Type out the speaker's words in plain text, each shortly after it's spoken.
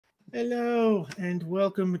Hello, and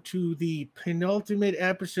welcome to the penultimate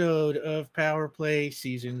episode of Power Play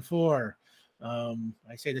Season 4. I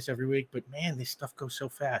say this every week, but man, this stuff goes so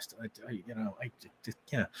fast. I just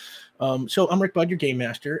can't. So I'm Rick Budd, your game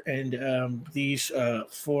master, and these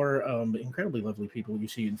four incredibly lovely people you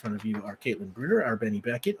see in front of you are Caitlin Bruder, our Benny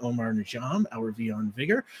Beckett, Omar Najam, our Vion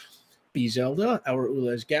Vigor, B Zelda, our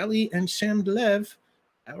Ulez Gali, and Sam Delev,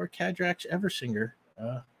 our Kadrax Eversinger.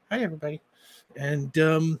 Hi, everybody.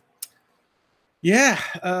 And yeah.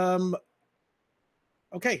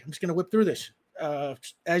 Okay, I'm just gonna whip through this.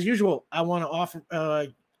 As usual, I want to offer.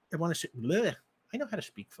 I want to say. Bleh, I know how to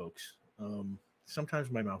speak, folks. Sometimes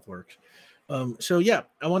my mouth works. So yeah,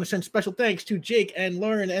 I want to send special thanks to Jake and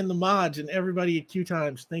Lauren and the mods and everybody at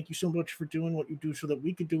QueueTimes. Thank you so much for doing what you do so that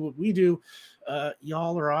we could do what we do.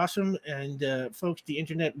 Y'all are awesome, and folks, the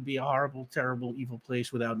internet would be a horrible, terrible, evil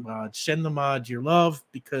place without mods. Send the mods your love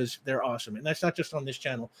because they're awesome, and that's not just on this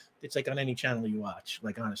channel. It's like on any channel you watch.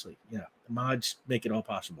 Like honestly, yeah, the mods make it all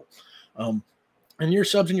possible. And your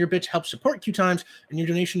subs and your bits help support QueueTimes, and your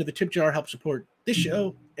donation to the tip jar helps support this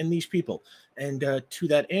show and these people. And to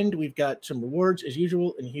that end, we've got some rewards as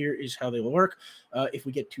usual, and here is how they will work. If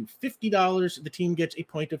we get to $50, the team gets a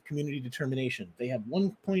point of community determination. They have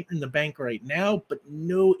 1 point in the bank right now, but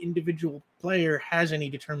no individual player has any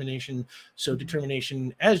determination, so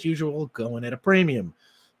determination, as usual, going at a premium.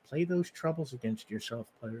 Play those troubles against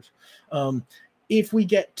yourself, players. If we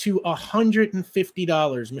get to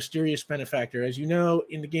 $150, Mysterious Benefactor. As you know,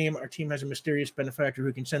 in the game, our team has a Mysterious Benefactor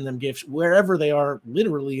who can send them gifts wherever they are,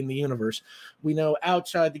 literally in the universe. We know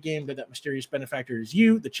outside the game that Mysterious Benefactor is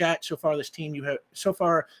you, the chat. So far this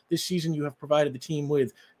season, you have provided the team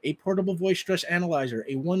with a portable voice stress analyzer,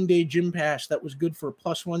 a one-day gym pass that was good for a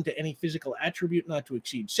 +1 to any physical attribute not to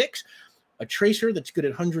exceed 6, a tracer that's good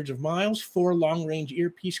at hundreds of miles, 4 long-range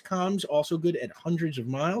earpiece comms, also good at hundreds of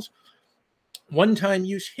miles, one-time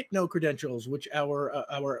use hypno credentials, which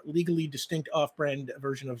our legally distinct off-brand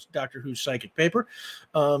version of Doctor Who's psychic paper,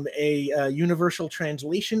 universal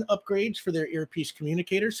translation upgrades for their earpiece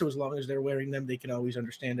communicators, so as long as they're wearing them, they can always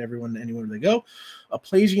understand everyone anywhere they go, a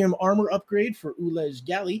Plasium armor upgrade for Ulez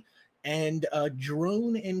Gali, and a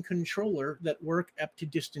drone and controller that work up to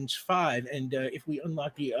distance 5. And if we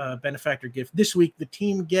unlock the benefactor gift this week, the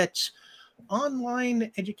team gets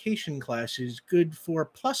online education classes good for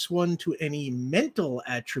 +1 to any mental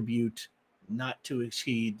attribute not to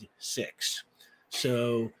exceed 6.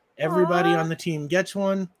 So everybody on the team gets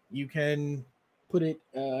one. You can put it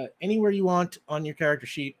anywhere you want on your character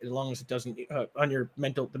sheet, as long as it doesn't on your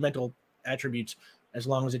the mental attributes, as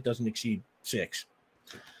long as it doesn't exceed 6.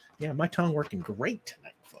 Yeah, my tongue working great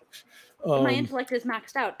tonight, folks. My intellect is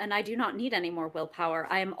maxed out, and I do not need any more willpower.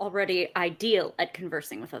 I am already ideal at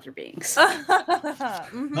conversing with other beings.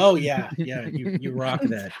 Mm-hmm. Oh, yeah. Yeah, you rock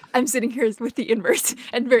that. I'm sitting here with the inverse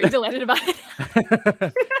and very delighted about it.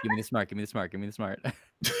 Give me the smart, give me the smart, give me the smart.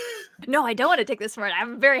 No, I don't want to take the smart.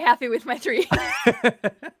 I'm very happy with my 3.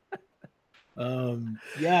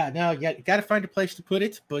 Yeah, no, you got to find a place to put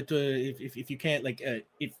it, but if you can't, like,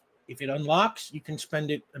 if it unlocks, you can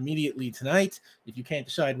spend it immediately tonight. If you can't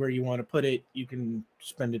decide where you want to put it, you can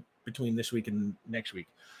spend it between this week and next week.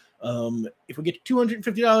 If we get to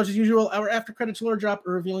 $250 as usual, our after credits lore drop,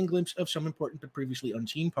 a revealing glimpse of some important but previously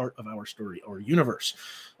unseen part of our story or universe.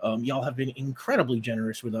 Y'all have been incredibly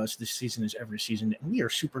generous with us this season as every season, and we are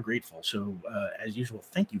super grateful. So as usual,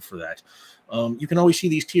 thank you for that. You can always see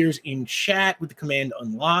these tiers in chat with the command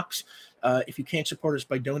unlocks. If you can't support us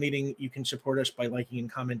by donating, you can support us by liking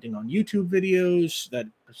and commenting on YouTube videos. That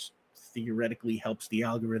theoretically helps the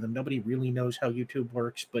algorithm. Nobody really knows how YouTube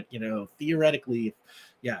works, but theoretically,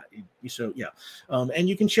 yeah. So yeah, and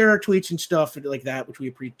you can share our tweets and stuff like that, which we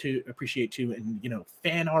appreciate too. And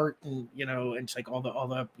fan art and and it's like all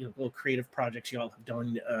the little creative projects y'all have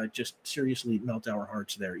done just seriously melt our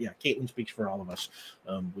hearts there. Yeah, Caitlin speaks for all of us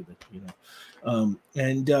with it.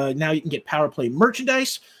 And now you can get Power Play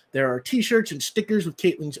merchandise. There are t-shirts and stickers with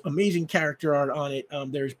Caitlin's amazing character art on it.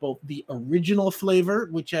 There's both the original flavor,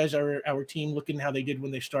 which has our team looking how they did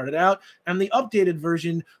when they started out, and the updated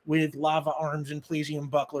version with lava arms and Plasium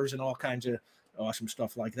bucklers and all kinds of awesome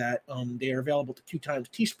stuff like that. They are available to QueueTimes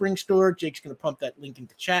Teespring store. Jake's going to pump that link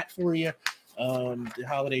into chat for you. The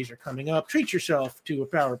holidays are coming up. Treat yourself to a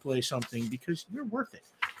Power Play something because you're worth it.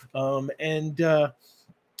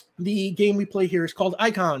 The game we play here is called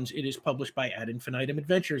Icons. It is published by Ad Infinitum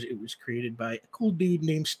Adventures. It was created by a cool dude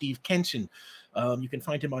named Steve Kenson. You can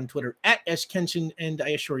find him on Twitter at @skenson, and I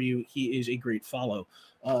assure you he is a great follow.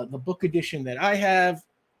 The book edition that I have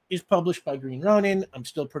is published by Green Ronin. I'm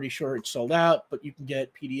still pretty sure it's sold out, but you can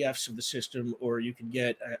get PDFs of the system, or you can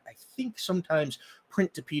get, I think sometimes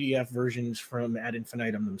print to PDF versions from Ad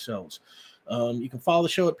Infinitum themselves. You can follow the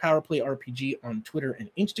show at PowerPlay RPG on Twitter and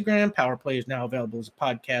Instagram. PowerPlay is now available as a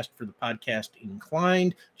podcast for the podcast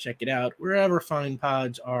inclined. Check it out wherever fine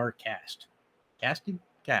pods are cast. Casted?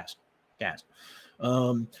 Cast.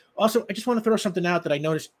 Also, I just want to throw something out that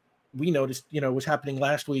we noticed, was happening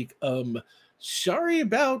last week. Sorry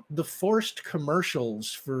about the forced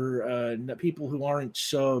commercials for people who aren't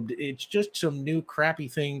subbed. It's just some new crappy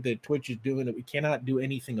thing that Twitch is doing that we cannot do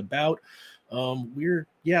anything about. We're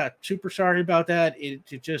super sorry about that. It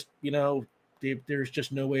just, there's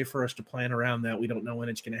just no way for us to plan around that. We don't know when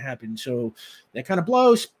it's going to happen. So that kind of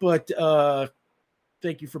blows, but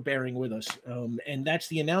thank you for bearing with us. And that's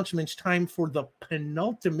the announcements. Time for the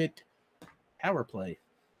penultimate power play.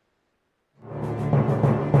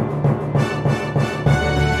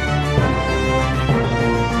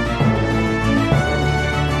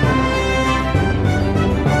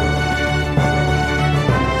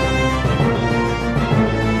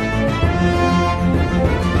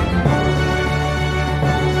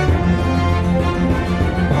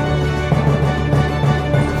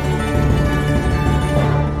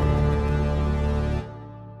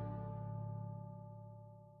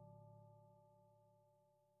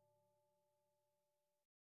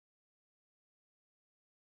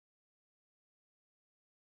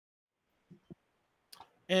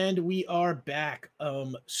 And we are back.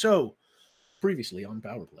 So previously on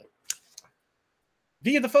Power Play,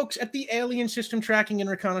 via the folks at the Alien System Tracking and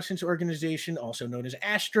Reconnaissance Organization, also known as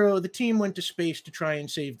ASTRO, the team went to space to try and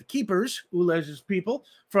save the Keepers, Ulez's people,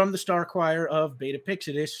 from the star choir of Beta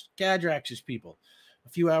Pixidus, Cadrax's people. A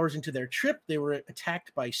few hours into their trip, they were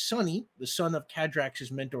attacked by Sonny, the son of Cadrax's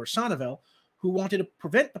mentor Sonivel, who wanted to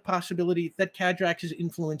prevent the possibility that Cadrax's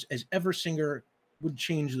influence as Eversinger would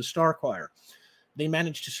change the star choir. They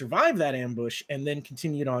managed to survive that ambush and then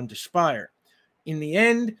continued on to Spire. In the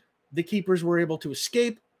end, the Keepers were able to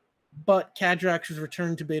escape, but Cadrax was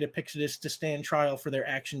returned to Beta Pixidus to stand trial for their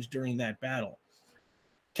actions during that battle.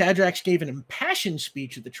 Cadrax gave an impassioned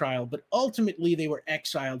speech at the trial, but ultimately they were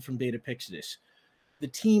exiled from Beta Pixidus. The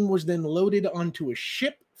team was then loaded onto a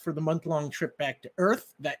ship for the month-long trip back to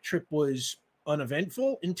Earth. That trip was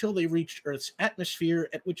uneventful until they reached Earth's atmosphere,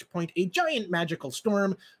 at which point a giant magical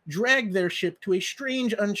storm dragged their ship to a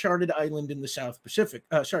strange uncharted island in the South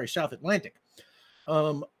Atlantic.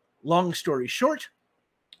 Long story short,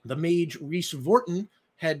 the mage Reese Vorton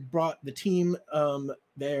had brought the team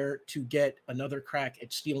there to get another crack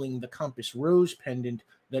at stealing the Compass Rose pendant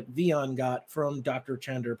that Vion got from Dr.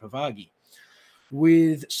 Chandra Pavagi.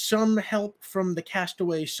 With some help from the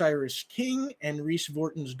castaway Cyrus King and Reese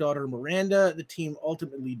Vorton's daughter Miranda, the team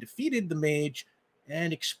ultimately defeated the mage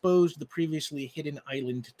and exposed the previously hidden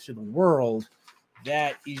island to the world.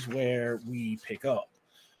 That is where we pick up.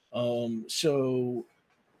 So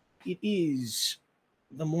it is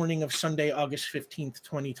the morning of Sunday, August 15th,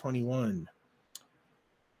 2021.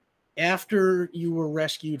 After you were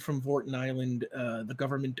rescued from Vorton Island, the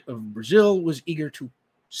government of Brazil was eager to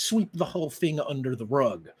sweep the whole thing under the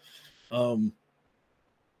rug.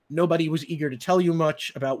 Nobody was eager to tell you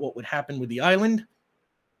much about what would happen with the island,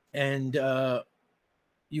 and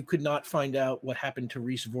you could not find out what happened to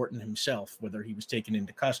Reese Vorton himself, whether he was taken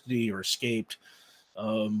into custody or escaped.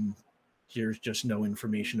 There's just no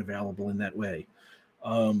information available in that way.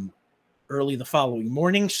 Early the following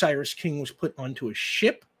morning, Cyrus King was put onto a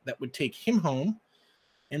ship that would take him home,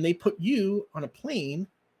 and they put you on a plane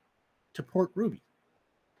to Port Ruby.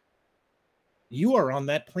 You are on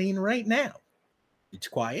that plane right now. It's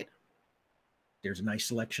quiet. There's a nice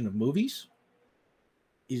selection of movies.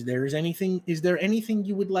 Is there anything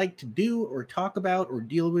you would like to do or talk about or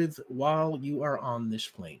deal with while you are on this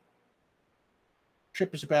plane?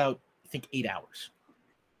 Trip is about, I think, 8 hours.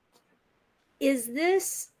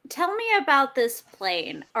 Tell me about this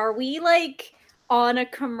plane. Are we like on a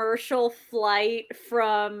commercial flight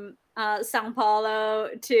from Sao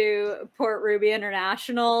Paulo to Port Ruby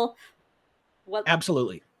International? What?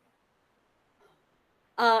 Absolutely.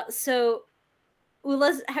 So,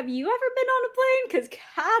 Ulez, have you ever been on a plane? Because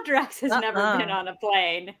Cadrax has never been on a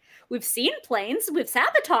plane. We've seen planes. We've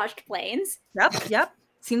sabotaged planes. Yep.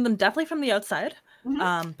 Seen them definitely from the outside.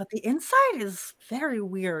 Mm-hmm. But the inside is very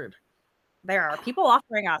weird. There are people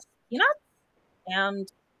offering us peanuts and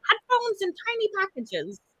headphones in tiny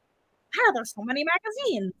packages. There's so many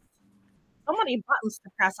magazines. So many buttons to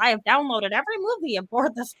press. I have downloaded every movie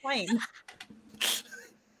aboard this plane.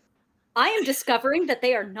 I am discovering that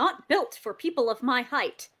they are not built for people of my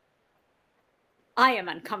height. I am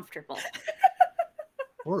uncomfortable.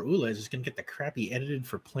 Poor Ulez is gonna get the crappy edited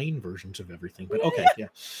for plane versions of everything. But okay, yeah.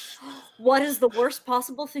 What is the worst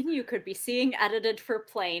possible thing you could be seeing edited for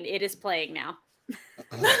plane? It is playing now.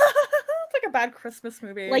 It's like a bad Christmas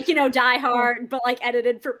movie. Like, Die Hard, but like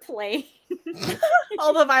edited for plane.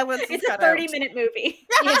 all the violence. It's a 30-minute movie.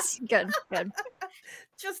 Yes, good, good.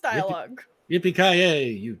 Just dialogue. Yippee-ki-yay,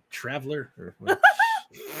 you traveler. Or what?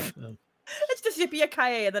 It's just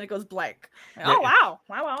yippee-ki-yay, and then it goes blank. Yeah. Oh wow,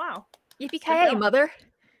 wow. Yippee-ki-yay, mother.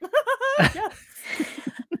 Yes.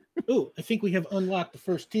 Oh, I think we have unlocked the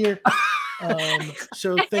first tier.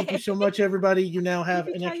 So thank you so much, everybody. You now have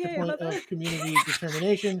an extra Yippee-ki-yay, point mother. of community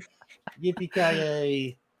determination.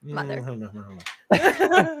 Yippee-ki-yay. Mother. Hold on.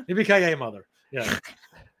 Yippee-ki-yay, mother. Yeah.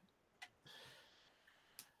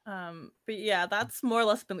 But yeah, that's more or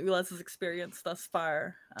less been Ulez's experience thus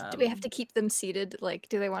far. Do we have to keep them seated? Like,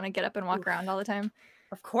 do they want to get up and walk around all the time?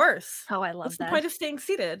 Of course. Oh, I love What's that. the point of staying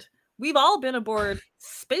seated? We've all been aboard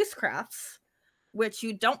spacecrafts, which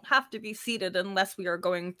you don't have to be seated unless we are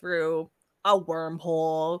going through a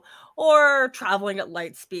wormhole or traveling at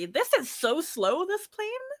light speed. This is so slow, this plane,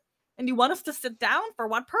 and you want us to sit down for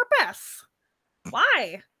what purpose?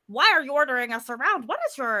 Why? Why are you ordering us around? What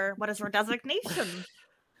is your designation?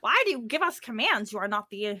 Why do you give us commands? You are not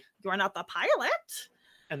the pilot.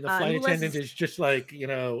 And the flight Ulez attendant is just like,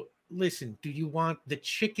 listen, do you want the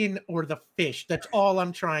chicken or the fish? That's all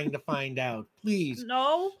I'm trying to find out. Please.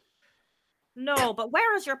 No, but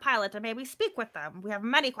where is your pilot? And may we speak with them? We have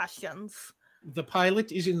many questions. The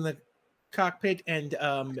pilot is in the cockpit, and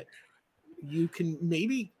you can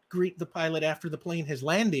maybe greet the pilot after the plane has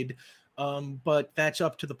landed, but that's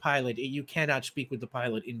up to the pilot. You cannot speak with the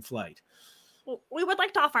pilot in flight. We would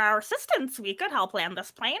like to offer our assistance. We could help land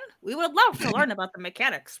this plane. We would love to learn about the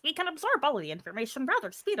mechanics. We can absorb all the information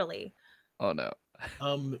rather speedily. Oh no.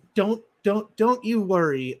 Don't you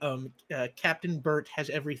worry. Captain Burt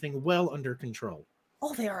has everything well under control.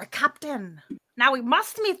 Oh, they are a captain. Now we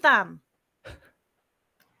must meet them.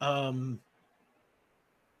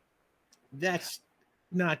 That's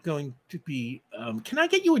not going to be. Can I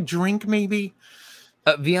get you a drink, maybe?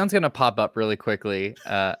 Vion's gonna pop up really quickly.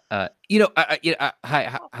 Hi,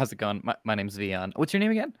 how's it going? My name's Vion. What's your name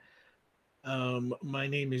again? My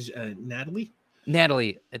name is Natalie.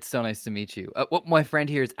 Natalie, it's so nice to meet you. What my friend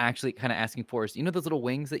here is actually kind of asking for is, those little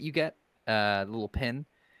wings that you get, the little pin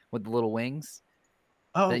with the little wings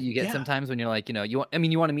that you get sometimes when you're like, you want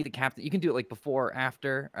to meet the captain. You can do it like before or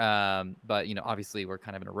after, but obviously we're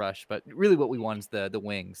kind of in a rush. But really, what we want is the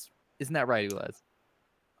wings. Isn't that right, Ulez?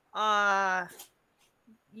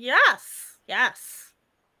 Yes.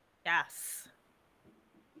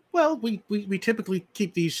 Well, we typically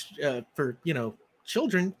keep these for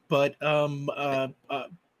children, but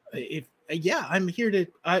if I'm here to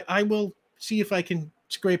I will see if I can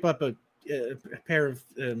scrape up a pair of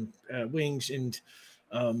wings, and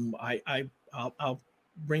I'll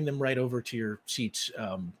bring them right over to your seats.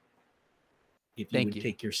 If you would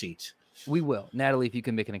take your seats, we will. Natalie, if you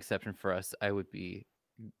can make an exception for us, I would be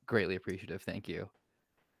greatly appreciative. Thank you.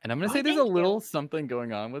 And I'm gonna say there's a little something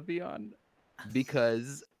going on with Vion,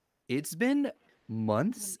 because it's been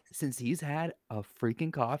months since he's had a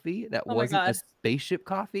freaking coffee that wasn't a spaceship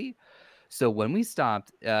coffee. So when we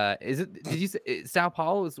stopped, did you say Sao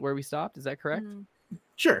Paulo is where we stopped? Is that correct?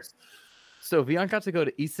 Sure. So Vion got to go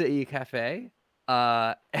to Isai Cafe,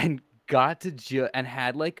 and got to and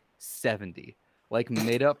had like 70, like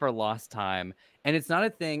made up for lost time. And it's not a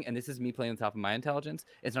thing, and this is me playing on top of my intelligence,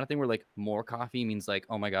 it's not a thing where like more coffee means like,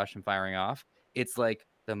 oh my gosh, I'm firing off. It's like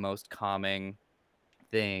the most calming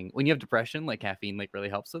thing. When you have depression, like caffeine like really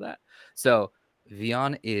helps with that. So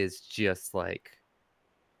Vion is just like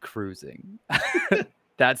cruising.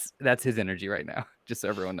 That's his energy right now, just so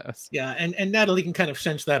everyone knows. Yeah, and Natalie can kind of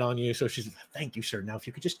sense that on you, so she's like, thank you, sir. Now if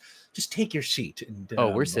you could just take your seat. And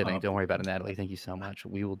we're sitting. Don't worry about it, Natalie. Thank you so much.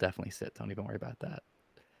 We will definitely sit. Don't even worry about that.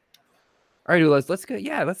 All right, Ulez, let's go.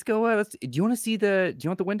 Yeah, let's go. Do you want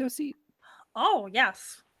the window seat? Oh,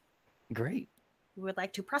 yes. Great. We would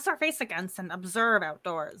like to press our face against and observe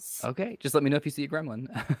outdoors. Okay, just let me know if you see a gremlin.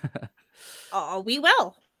 We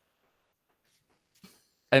will.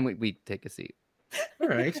 And we take a seat. All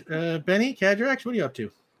right. Benny, Cadrax, what are you up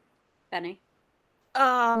to? Benny.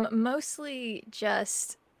 Mostly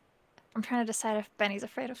just I'm trying to decide if Benny's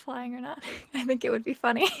afraid of flying or not. I think it would be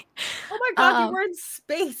funny. Oh my god, you were in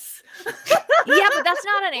space. Yeah, but that's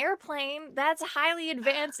not an airplane. That's highly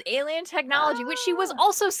advanced alien technology, which she was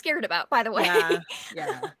also scared about, by the way.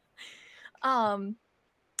 Yeah. I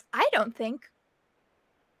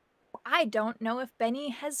don't know if Benny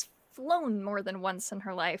has flown more than once in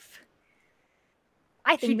her life.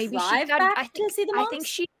 I think maybe she got. I think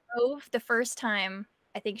she drove the first time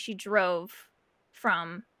I think she drove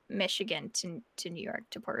from Michigan to New York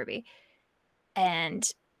to Port Ruby. And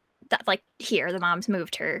that, like, here, the moms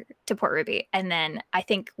moved her to Port Ruby. And then I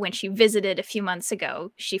think when she visited a few months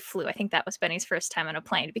ago, she flew. I think that was Benny's first time on a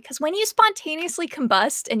plane. Because when you spontaneously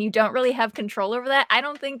combust and you don't really have control over that, I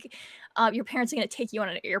don't think your parents are going to take you on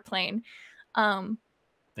an airplane.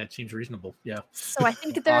 That seems reasonable. Yeah. So I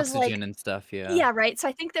think that there's Oxygen like, and stuff. Yeah. yeah, right. So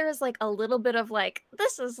I think there is like a little bit of like,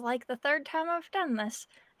 this is like the third time I've done this.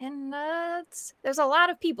 And there's a lot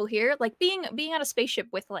of people here. Like being on a spaceship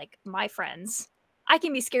with like my friends, I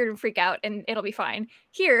can be scared and freak out and it'll be fine.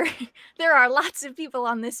 Here, there are lots of people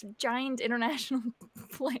on this giant international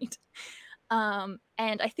flight. And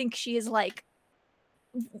I think she is like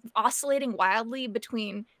oscillating wildly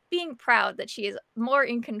between being proud that she is more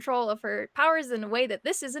in control of her powers in a way that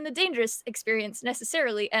this isn't a dangerous experience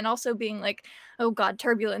necessarily, and also being like, oh god,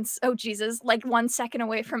 turbulence, oh Jesus, like 1 second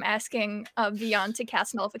away from asking Vion to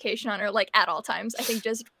cast nullification on her, like at all times. I think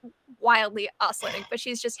just wildly oscillating, but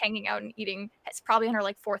she's just hanging out and eating. It's probably on her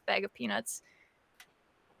like 4th bag of peanuts.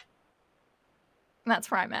 And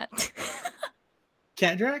that's where I'm at.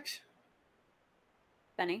 Cadrax?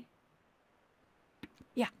 Benny?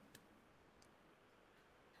 Yeah.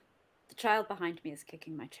 The child behind me is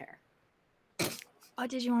kicking my chair. Oh,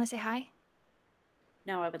 did you want to say hi?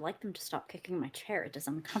 No, I would like them to stop kicking my chair. It is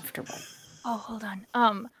uncomfortable. Oh, hold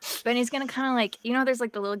on. Benny's gonna kind of like, you know, there's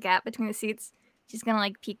like the little gap between the seats. She's gonna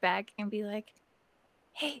like peek back and be like,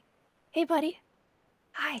 hey, buddy.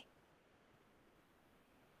 Hi.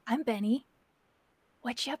 I'm Benny.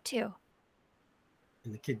 What you up to?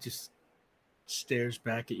 And the kid just stares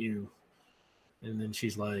back at you. And then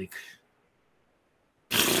she's like,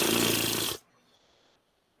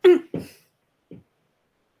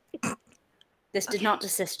 This did not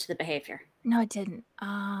desist the behavior. No, it didn't.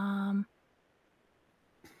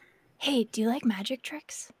 Hey, do you like magic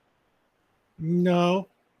tricks? no.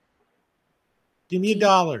 Give me Do a you-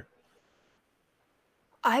 dollar.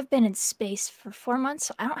 I've been in space for 4 months,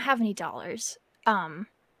 so I don't have any dollars. All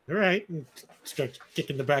right. And starts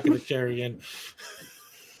kicking the back of the chair again.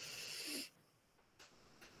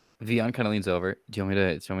 Vion kind of leans over. Do you want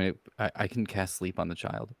me to? I can cast sleep on the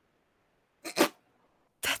child.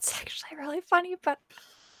 That's actually really funny, but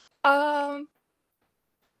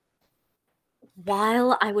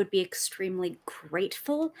While I would be extremely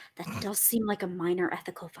grateful, that does seem like a minor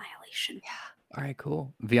ethical violation. All right,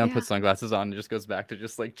 cool. Vion Yeah. puts sunglasses on and just goes back to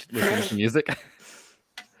just like listening to music.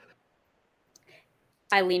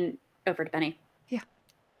 I lean over to Benny. Yeah.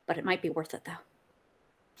 But it might be worth it,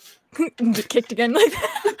 though. get kicked again like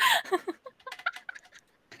that.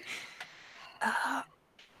 How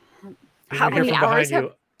You hear many from hours behind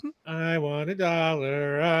have? you, I want a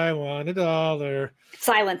dollar. I want a dollar.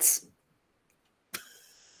 Silence.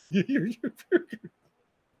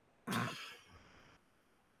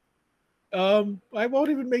 I won't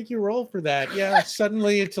even make you roll for that. Yeah,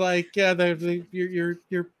 suddenly it's like, yeah,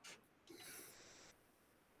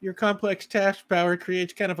 your complex task power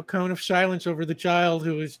creates kind of a cone of silence over the child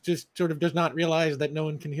who is just sort of does not realize that no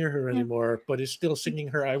one can hear her anymore, but is still singing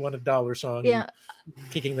her "I Want a Dollar" song. Yeah.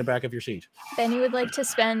 And kicking the back of your seat. Benny would like to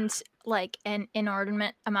spend like an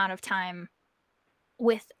inordinate amount of time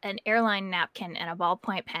with an airline napkin and a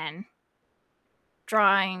ballpoint pen,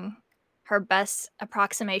 drawing her best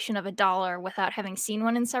approximation of a dollar without having seen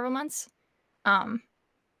one in several months. And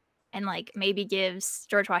like maybe gives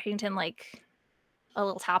George Washington like a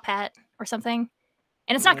little top hat or something.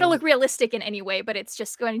 And it's not going to look realistic in any way, but it's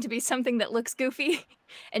just going to be something that looks goofy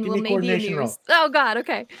and Give will me a maybe coordination amuse. roll. Oh God,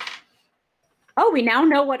 okay. Oh, we now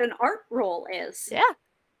know what an art roll is. Yeah.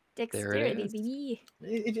 Dexterity, is. baby.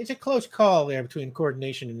 It's a close call there between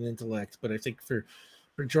coordination and intellect, but I think for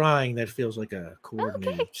drawing that feels like a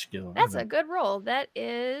coordinated skill. That's a good roll. That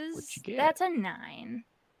is, What'd you get? that's a 9.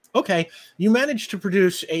 Okay. You managed to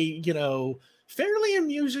produce a, fairly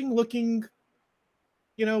amusing looking,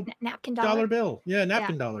 Napkin dollar dollar. bill. Yeah,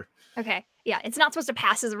 napkin dollar. Okay. Yeah, it's not supposed to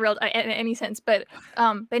pass as a real in any sense, but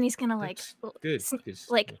Benny's gonna like That's good. because-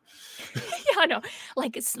 like yeah, I know.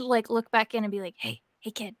 Like it's like look back in and be like, hey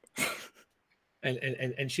kid.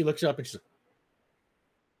 and she looks up and she's like,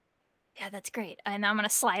 Yeah, that's great. And I'm gonna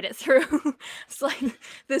slide it through. Slide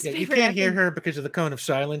this yeah, you paper can't hear napkin. her because of the cone of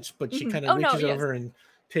silence, but she Mhm. kind of Oh, no, reaches yes. over and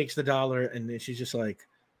takes the dollar, and then she's just like,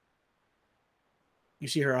 you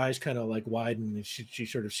see her eyes kind of like widen, and she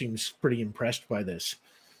sort of seems pretty impressed by this,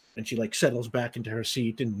 and she like settles back into her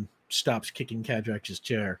seat and stops kicking Cadrax's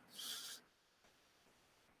chair.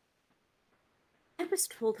 I was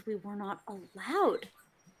told we were not allowed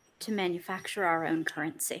to manufacture our own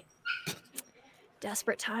currency.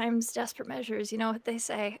 Desperate times, desperate measures. You know what they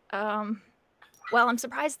say. Well, I'm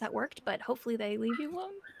surprised that worked, but hopefully they leave you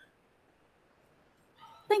alone.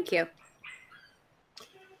 Thank you.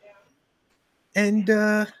 And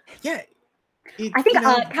yeah, I think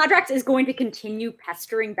Cadrax is going to continue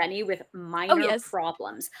pestering Benny with minor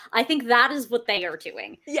problems. I think that is what they are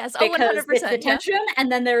doing. Yes, because 100%. it's the tension, and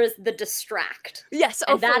then there is the distract. Yes,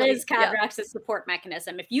 and that is Cadrax's support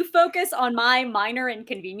mechanism. If you focus on my minor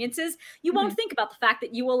inconveniences, you won't think about the fact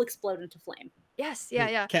that you will explode into flame. Yes,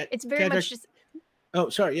 yeah. It's very much just. Oh,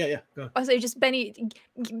 sorry. Yeah. Go. Also, just Benny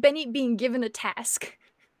being given a task.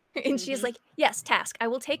 And she's like, yes, task. I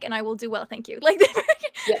will take and I will do well. Thank you. Like,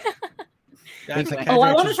 I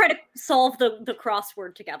want to try to solve the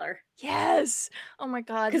crossword together. Yes. Oh my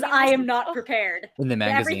God. Because I am not prepared. In the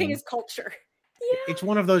magazine. Everything is culture. Yeah. It's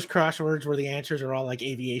one of those crosswords where the answers are all like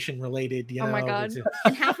aviation related. You know? Oh my God.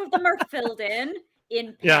 And half of them are filled in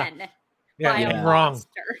pen by a wrong.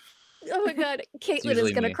 monster. Oh my God, Caitlin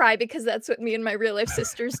is gonna cry because that's what me and my real life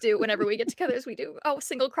sisters do whenever we get together. Is we do a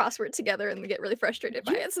single crossword together and we get really frustrated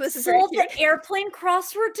by it. So this is very cute. The airplane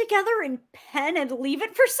crossword together in pen and leave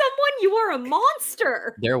it for someone. You are a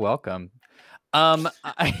monster. They're welcome. Can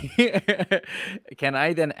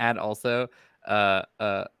I then add also,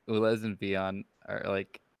 Ulez and Vion are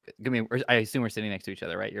like, I assume we're sitting next to each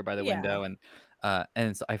other, right? You're by the window and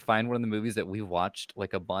so I find one of the movies that we watched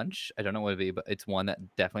like a bunch. I don't know what it'd be, but it's one that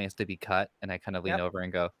definitely has to be cut. And I kind of lean over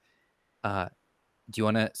and go, do you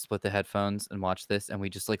want to split the headphones and watch this? And we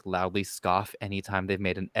just like loudly scoff anytime they've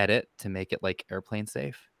made an edit to make it like airplane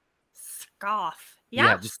safe. Scoff.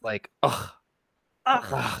 Yeah, just like,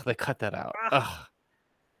 they cut that out.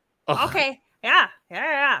 Okay. Yeah.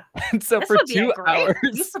 And so this for would be 2 a great hours,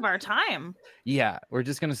 use of our time. Yeah, we're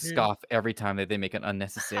just gonna scoff every time that they make an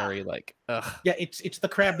unnecessary like. Yeah, it's the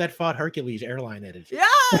crab that fought Hercules airline edit. Yeah.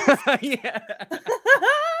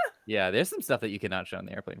 Yeah, there's some stuff that you cannot show on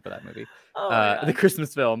the airplane for that movie. The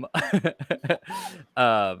Christmas film.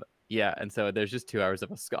 Yeah, and so there's just 2 hours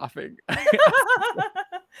of us scoffing.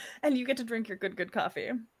 And you get to drink your good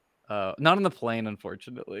coffee. Not on the plane,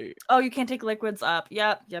 unfortunately. Oh, you can't take liquids up.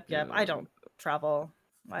 Yep. I don't travel.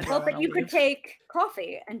 But you could take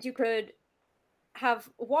coffee and you could have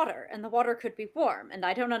water, and the water could be warm. And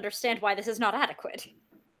I don't understand why this is not adequate.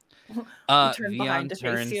 Turn behind to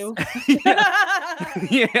face you. I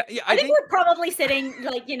think we're probably sitting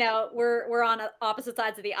like we're on opposite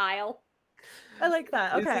sides of the aisle. I like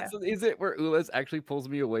that. Okay. Is it where Ulez actually pulls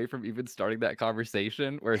me away from even starting that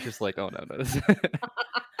conversation? Where it's just like, oh no.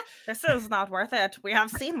 This is not worth it. We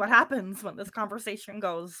have seen what happens when this conversation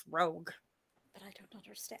goes rogue. But I don't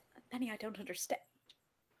understand. Penny, I don't understand.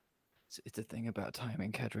 It's a thing about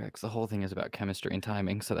timing, Kedrix. The whole thing is about chemistry and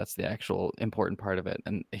timing, so that's the actual important part of it.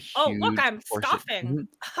 And look, I'm scoffing.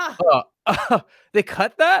 They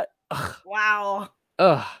cut that? Wow.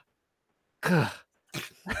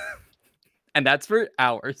 And that's for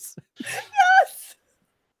hours. Yes.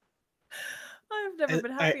 I've never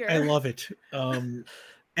been happier. I love it.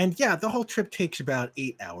 And yeah, the whole trip takes about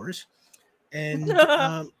 8 hours. And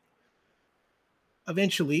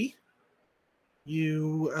eventually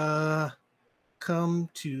you come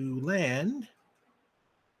to land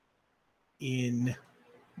in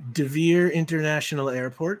De Vere International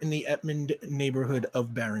Airport in the Etmond neighborhood of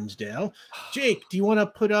Baronsdale. Jake, do you want to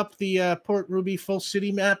put up the Port Ruby full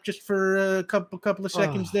city map just for a couple of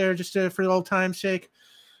seconds there, just for old time's sake?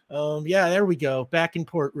 Yeah, there we go. Back in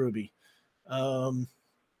Port Ruby.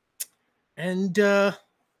 And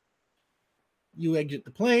you exit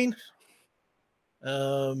the plane.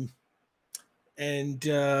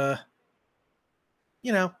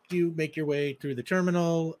 You make your way through the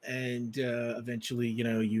terminal, and eventually,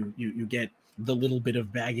 you get the little bit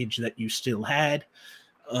of baggage that you still had.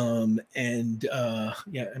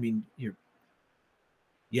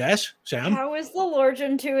 Yes, Sam? How is the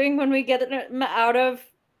Lorgen doing when we get him out of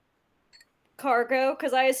cargo?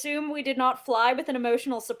 Because I assume we did not fly with an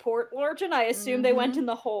emotional support Lorgen. I assume they went in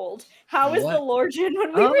the hold. How is the Lorgen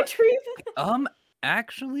when we retrieve him?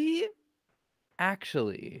 Actually.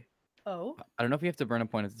 Oh. I don't know if you have to burn a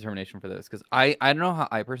point of determination for this, because I don't know how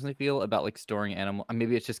I personally feel about like storing animal.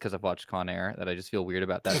 Maybe it's just because I've watched Con Air that I just feel weird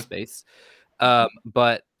about that space.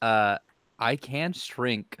 But I can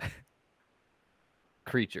shrink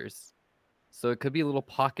creatures, so it could be a little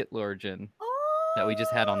pocket Lorgen that we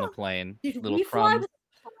just had on the plane. Did we fly with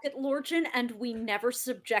a pocket Lorgen and we never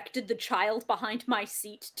subjected the child behind my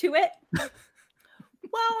seat to it?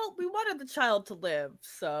 Well, we wanted the child to live,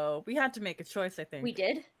 so we had to make a choice, I think. We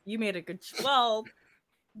did? You made a good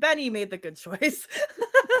Benny made the good choice.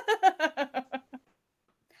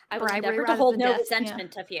 I will never to hold no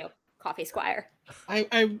resentment of you. Coffee Squire.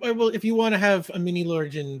 I will, if you want to have a mini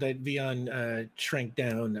Lorgen that Vion shrank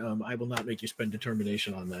down, I will not make you spend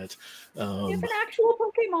determination on that. It's an actual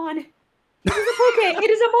Pokemon. It is a Poke. It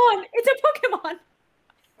is a Mon. It's a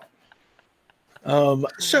Pokemon.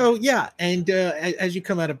 So yeah, and as you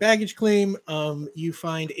come out of baggage claim, you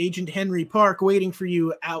find Agent Henry Park waiting for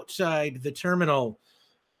you outside the terminal.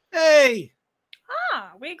 Hey,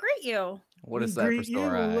 We greet you. What a we sight for greet you,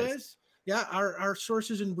 sore eyes. Liz. Yeah, our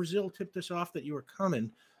sources in Brazil tipped us off that you were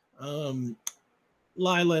coming.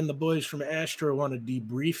 Lila and the boys from Astra want a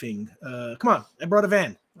debriefing. Come on, I brought a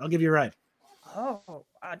van. I'll give you a ride. Oh,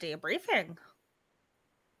 a debriefing.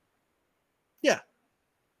 Yeah,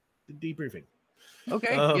 the debriefing.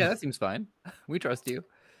 Okay, yeah, that seems fine. We trust you.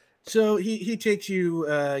 So he takes you,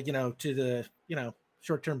 to the,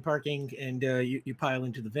 short-term parking, and you pile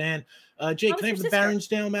into the van. Jake, can I have the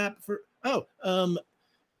Baronsdale map for?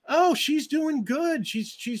 Oh, she's doing good.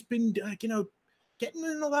 She's been, getting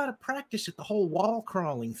in a lot of practice at the whole wall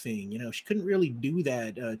crawling thing. She couldn't really do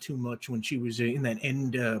that too much when she was in that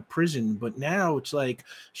end prison, but now it's like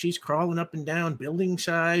she's crawling up and down building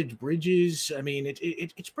sides, bridges. I mean,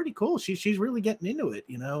 it's pretty cool. She's really getting into it.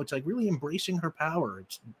 It's like really embracing her power.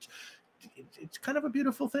 It's kind of a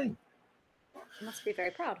beautiful thing. You must be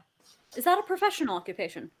very proud. Is that a professional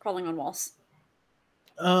occupation, crawling on walls?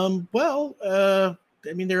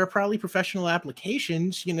 I mean, there are probably professional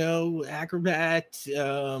applications, acrobat,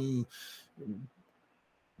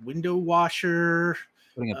 window washer.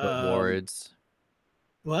 Putting up billboards.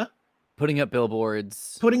 What? Putting up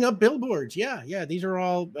billboards. Putting up billboards. Yeah. These are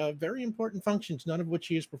all very important functions, none of which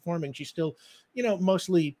she is performing. She's still,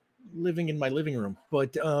 mostly living in my living room.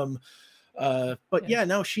 But yeah,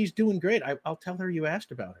 no, she's doing great. I'll tell her you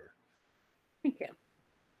asked about her. Thank you.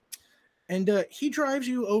 And he drives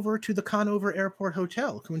you over to the Conover Airport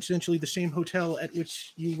Hotel, coincidentally the same hotel at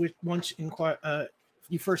which you once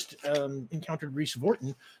you first encountered Reese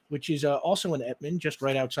Vorton, which is also in Edmond, just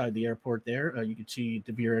right outside the airport there. You can see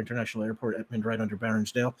De Beer International Airport, Edmond, right under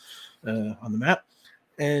Baronsdale on the map.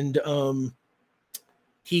 And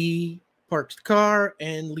he parks the car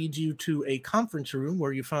and leads you to a conference room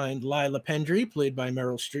where you find Lila Pendry, played by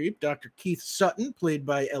Meryl Streep, Dr. Keith Sutton, played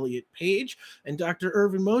by Elliot Page, and Dr.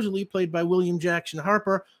 Irvin Mosley, played by William Jackson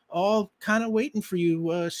Harper, all kind of waiting for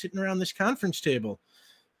you sitting around this conference table.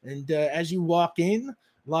 And as you walk in,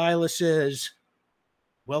 Lila says,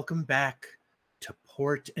 "Welcome back to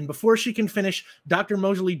port." And before she can finish, Dr.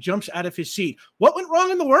 Mosley jumps out of his seat. "What went wrong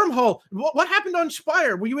in the wormhole? What happened on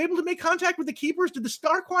Spire? Were you able to make contact with the Keepers? Did the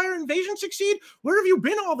Star Choir invasion succeed? Where have you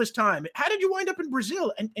been all this time? How did you wind up in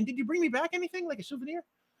Brazil? And did you bring me back anything, like a souvenir?"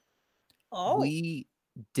 Oh. We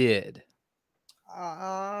did.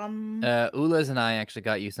 Ulas and I actually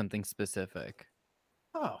got you something specific.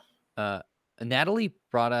 Oh. Natalie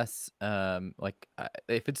brought us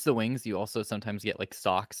if it's the wings, you also sometimes get like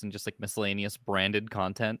socks and just like miscellaneous branded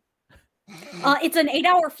content. It's an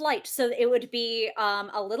 8-hour flight, so it would be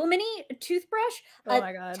a little mini toothbrush,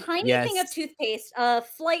 my God. Tiny thing of toothpaste, a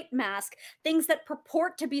flight mask, things that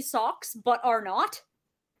purport to be socks but are not.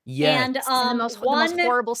 Yeah, and the most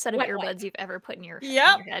horrible set of earbuds you've ever put in your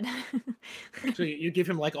head. So you give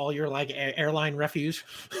him like all your like airline refuse.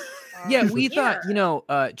 Yeah, we thought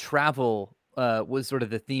travel was sort of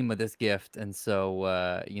the theme of this gift, and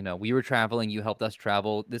so we were traveling. You helped us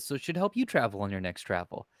travel. This should help you travel on your next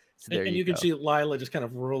travel. So there you can go. see Lila just kind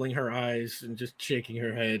of rolling her eyes and just shaking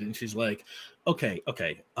her head, and she's like, "Okay.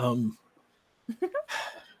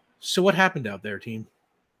 So what happened out there, team?"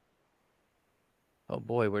 Oh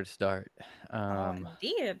boy, where to start?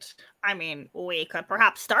 Indeed. I mean, we could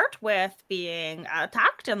perhaps start with being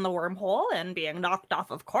attacked in the wormhole and being knocked off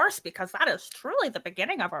of course, because that is truly the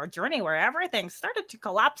beginning of our journey where everything started to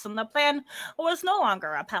collapse and the plan was no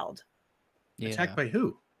longer upheld. Yeah. Attacked by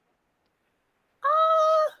who?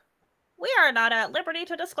 We are not at liberty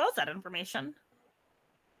to disclose that information.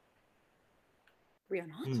 We are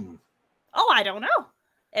not? Oh, I don't know.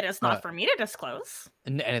 It is not for me to disclose.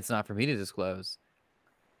 And it's not for me to disclose.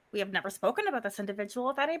 We have never spoken about this individual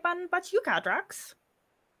with anyone but you, Cadrax.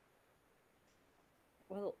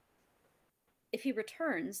 Well, if he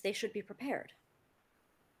returns, they should be prepared.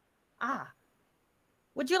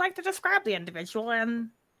 Would you like to describe the individual and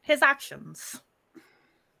his actions?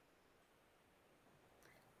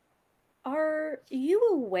 Are you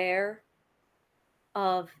aware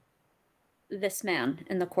of this man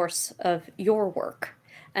in the course of your work?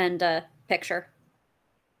 And picture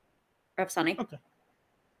of Sunny. Okay.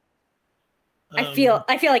 I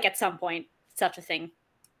feel like at some point such a thing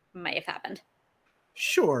might have happened.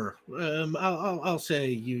 Sure. I'll say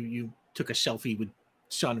you took a selfie with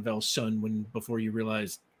Sonnevel's son before you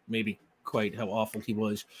realized maybe quite how awful he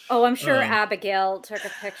was. Oh, I'm sure Abigail took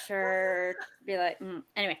a picture, be like,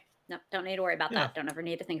 anyway, no, don't need to worry about that. Don't ever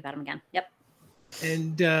need to think about him again. Yep.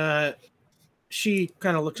 And she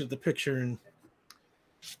kind of looks at the picture and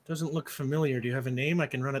doesn't look familiar. Do you have a name? I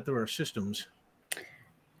can run it through our systems.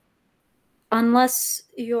 Unless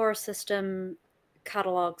your system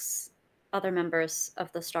catalogs other members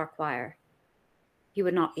of the Star Choir, you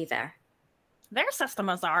would not be there. Their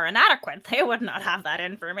systems are inadequate. They would not have that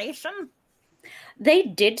information. They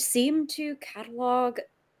did seem to catalog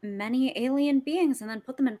many alien beings and then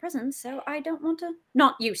put them in prison, so I don't want to...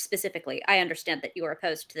 Not you specifically. I understand that you are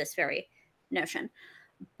opposed to this very notion.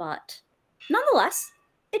 But nonetheless,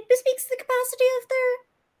 it bespeaks the capacity of their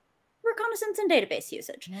reconnaissance and database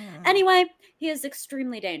usage. Anyway, he is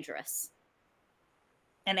extremely dangerous.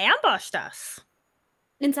 And ambushed us.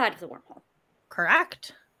 Inside of the wormhole.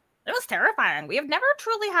 Correct. It was terrifying. We have never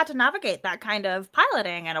truly had to navigate that kind of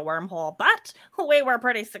piloting in a wormhole, but we were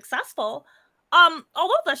pretty successful.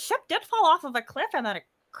 Although the ship did fall off of a cliff and then it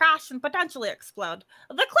crashed and potentially explode.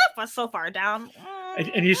 The cliff was so far down.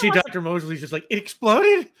 And you see Dr. Mosley's just like, it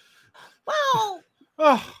exploded? Well...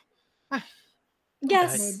 Oh.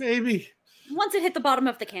 Yes. My baby. Once it hit the bottom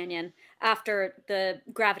of the canyon, after the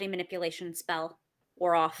gravity manipulation spell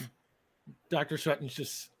wore off. Dr. Sutton's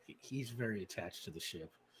just, he's very attached to the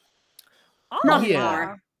ship. Oh, not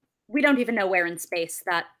anymore. We don't even know where in space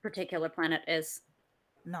that particular planet is.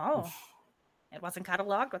 No. It wasn't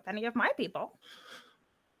cataloged with any of my people.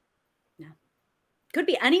 No. Could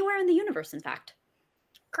be anywhere in the universe, in fact.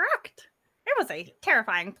 Correct. It was a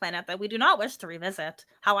terrifying planet that we do not wish to revisit.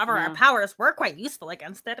 However, our powers were quite useful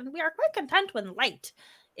against it, and we are quite content when light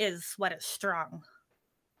is what is strong.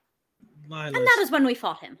 Lilas. And that is when we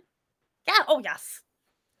fought him. Yeah, oh yes.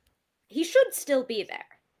 He should still be there.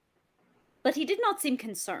 But he did not seem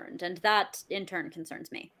concerned, and that, in turn,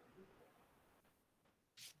 concerns me.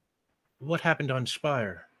 What happened on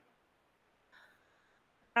Spire?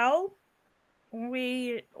 Well,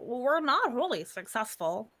 we were not wholly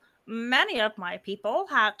successful. Many of my people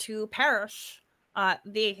had to perish at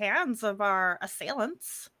the hands of our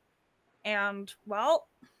assailants. And, well,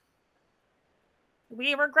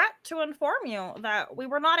 we regret to inform you that we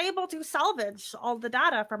were not able to salvage all the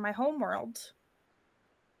data from my homeworld.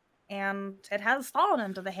 And it has fallen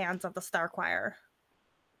into the hands of the Star Choir.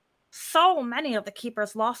 So many of the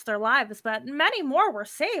keepers lost their lives, but many more were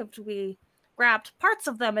saved. We grabbed parts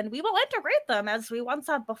of them, and we will integrate them as we once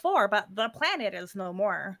had before, but the planet is no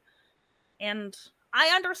more. And I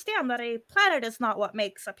understand that a planet is not what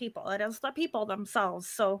makes a people. It is the people themselves.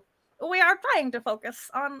 So we are trying to focus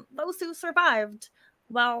on those who survived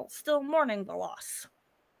while still mourning the loss.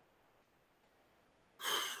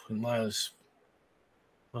 And Lilas,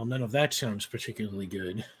 well, none of that sounds particularly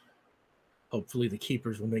good. Hopefully the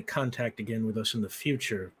Keepers will make contact again with us in the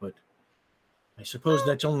future, but I suppose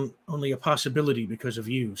that's only a possibility because of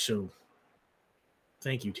you, so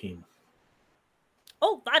thank you, team.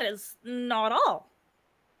 Oh, that is not all.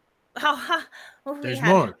 There's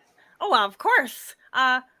more. Oh, of course.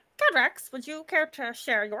 Cadrex, would you care to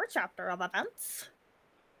share your chapter of events?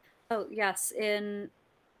 Oh, yes. In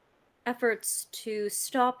efforts to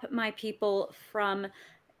stop my people from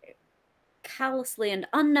callously and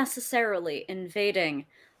unnecessarily invading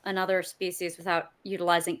another species without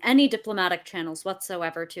utilizing any diplomatic channels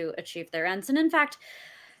whatsoever to achieve their ends, and in fact,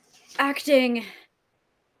 acting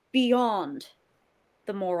beyond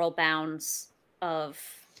the moral bounds of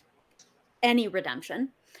any redemption.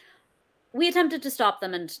 We attempted to stop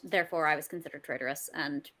them, and therefore I was considered traitorous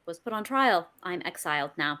and was put on trial. I'm exiled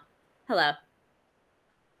now. Hello.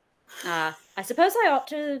 I suppose I ought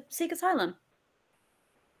to seek asylum.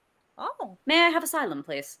 Oh. May I have asylum,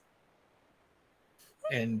 please?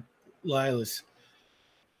 And Lilas,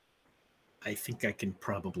 I think I can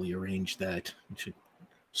probably arrange that. She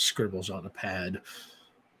scribbles on a pad.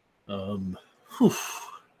 And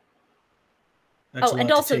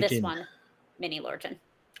also this one, Mini Lorgen.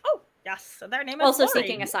 Oh, yes. So their name is also Lori.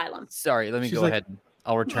 seeking asylum. Sorry, let me go ahead.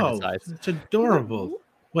 I'll return the size. It's adorable.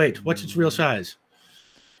 Wait, what's its real size?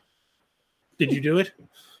 Did you do it?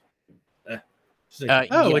 Yeah.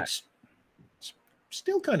 It's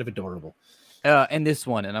still kind of adorable. And this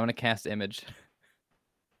one, and I'm gonna cast image.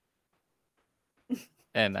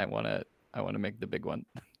 And I wanna make the big one.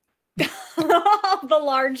 The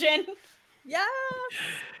Largen. Yes.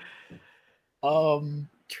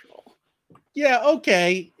 Yeah,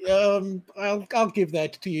 okay. I'll give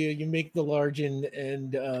that to you. You make the Largen,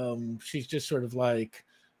 and she's just sort of like,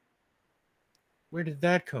 where did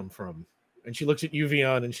that come from? And she looks at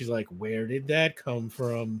Uvion and she's like, where did that come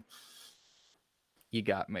from? You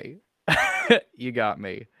got me. You got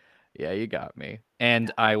me. Yeah, you got me.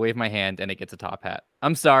 And I wave my hand and it gets a top hat.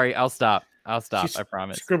 I'm sorry. I'll stop. She I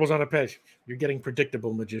promise. scribbles on a page. You're getting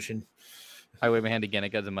predictable, magician. I wave my hand again. It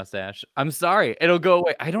gets a mustache. I'm sorry. It'll go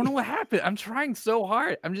away. I don't know what happened. I'm trying so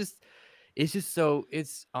hard.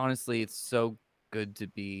 It's honestly, it's so good to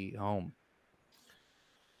be home.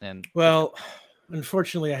 And Well,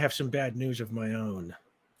 unfortunately, I have some bad news of my own.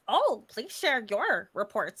 Oh, please share your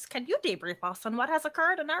reports. Can you debrief us on what has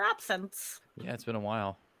occurred in our absence? yeah, it's been a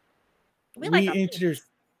while. We like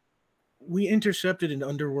We intercepted an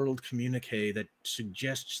underworld communique that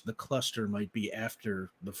suggests the cluster might be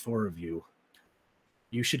after the four of you.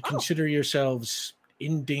 You should consider yourselves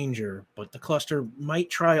in danger, but the cluster might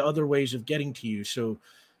try other ways of getting to you, so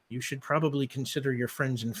you should probably consider your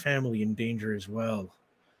friends and family in danger as well.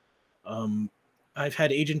 I've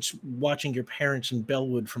had agents watching your parents in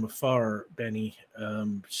Bellwood from afar, Benny.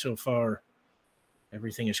 So far,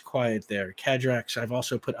 everything is quiet there. Cadrax, I've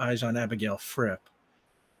also put eyes on Abigail Fripp.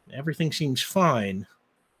 Everything seems fine,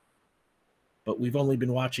 but we've only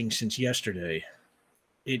been watching since yesterday.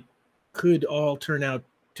 It could all turn out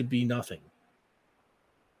to be nothing.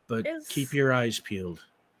 But keep your eyes peeled.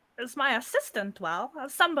 Is my assistant well?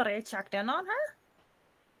 Has somebody checked in on her?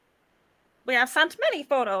 We have sent many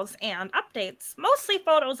photos and updates, mostly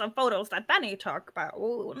photos of photos that Benny took, but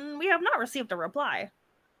we have not received a reply.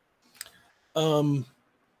 And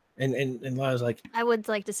Lyle's like, I would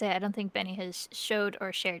like to say I don't think Benny has showed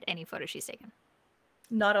or shared any photos she's taken.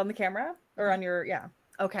 Not on the camera? Or on your, yeah.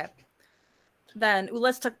 Okay. Then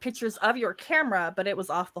Ulyss took pictures of your camera, but it was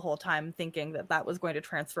off the whole time, thinking that that was going to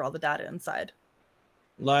transfer all the data inside.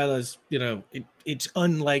 Lila's, it's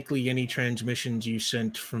unlikely any transmissions you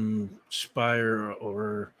sent from Spire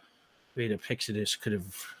or Beta Pixidus could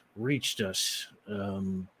have reached us.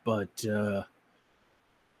 But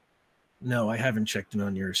no, I haven't checked in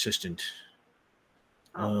on your assistant.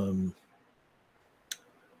 We'll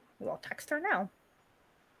text her now.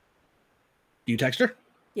 Do you text her?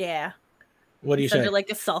 Yeah. What do you Send say? her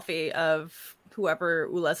like a selfie of whoever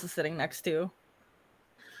Ulyss is sitting next to.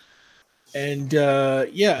 And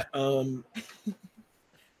Marilyn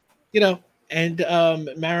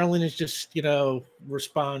is just,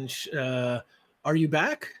 responds, are you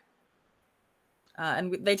back?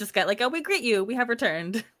 And they just get like, oh, we greet you. We have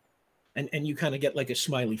returned. And you kind of get like a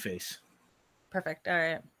smiley face. Perfect. All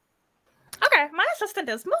right. Okay, my assistant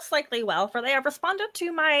is most likely well, for they have responded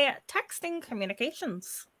to my texting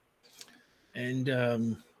communications.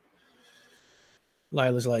 And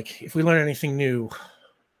Lila's like, if we learn anything new,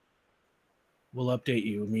 we'll update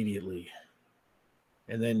you immediately.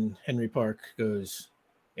 And then Henry Park goes,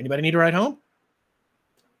 anybody need a ride home?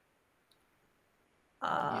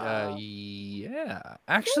 Yeah.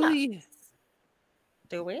 Actually, yes.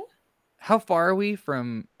 Do we? How far are we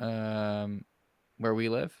from where we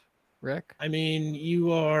live, Rick? I mean,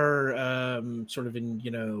 you are sort of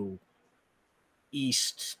in,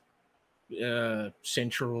 east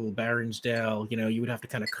central Baronsdale. You would have to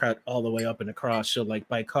kind of cut all the way up and across. So like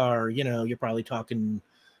by car, you're probably talking,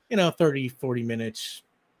 30, 40 minutes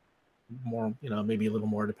more, maybe a little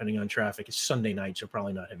more depending on traffic. It's Sunday night, so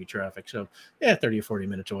probably not heavy traffic. So yeah, 30 or 40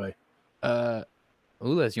 minutes away.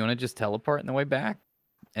 Ulyss, you want to just teleport on the way back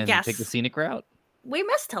and take the scenic route? We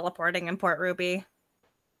miss teleporting in Port Ruby.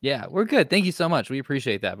 Yeah, we're good. Thank you so much. We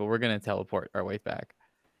appreciate that, but we're going to teleport our way back.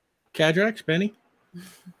 Cadrax, Benny?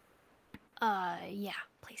 Yeah,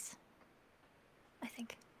 please. I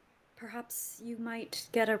think. Perhaps you might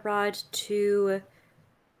get a ride to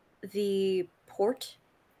the port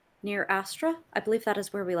near Astra. I believe that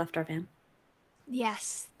is where we left our van.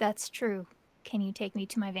 Yes, that's true. Can you take me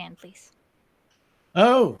to my van, please?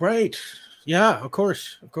 Oh, right. Yeah, of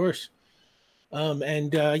course. He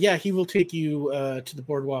will take you to the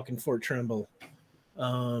boardwalk in Fort Trumbull.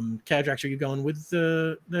 Cadrax, are you going with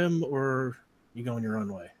them, or are you going your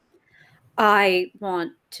own way? I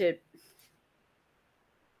want to...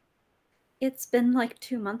 It's been like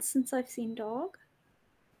 2 months since I've seen Dog.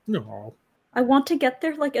 No. I want to get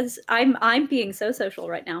there as I'm being so social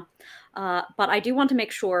right now. But I do want to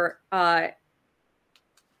make sure I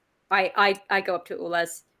go up to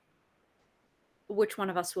Ulyss. Which one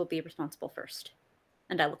of us will be responsible first?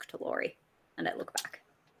 And I look to Lori, and I look back.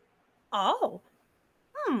 Oh.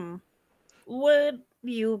 Would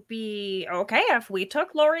you be okay if we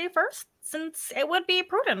took Lori first? Since it would be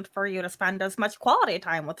prudent for you to spend as much quality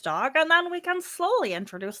time with Dog, and then we can slowly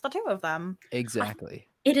introduce the two of them. Exactly.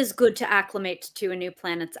 It is good to acclimate to a new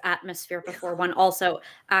planet's atmosphere before one also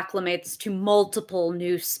acclimates to multiple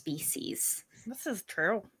new species. This is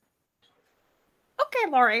true.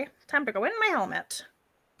 Okay, Lori, time to go in my helmet.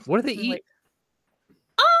 What do they eat?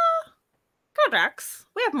 Good Cadrax,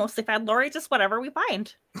 we have mostly fed Lori just whatever we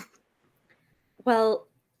find. Well,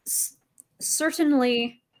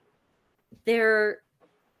 certainly their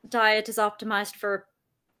diet is optimized for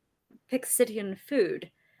Pixidian food.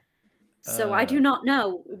 So I do not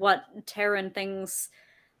know what Terran things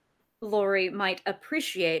Lori might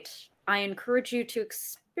appreciate. I encourage you to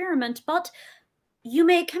experiment, but you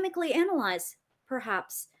may chemically analyze,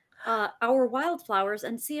 perhaps, our wildflowers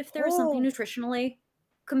and see if there is something nutritionally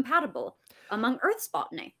compatible among Earth's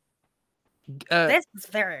botany. This is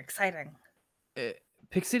very exciting.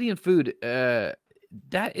 Pixidian food,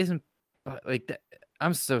 that isn't like that.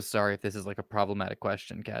 I'm so sorry if this is like a problematic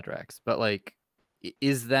question, Cadrax, but like,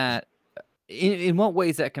 is that in what way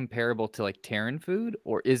is that comparable to like Terran food,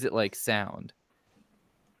 or is it like sound?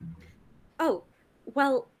 Oh,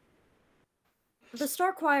 well, the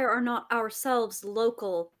Star Choir are not ourselves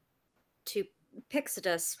local to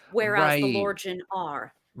Pixidus, whereas the Lorgen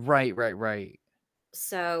are. Right.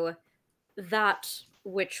 So that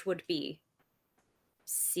which would be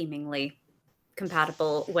seemingly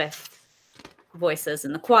compatible with voices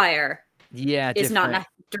in the choir is not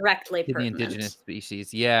directly to the pertinent. indigenous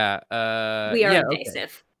species. Yeah. We are yeah, invasive.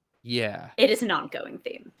 Okay. Yeah. It is an ongoing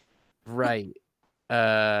theme. Right.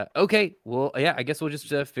 Okay. Well, yeah, I guess we'll just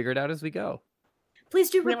figure it out as we go. Please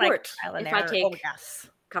do report if I take yes.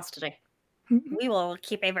 custody. We will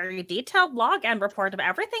keep a very detailed log and report of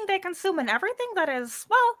everything they consume and everything that is,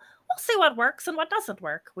 well, we'll see what works and what doesn't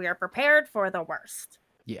work. We are prepared for the worst.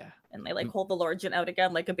 Yeah. And they like hold the Lorgen out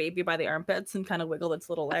again like a baby by the armpits and kind of wiggle its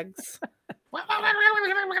little legs. Yeah,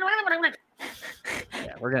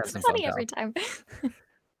 we're gonna have some funny fun every time.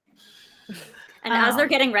 And as they're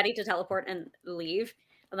getting ready to teleport and leave,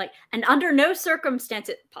 I'm like, and under no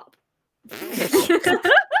circumstances, pop.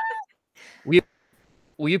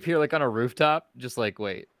 We appear like on a rooftop, just like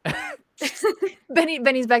wait.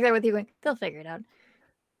 Benny's back there with you going, they'll figure it out.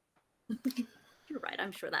 You're right,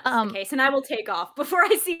 I'm sure that's the case. And I will take off before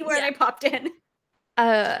I see where they popped in.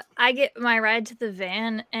 I get my ride to the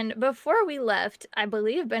van, and before we left, I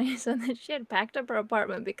believe Benny said that she had packed up her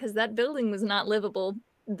apartment because that building was not livable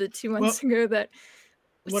the 2 months ago. That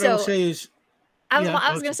what I will say is, I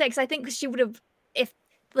was gonna say, because I think she would have, if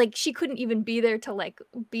like she couldn't even be there to like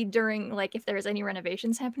be during like if there was any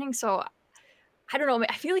renovations happening. So I don't know.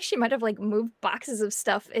 I feel like she might have like moved boxes of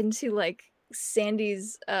stuff into like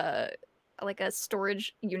Sandy's like a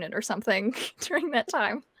storage unit or something during that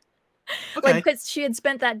time. Okay. Like, because she had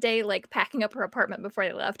spent that day like packing up her apartment before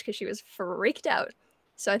they left because she was freaked out.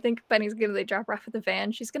 So I think Benny's gonna drop her off at the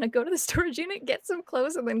van. She's gonna go to the storage unit, get some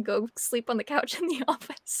clothes, and then go sleep on the couch in the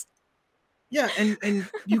office. Yeah, and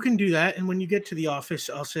you can do that. And when you get to the office,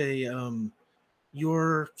 I'll say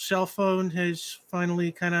your cell phone has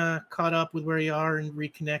finally kind of caught up with where you are and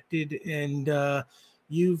reconnected, and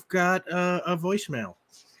you've got a voicemail.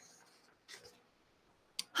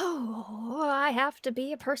 Oh, I have to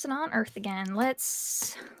be a person on Earth again.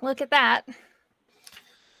 Let's look at that.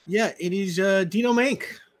 Yeah, it is Dino Mank.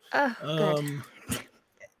 Oh, good.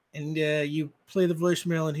 And you play the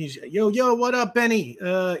voicemail, and he's, yo, what up, Benny?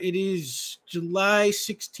 It is July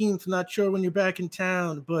 16th. Not sure when you're back in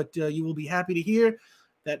town, but you will be happy to hear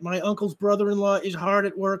that my uncle's brother-in-law is hard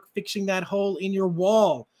at work fixing that hole in your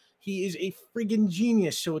wall. He is a friggin'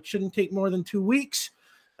 genius, so it shouldn't take more than 2 weeks.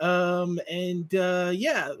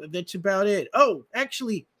 Yeah, that's about it. Oh,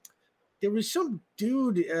 actually, there was some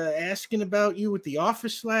dude asking about you at the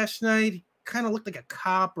office last night. He kind of looked like a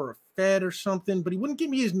cop or a Fed or something, but he wouldn't give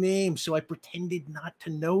me his name, so I pretended not to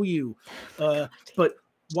know you. But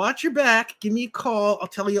watch your back. Give me a call. I'll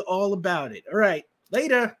tell you all about it. All right,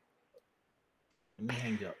 later. And he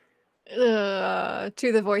hangs up.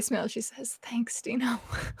 To the voicemail, she says, "Thanks, Dino."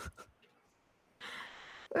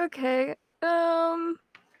 Okay.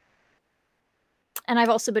 And I've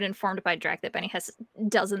also been informed by Drac that Benny has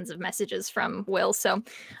dozens of messages from Will, so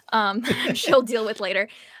she'll deal with later.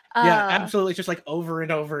 Yeah, absolutely. It's just like over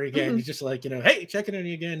and over again. He's just like, hey, checking on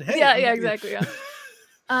you again. Hey, yeah, exactly. Yeah.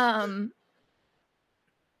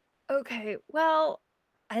 Okay, well,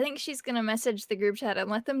 I think she's gonna message the group chat and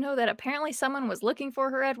let them know that apparently someone was looking for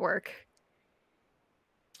her at work.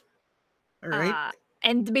 All right.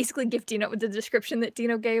 And basically give Dino the description that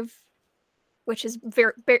Dino gave, which is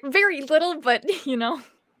very, very, very little, but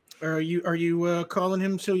Are you calling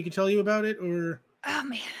him so he can tell you about it, or? Oh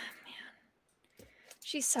man.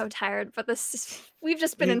 She's so tired, but we've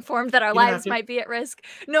just been informed that our lives might be at risk.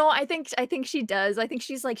 No, I think she does. I think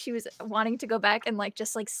she's like, she was wanting to go back and like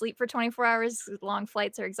just like sleep for 24 hours. Long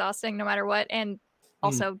flights are exhausting no matter what. And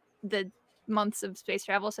also the months of space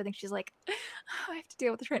travel. So I think she's like, I have to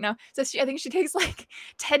deal with this right now. So I think she takes like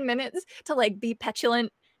 10 minutes to like be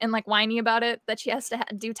petulant and like whiny about it that she has to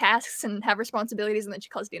do tasks and have responsibilities, and then she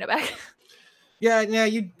calls Dina back. Yeah,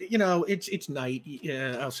 you know, it's night.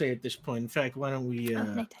 Yeah, I'll say at this point. In fact, why don't we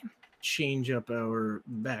Nighttime. change up our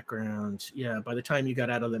backgrounds? Yeah, by the time you got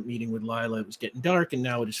out of that meeting with Lila, it was getting dark, and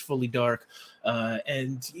now it is fully dark.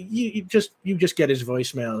 And you just get his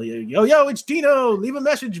voicemail. Yo, it's Dino. Leave a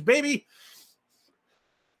message, baby.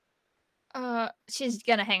 She's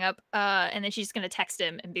gonna hang up, and then she's gonna text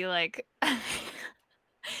him and be like,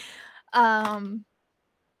 not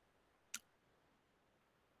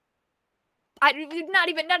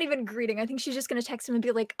even greeting. I think she's just gonna text him and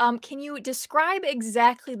be like, can you describe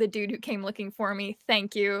exactly the dude who came looking for me?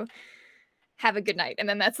 Thank you. Have a good night. And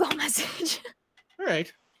then that's the whole message. All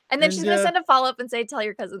right. And then she's gonna send a follow-up and say, tell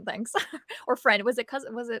your cousin thanks. Or friend. Was it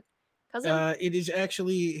cousin? It is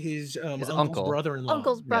actually his uncle's brother-in-law.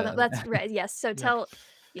 Uncle's brother. Yeah. That's right. Yes. So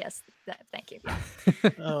thank you.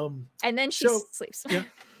 And then she sleeps. Yeah.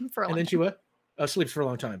 For a long and then time. she what? Sleeps for a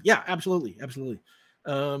long time. Yeah, absolutely.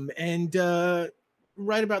 And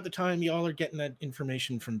right about the time y'all are getting that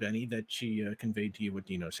information from Benny that she conveyed to you what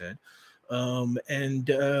Dino said.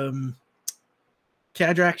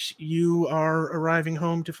 Cadrax, you are arriving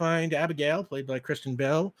home to find Abigail, played by Kristen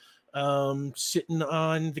Bell, sitting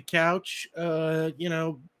on the couch,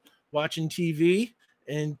 watching TV,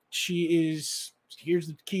 and she hears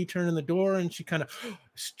the key turn in the door, and she kind of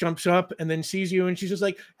jumps up and then sees you, and she's just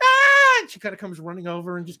like, ah! And she kind of comes running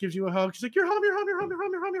over and just gives you a hug. She's like, you're home.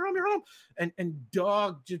 And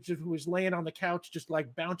Dog, who was laying on the couch, just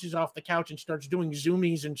like bounces off the couch and starts doing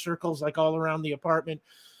zoomies and circles like all around the apartment.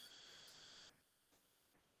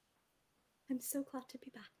 I'm so glad to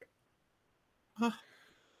be back.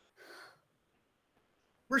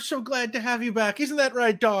 We're so glad to have you back. Isn't that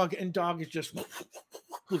right, Dog? And Dog is just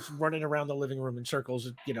running around the living room in circles,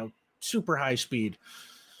 super high speed.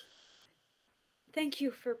 Thank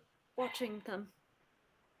you for watching them.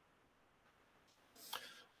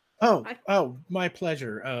 Oh, my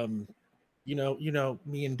pleasure.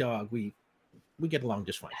 Me and Dog, we get along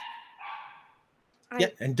just fine. Yeah,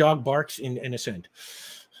 and Dog barks in assent.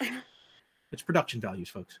 It's production values,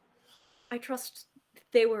 folks. I trust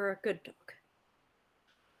they were a good dog.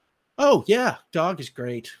 Oh yeah, Dog is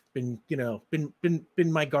great. Been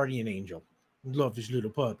my guardian angel. Love his little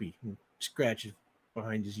puppy. Scratches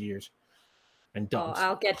behind his ears. And dogs.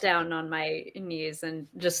 I'll get down on my knees and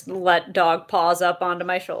just let Dog paws up onto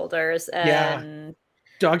my shoulders. And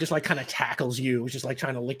Dog just like kind of tackles you, just like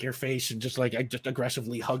trying to lick your face and just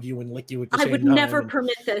aggressively hug you and lick you at the same time. I would never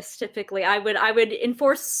permit this. Typically, I would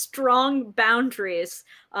enforce strong boundaries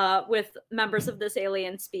with members of this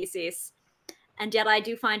alien species, and yet I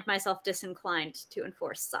do find myself disinclined to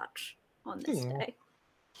enforce such on this day.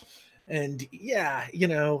 And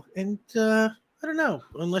I don't know,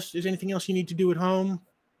 unless there's anything else you need to do at home.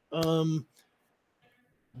 Vion,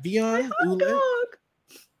 Dog.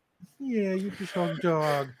 Yeah, you just hug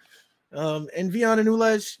Dog. And Vion and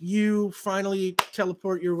Ulez, you finally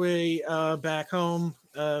teleport your way back home.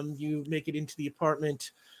 You make it into the apartment,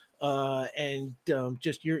 and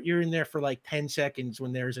just you're in there for like 10 seconds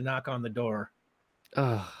when there's a knock on the door.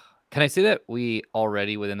 Can I say that we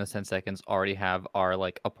already, within the 10 seconds, already have our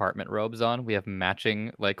like apartment robes on? We have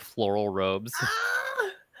matching like floral robes.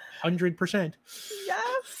 100%.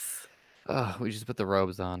 Yes. Oh, we just put the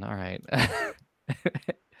robes on. All right. I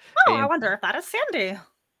wonder if that is Sandy.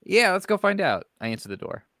 Yeah, let's go find out. I answer the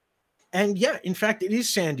door. And yeah, in fact, it is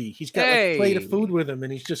Sandy. He's got like a plate of food with him,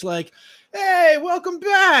 and he's just like, hey, welcome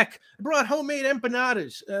back. I brought homemade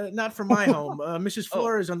empanadas. Not from my home. Mrs.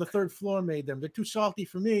 Flores on the 3rd floor made them. They're too salty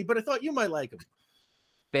for me, but I thought you might like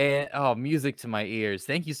them. Music to my ears.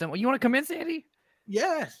 Thank you so much. You want to come in, Sandy?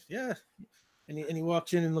 Yeah. And he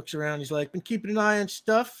walks in and looks around. He's like, been keeping an eye on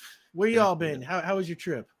stuff. Where y'all been? How was your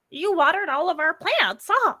trip? You watered all of our plants.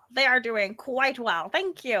 They are doing quite well.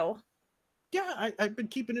 Thank you. Yeah, I've been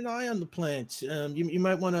keeping an eye on the plants. You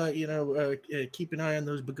might want to, keep an eye on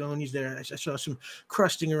those begonias there. I saw some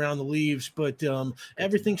crusting around the leaves, but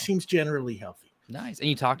everything seems generally healthy. Nice. And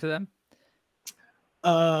you talk to them?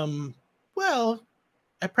 Well,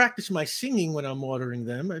 I practice my singing when I'm watering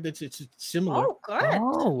them. It's similar. Oh, good.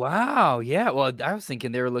 Oh, wow. Yeah. Well, I was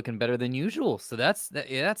thinking they were looking better than usual. So that's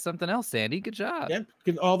something else, Sandy. Good job. Yeah,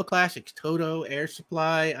 all the classics: Toto, Air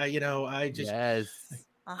Supply. I just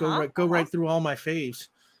go right through all my faves.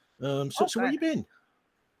 So where you been?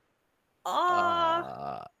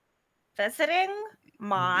 Visiting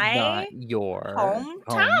my your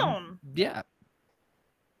hometown. Yeah.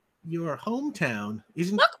 Your hometown?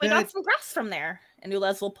 Look, we got some grass from there. And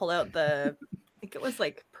Ulez will pull out the, I think it was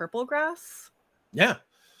like purple grass. Yeah.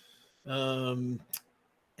 And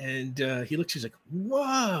And he looks, he's like,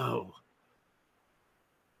 whoa.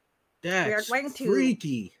 That's going to-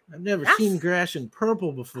 freaky. I've never Yes. seen grass in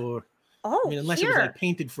purple before. Oh, I mean, unless it was like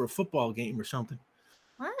painted for a football game or something.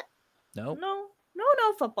 What? Nope. No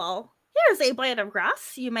football. Here's a blade of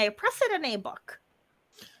grass. You may press it in a book.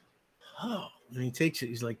 Oh, and he takes it.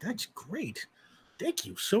 He's like, that's great. Thank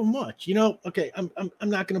you so much. You know, okay, I'm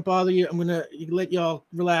not gonna bother you. I'm gonna let y'all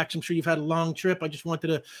relax. I'm sure you've had a long trip. I just wanted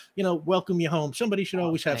to, you know, welcome you home. Somebody should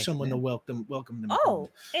always have thank you, someone to man. welcome them. Oh, home.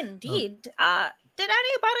 indeed. Did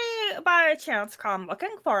anybody by chance come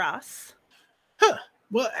looking for us? Huh.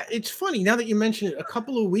 Well, it's funny now that you mention it. A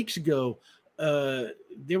couple of weeks ago,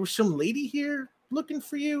 there was some lady here looking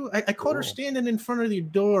for you. I caught her Cool. standing in front of your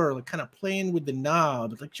door, like kind of playing with the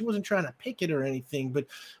knob. Like she wasn't trying to pick it or anything, but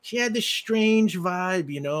she had this strange vibe,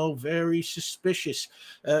 you know, very suspicious.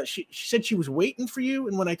 She said she was waiting for you,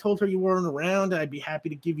 and when I told her you weren't around, I'd be happy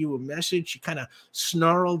to give you a message. She kind of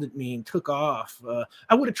snarled at me and took off.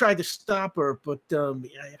 I would have tried to stop her, but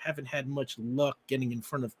I haven't had much luck getting in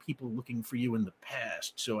front of people looking for you in the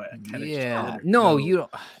past. So I kind of Yeah. No, you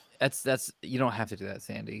don't. That's you don't have to do that,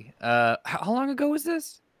 Sandy. How long ago was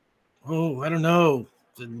this? Oh, I don't know.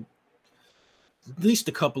 At least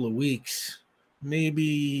a couple of weeks. Maybe,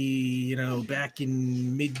 you know, back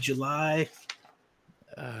in mid-July.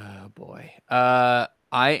 Oh boy. I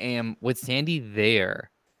am with Sandy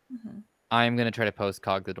there. Mhm. I'm gonna try to post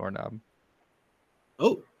cog the doorknob.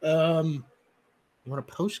 Oh, you want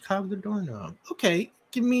to post-cog the doorknob? Okay,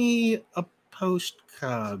 give me a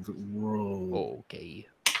post-cog roll. Okay.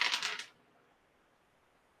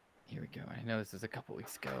 Here we go. I know this is a couple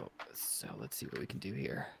weeks ago, so let's see what we can do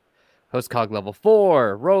here. Post cog level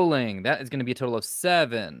 4, rolling. That is going to be a total of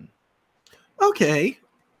 7. Okay,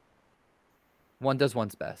 One does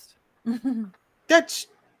one's best. that's.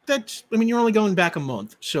 I mean, you're only going back a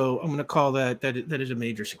month, so I'm going to call that is a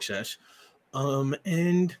major success.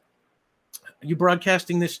 And you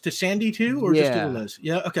broadcasting this to Sandy too, or just to Yeah. Liz?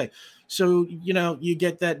 Yeah. Okay. So, you know, you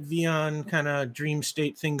get that Vion kind of dream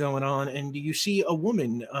state thing going on, and you see a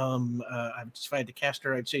woman. If I had to cast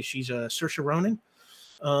her, I'd say she's a Saoirse Ronan.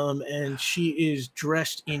 And she is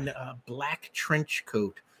dressed in a black trench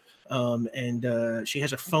coat. And she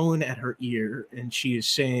has a phone at her ear, and she is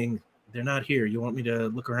saying, "They're not here. You want me to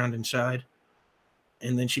look around inside?"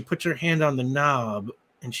 And then she puts her hand on the knob,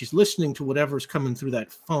 and she's listening to whatever's coming through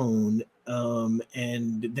that phone.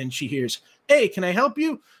 And then she hears, "Hey, can I help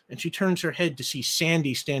you?" And she turns her head to see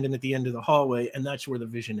Sandy standing at the end of the hallway, and that's where the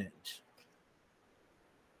vision ends.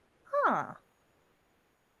 Huh.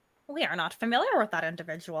 We are not familiar with that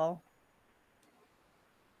individual.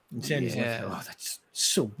 And Sandy's Yeah. like, "Oh, that's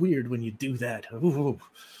so weird when you do that." Ooh.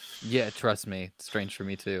 Yeah, trust me. It's strange for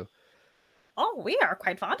me too. Oh, we are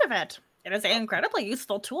quite fond of it. It is an incredibly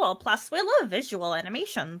useful tool. Plus, we love visual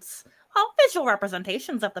animations. Well, visual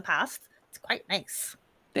representations of the past. It's quite nice.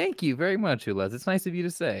 Thank you very much, Ulez. It's nice of you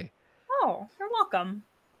to say. Oh, you're welcome.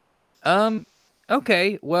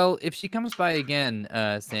 Okay. Well, if she comes by again,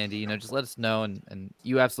 Sandy, you know, just let us know, and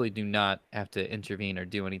you absolutely do not have to intervene or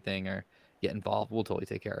do anything or get involved. We'll totally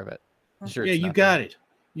take care of it. I'm sure. Yeah, it's you nothing. got it.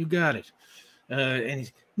 You got it. And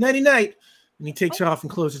he's nighty night, and he takes off and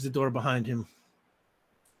closes the door behind him.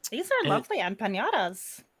 These are lovely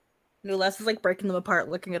empanadas. Nules is like breaking them apart,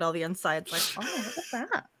 looking at all the insides, like, oh, what is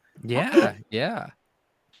that? Yeah, yeah.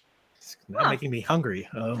 It's not making me hungry.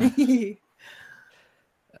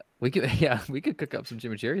 We could cook up some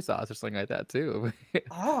chimichurri sauce or something like that too.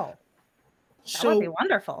 Oh, that So, would be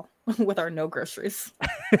wonderful with our no groceries.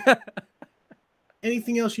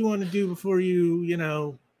 anything else you want to do before you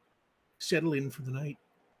know, settle in for the night?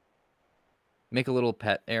 Make a little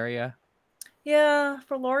pet area. Yeah,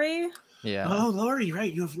 for Lori. Yeah. Oh, Lori,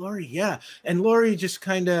 right? You have Lori, yeah. And Lori just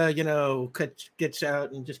kind of, you know, gets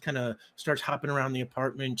out and just kind of starts hopping around the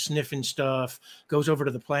apartment, sniffing stuff. Goes over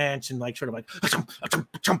to the plants and like sort of like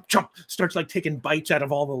chomp, starts like taking bites out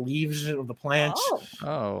of all the leaves of the plants. Oh,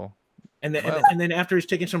 Oh. And then, Wow. and then after he's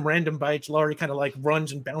taking some random bites, Laurie kind of like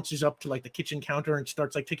runs and bounces up to like the kitchen counter and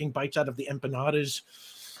starts like taking bites out of the empanadas.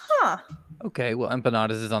 huh. Okay. Well,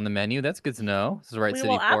 empanadas is on the menu. That's good to know. This is the right We city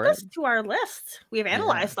will add for it. this to our list. We've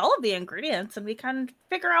analyzed all of the ingredients and we can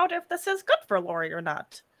figure out if this is good for Lori or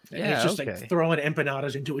not. And Yeah. it's just Okay. like throwing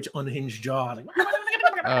empanadas into its unhinged jaw. Like,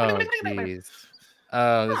 Oh, jeez.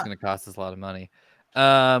 Oh, this is going to cost us a lot of money.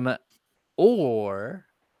 Or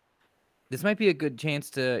this might be a good chance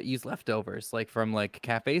to use leftovers, like from like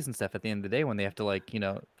cafes and stuff at the end of the day when they have to like, you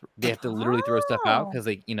know, they have to literally throw stuff out because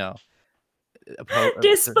they, you know,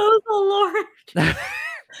 Disposal Lord.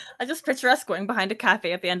 I just picture us going behind a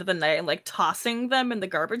cafe at the end of the night and like tossing them in the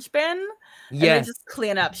garbage bin. And they Yes. just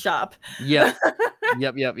clean up shop. Yep.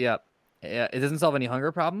 Yep. Yeah, it doesn't solve any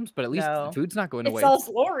hunger problems, but at least No. the food's not going It away. solves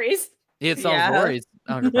Lori's. It solves Yeah. Lori's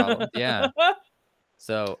hunger problem. Yeah.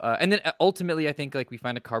 So, and then ultimately, I think like we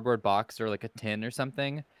find a cardboard box or like a tin or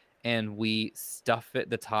something, and we stuff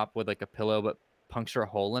the top with like a pillow, but puncture a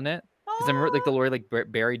hole in it. Because I remember like the Lori like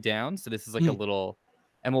buried down, so this is like a little,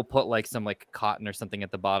 and we'll put like some like cotton or something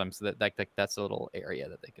at the bottom, so that that's a little area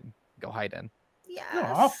that they can go hide in. Yes.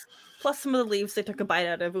 Aw. Plus some of the leaves they took a bite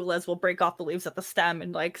out of. Ulez will break off the leaves at the stem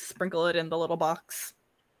and like sprinkle it in the little box.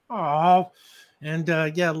 Oh, and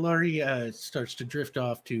yeah, Lori starts to drift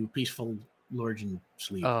off to peaceful Lorgian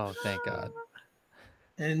sleep. Oh, thank God.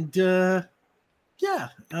 And yeah,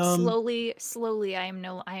 Slowly, I am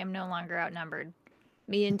no longer outnumbered.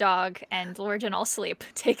 Me and dog and Lorgen all sleep.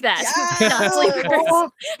 Take that,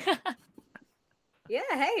 non-sleepers. Yeah,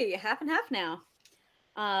 hey, half and half now.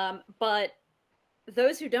 But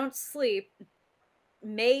those who don't sleep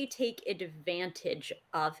may take advantage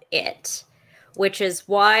of it, which is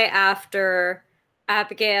why after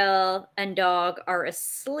Abigail and Dog are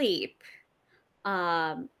asleep,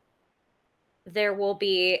 there will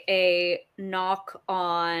be a knock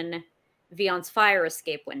on Vion's fire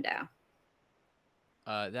escape window.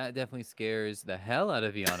 That definitely scares the hell out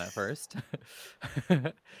of Vion at first.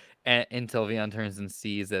 Until Vion turns and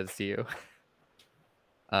sees as you.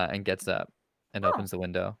 And gets up and opens the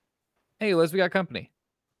window. Hey, Liz, we got company.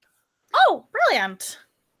 Oh, brilliant.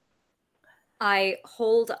 I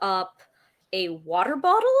hold up a water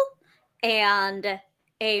bottle and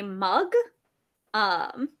a mug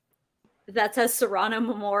that says Serrano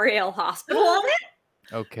Memorial Hospital on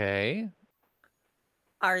it. Okay.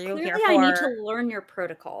 Are you Clearly, here I need for to learn your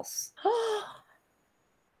protocols.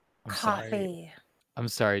 I'm sorry. coffee? I'm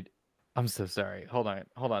sorry. I'm so sorry. Hold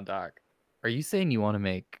on, Doc. Are you saying you want to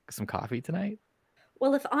make some coffee tonight?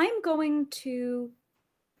 Well, if I'm going to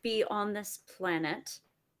be on this planet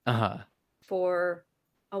for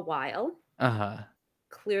a while,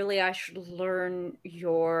 clearly I should learn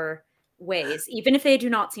your ways, even if they do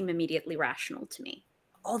not seem immediately rational to me.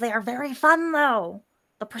 Oh, they are very fun, though.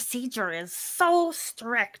 The procedure is so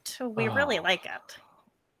strict. We really like it.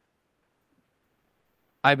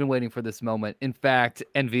 I've been waiting for this moment. In fact,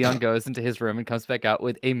 and Vion goes into his room and comes back out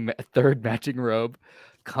with a third matching robe.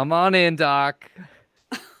 Come on in, Doc.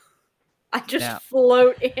 I just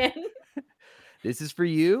float in. This is for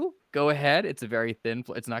you. Go ahead. It's a very thin.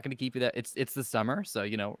 It's not going to keep you that. It's the summer, so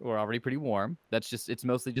you know we're already pretty warm. It's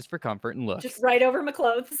mostly just for comfort and looks. Just right over my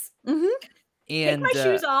clothes. Mm-hmm. And take my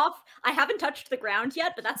shoes off. I haven't touched the ground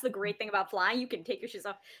yet, but that's the great thing about flying. You can take your shoes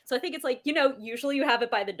off. So I think it's like, usually you have it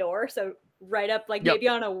by the door. So right up, like maybe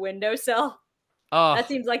on a windowsill. Oh, that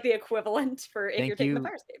seems like the equivalent for if you're taking the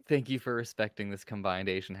fire escape. Thank you for respecting this combined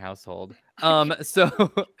Asian household.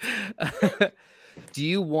 So do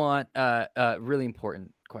you want a really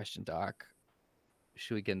important question, Doc?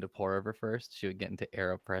 Should we get into pour over first? Should we get into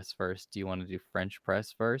AeroPress first? Do you want to do French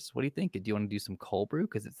press first? What do you think? Do you want to do some cold brew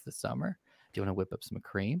because it's the summer? Do you want to whip up some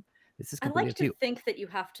cream? This is completely I like to think that you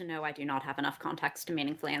have to know I do not have enough context to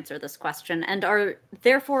meaningfully answer this question and are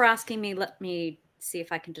therefore asking me, let me see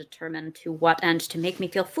if I can determine to what end to make me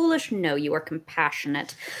feel foolish. No, you are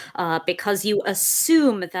compassionate because you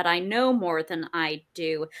assume that I know more than I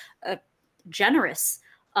do. Generous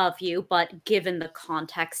of you, but given the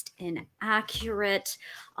context, inaccurate.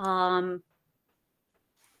 I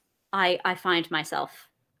find myself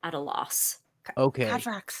at a loss. Okay.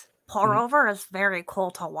 Cadrax, pour over is very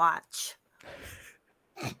cool to watch.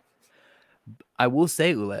 I will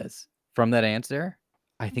say, Ulez, from that answer,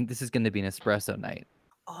 I think this is going to be an espresso night.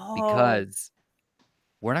 Because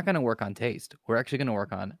we're not going to work on taste. We're actually going to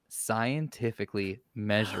work on scientifically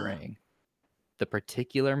measuring the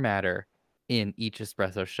particular matter in each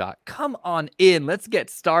espresso shot. Come on in. Let's get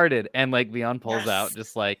started. And like Vion pulls out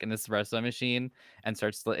just like an espresso machine and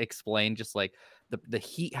starts to explain just like the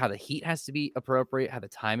heat, how the heat has to be appropriate, how the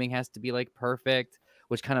timing has to be like perfect,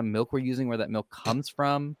 which kind of milk we're using, where that milk comes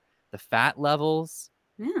from, the fat levels,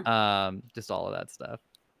 just all of that stuff.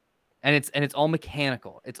 And it's all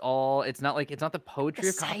mechanical. It's not the poetry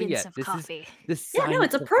of coffee yet. This is the science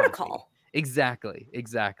it's a of protocol. Coffee. Exactly.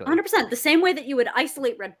 100%. The same way that you would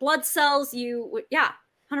isolate red blood cells, 100%.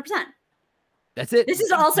 That's it. This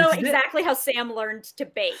is also exactly how Sam learned to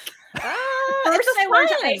bake. First, I learned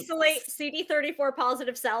to isolate CD34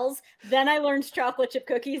 positive cells. Then I learned chocolate chip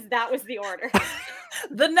cookies. That was the order.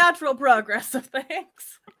 The natural progress of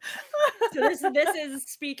things. So this is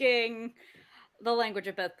speaking the language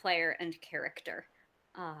of both player and character.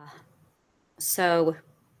 So,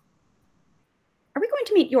 are we going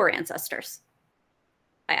to meet your ancestors?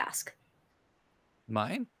 I ask.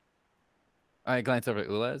 Mine? I glance over at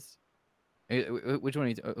Ulez. Which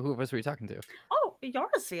one? Who of us were you talking to? Oh,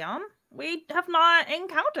 yours, Vion. We have not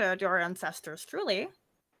encountered your ancestors, truly.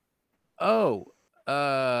 Oh,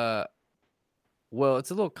 well,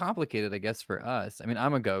 it's a little complicated, I guess, for us. I mean,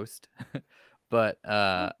 I'm a ghost, but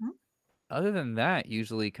other than that,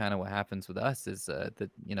 usually kind of what happens with us is that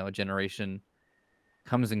a generation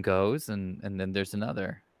comes and goes, and then there's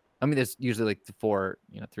another. I mean, there's usually like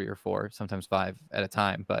three or four, sometimes five at a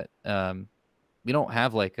time, but we don't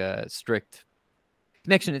have like a strict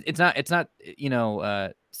connection. It's not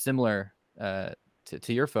similar to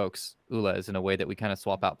your folks, Ulez, in a way that we kind of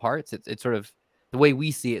swap out parts. It's sort of the way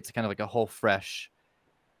we see it, it's kind of like a whole fresh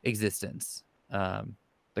existence.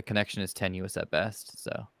 The connection is tenuous at best.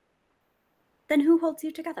 So Then who holds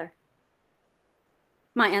you together?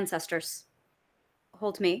 My ancestors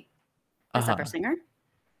hold me as Eversinger,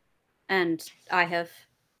 and I have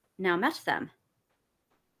now met them.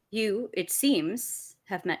 You, it seems,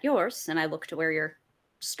 have met yours, and I look to where your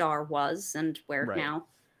star was and where now.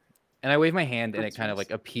 And I wave my hand, and it kind of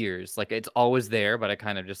like appears, like it's always there, but I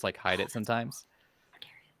kind of just like hide it sometimes.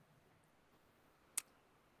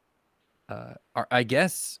 I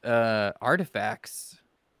guess artifacts.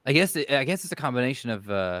 I guess it's a combination of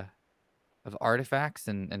artifacts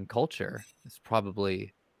and culture. It's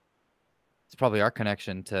probably our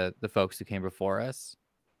connection to the folks who came before us,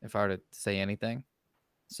 if I were to say anything.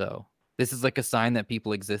 So this is like a sign that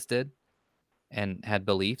people existed and had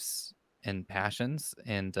beliefs and passions,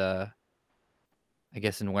 and I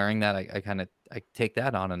guess in wearing that, I take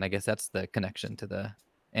that on, and I guess that's the connection to the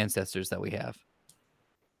ancestors that we have.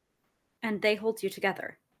 And they hold you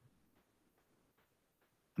together.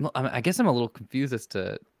 I guess I'm a little confused as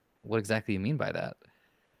to what exactly you mean by that.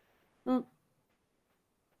 Well,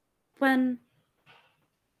 when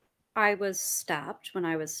I was stabbed, when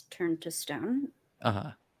I was turned to stone,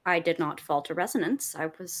 I did not fall to resonance.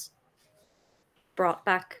 I was brought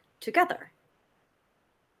back together.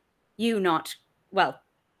 You not, well,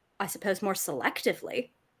 I suppose more selectively.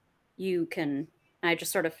 You can, I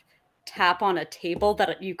just sort of tap on a table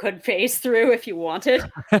that you could phase through if you wanted.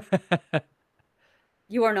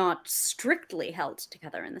 You are not strictly held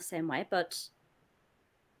together in the same way, but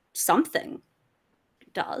something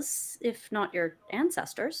does, if not your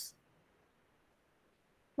ancestors.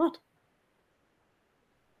 What?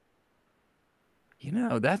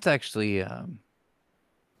 That's actually a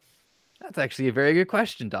very good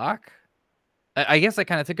question, Doc. I guess I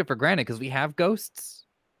kind of took it for granted because we have ghosts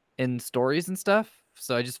in stories and stuff.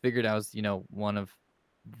 So I just figured I was, one of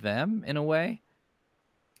them in a way.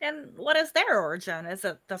 And what is their origin? Is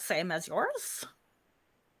it the same as yours?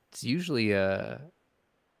 It's usually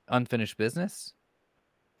unfinished business.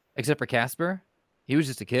 Except for Casper. He was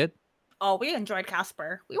just a kid. Oh, we enjoyed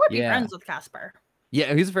Casper. We would be friends with Casper.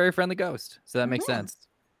 Yeah, he's a very friendly ghost. So that makes sense.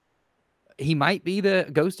 He might be the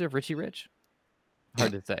ghost of Richie Rich.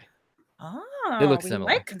 Hard to say. Oh, they look we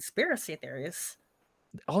similar. like conspiracy theories.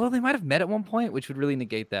 Although they might have met at one point, which would really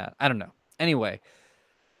negate that. I don't know. Anyway,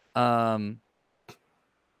 I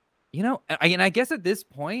guess at this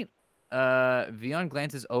point, Vion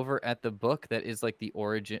glances over at the book that is like the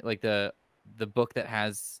origin, like the book that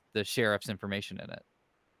has the sheriff's information in it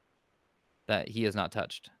that he has not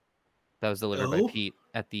touched. That was delivered by Pete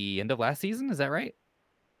at the end of last season. Is that right?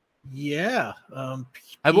 Yeah.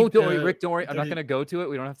 I won't. Don't worry, Rick. Don't worry. I'm not going to go to it.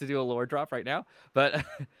 We don't have to do a lore drop right now. But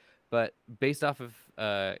based off of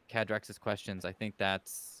Cadrax's questions, I think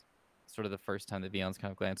that's sort of the first time that Vion's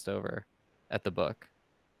kind of glanced over at the book.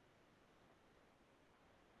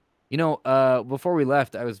 Before we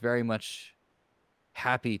left, I was very much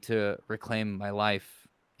happy to reclaim my life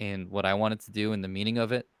in what I wanted to do and the meaning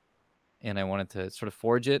of it. And I wanted to sort of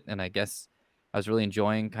forge it. And I guess I was really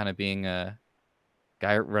enjoying kind of being a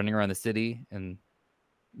guy running around the city and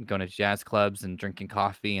going to jazz clubs and drinking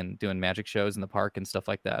coffee and doing magic shows in the park and stuff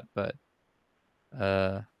like that. But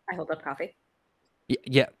I hold up coffee.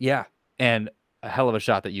 Yeah. And a hell of a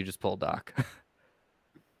shot that you just pulled, Doc.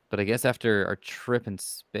 But I guess after our trip in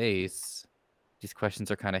space, these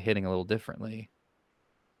questions are kind of hitting a little differently.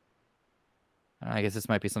 I guess this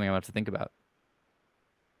might be something I have to think about.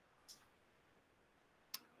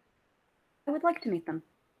 I would like to meet them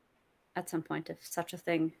at some point if such a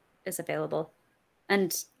thing is available.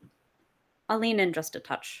 And I'll lean in just a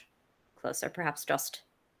touch closer, perhaps just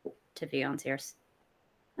to Vion's ears,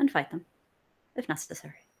 and fight them, if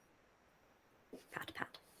necessary. Pat,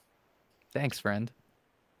 pat. Thanks, friend.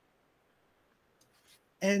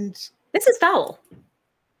 And this is foul.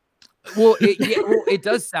 Well, it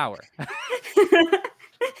does sour.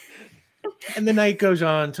 And the night goes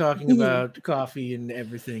on talking about coffee and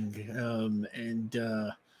everything.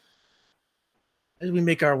 as we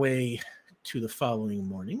make our way to the following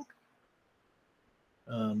morning.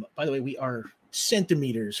 By the way, we are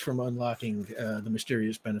centimeters from unlocking the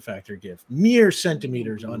mysterious benefactor gift. Mere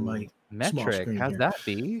centimeters on my small metric. screen How's here. that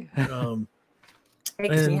be?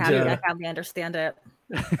 Makes me And, happy. I finally understand it.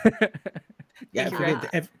 Yeah, Thank you,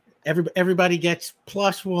 forget everybody gets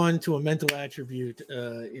 +1 to a mental attribute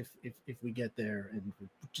if we get there, and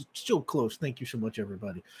we're still close. Thank you so much,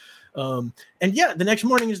 everybody. And yeah, the next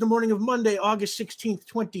morning is the morning of Monday, August 16th,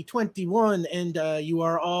 2021, and you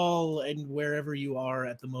are all, and wherever you are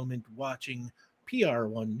at the moment, watching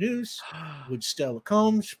PR1 News with Stella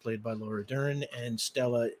Combs, played by Laura Dern, and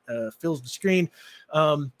Stella fills the screen.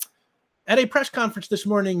 At a press conference this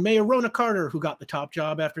morning, Mayor Rona Carter, who got the top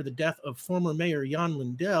job after the death of former Mayor Jan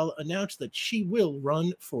Lindell, announced that she will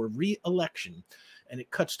run for re-election. And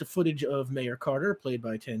it cuts to footage of Mayor Carter, played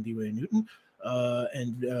by Tandiwe Newton,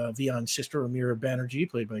 and Vian's sister, Amira Banerjee,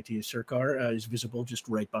 played by Tia Sircar, is visible just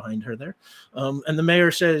right behind her there. And the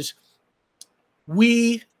mayor says,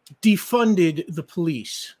 "We defunded the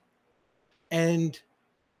police and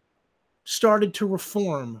started to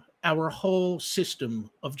reform our whole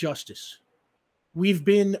system of justice. We've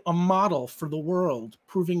been a model for the world,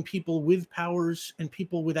 proving people with powers and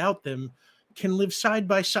people without them can live side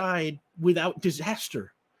by side without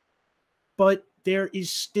disaster. But there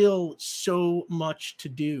is still so much to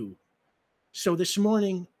do. So this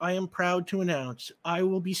morning, I am proud to announce I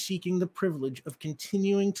will be seeking the privilege of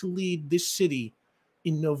continuing to lead this city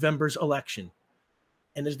in November's election."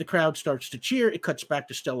 And as the crowd starts to cheer, it cuts back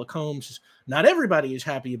to Stella Combs. Not everybody is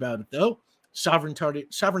happy about it, though.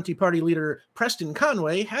 Sovereignty Party leader Preston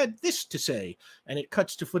Conway had this to say, and it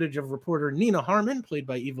cuts to footage of reporter Nina Harmon, played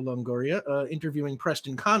by Eva Longoria, interviewing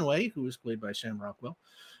Preston Conway, who is played by Sam Rockwell.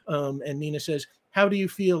 And Nina says, "How do you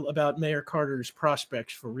feel about Mayor Carter's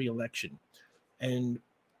prospects for re-election?" And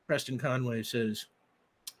Preston Conway says,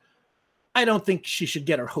 "I don't think she should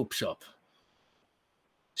get her hopes up.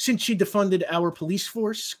 Since she defunded our police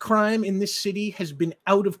force, crime in this city has been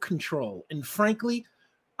out of control. And frankly,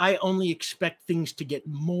 I only expect things to get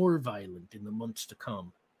more violent in the months to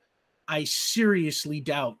come. I seriously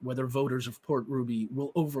doubt whether voters of Port Ruby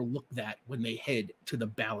will overlook that when they head to the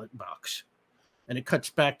ballot box." And it cuts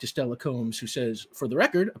back to Stella Combs, who says, "For the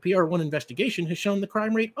record, a PR1 investigation has shown the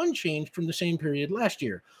crime rate unchanged from the same period last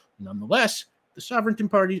year. Nonetheless, the Sovereignty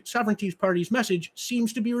Party's message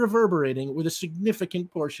seems to be reverberating with a significant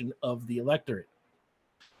portion of the electorate."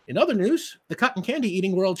 In other news, the Cotton Candy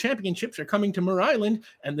Eating World Championships are coming to Mur Island,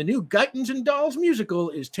 and the new Guytons and Dolls musical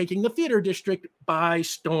is taking the theater district by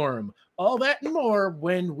storm. All that and more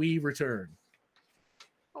when we return.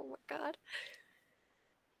 Oh my god.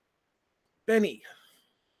 Benny,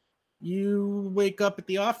 you wake up at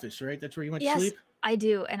the office, right? That's where you went to sleep? I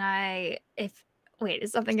do. And wait,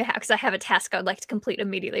 is something because I have a task I would like to complete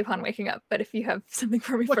immediately upon waking up. But if you have something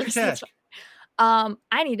for me What's first, your that's task? fine.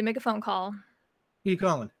 I need to make a phone call. Who are you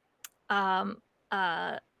calling? Lila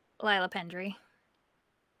Pendry.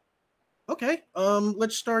 Okay,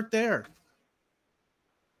 let's start there.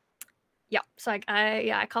 Yeah. So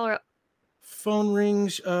I call her up. Phone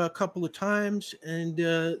rings a couple of times, and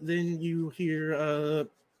then you hear a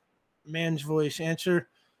man's voice answer.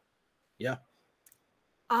 "Yeah."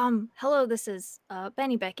 Hello, this is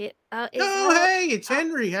Benny Beckett. Oh, hey, it's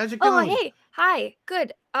Henry. How's it going? Oh, hey, hi,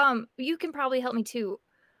 good. You can probably help me too.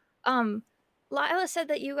 Lila said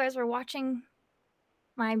that you guys were watching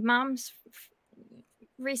my mom's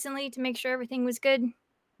recently to make sure everything was good.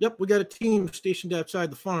 Yep, we got a team stationed outside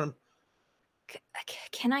the farm.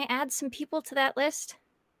 Can I add some people to that list?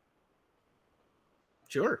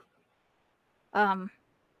 Sure. Well,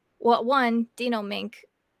 one, Dino Mink.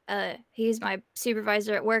 He's my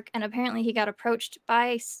supervisor at work, and apparently he got approached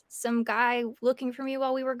by some guy looking for me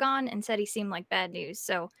while we were gone and said he seemed like bad news.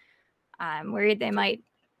 So I'm worried they might.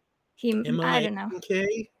 I don't know.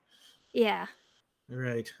 Okay. Yeah. All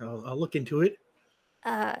right, I'll look into it.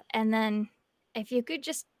 And then if you could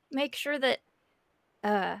just make sure that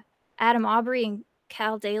Adam Aubrey and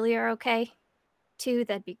Cal Daly are okay too,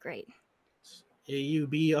 that'd be great.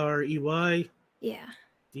 Aubrey. Yeah.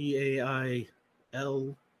 Dailey.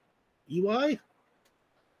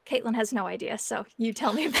 Caitlin has no idea, so you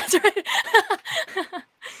tell me if that's right.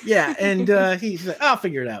 Yeah, and he's like, "I'll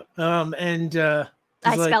figure it out." And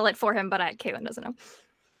I spell it for him, but Caitlin doesn't know.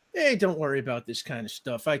 "Hey, don't worry about this kind of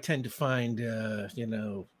stuff. I tend to find, a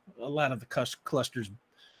lot of the clusters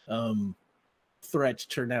threats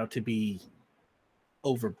turn out to be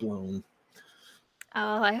overblown."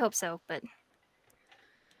 Oh, I hope so, but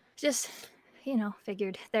just,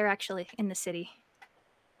 figured they're actually in the city.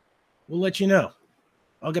 We'll let you know.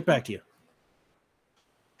 I'll get back to you.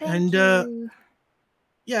 Thank you.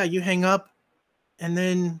 Yeah, you hang up, and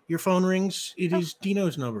then your phone rings. It is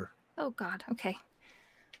Dino's number. Oh God. Okay.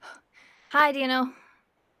 Hi, Dino.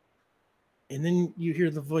 And then you hear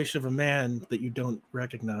the voice of a man that you don't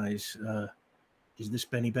recognize. Is this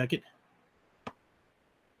Benny Beckett?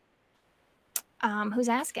 Who's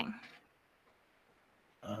asking?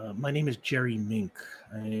 My name is Jerry Mink.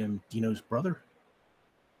 I am Dino's brother.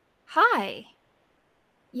 Hi.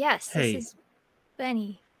 Yes, Hey. this is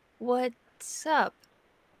Benny. What's up?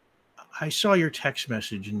 I saw your text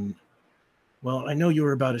message, and, well, I know you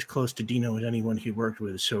were about as close to Dino as anyone he worked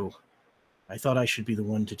with, so I thought I should be the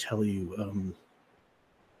one to tell you.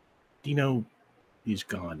 Dino is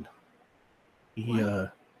gone. He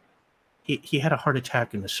had a heart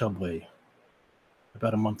attack in the subway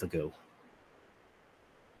about a month ago.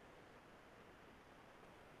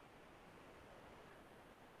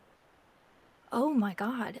 Oh my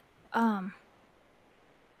God. I'm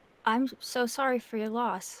so sorry for your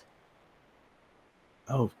loss.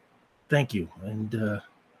 Oh, thank you. And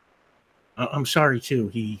I'm sorry too.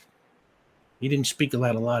 He didn't speak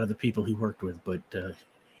about a lot of the people he worked with, but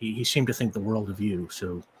he seemed to think the world of you.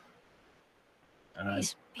 So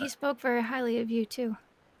He spoke very highly of you too.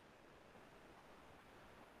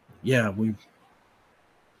 yeah, we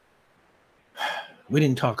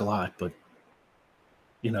didn't talk a lot, but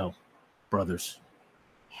brothers.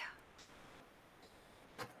 Yeah.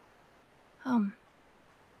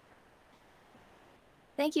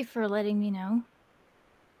 Thank you for letting me know.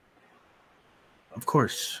 Of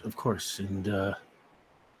course. And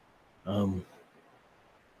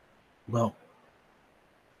well,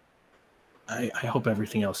 I hope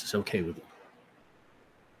everything else is okay with you.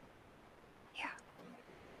 Yeah.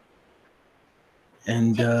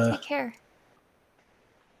 And take care.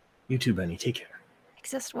 You too, Benny. Take care.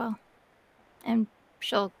 Exist well. And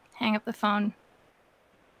she'll hang up the phone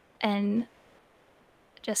and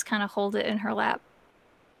just kind of hold it in her lap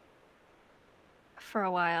for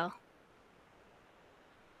a while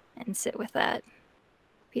and sit with that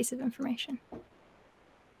piece of information.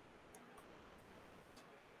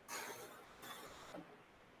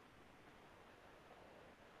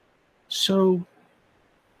 So,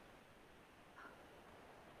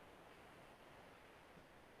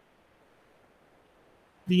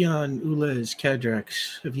 Vion, Ulez,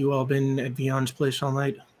 Kadrax, have you all been at Vion's place all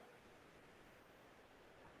night?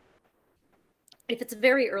 If it's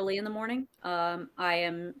very early in the morning, I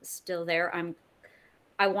am still there.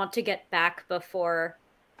 I want to get back before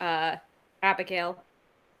Abigail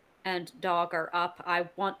and Dog are up. I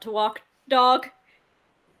want to walk Dog,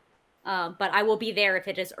 but I will be there if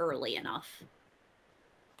it is early enough.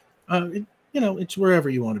 It's wherever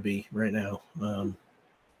you want to be right now.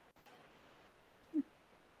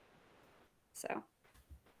 So,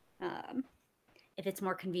 if it's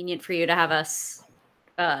more convenient for you to have us,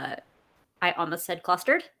 I almost said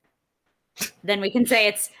clustered, then we can say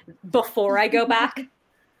it's before I go back.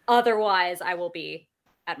 Otherwise, I will be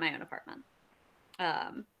at my own apartment.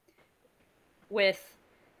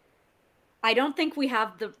 I don't think we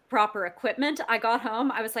have the proper equipment. I got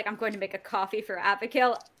home. I was like, I'm going to make a coffee for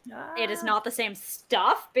Abigail. It is not the same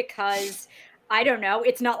stuff because I don't know.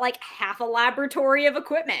 It's not like half a laboratory of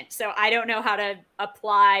equipment. So I don't know how to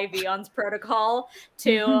apply Vion's protocol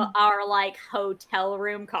to our like hotel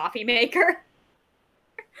room coffee maker.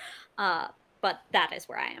 But that is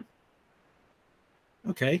where I am.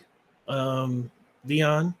 Okay. Vion,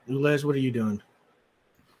 Ulez, what are you doing?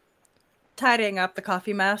 Tidying up the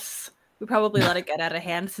coffee mess. We probably let it get out of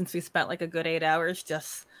hand since we spent like a good 8 hours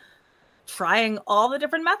just trying all the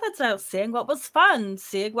different methods out, seeing what was fun,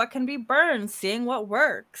 seeing what can be burned, seeing what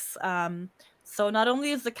works. So not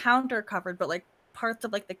only is the counter covered, but like parts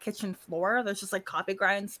of like the kitchen floor, there's just like coffee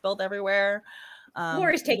grinds spilled everywhere.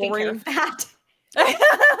 Lori's taking care of that.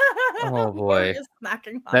 Oh boy,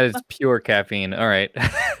 that is pure caffeine. All right.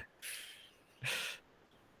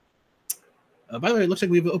 By the way, it looks like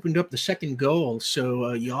we've opened up the second goal,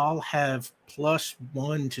 so y'all have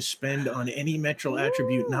 +1 to spend on any metro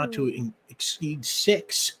attribute not to exceed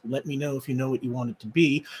 6. Let me know if you know what you want it to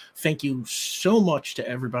be. Thank you so much to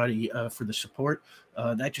everybody for the support.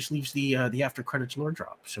 That just leaves the after credits lore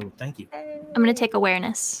drop. So thank you. I'm gonna take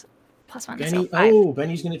awareness. +1. Benny, so 5.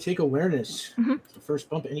 Benny's gonna take awareness. Mm-hmm. It's the first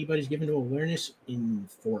bump anybody's given to awareness in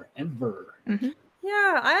forever. Mm-hmm.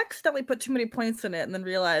 Yeah, I accidentally put too many points in it and then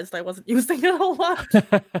realized I wasn't using it a lot.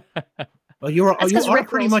 Well, you are Rick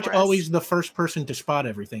pretty rolls much for us. always the first person to spot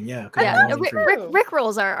everything. Yeah. Yeah. Rick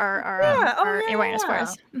rolls are awareness for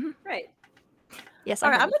us. Mm-hmm. Right. Yes.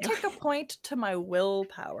 All right, I'm gonna take a point to my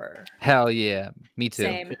willpower. Hell yeah, me too.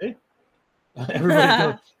 Same. Okay. Everybody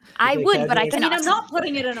go. I would, but I I mean, cannot. I'm not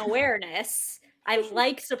putting it in awareness, I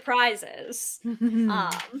like surprises.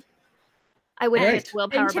 I would have Right. picked willpower,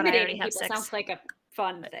 but I already Intimidating have people 6. sounds like a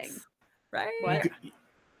fun thing. Right? What?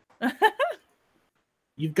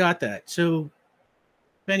 You've got that. So,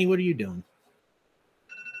 Benny, what are you doing?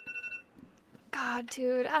 God,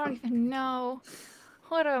 dude, I don't even know.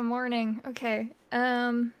 What a morning. Okay.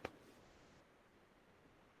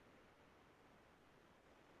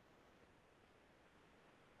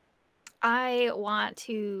 I want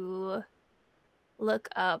to look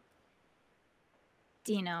up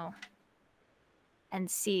Dino and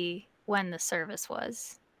see when the service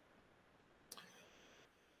was.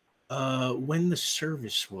 When the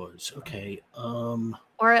service was. Okay.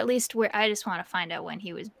 Or at least where I just want to find out when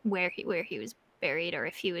he was where he was buried, or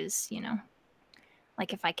if he was,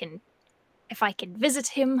 like if I can visit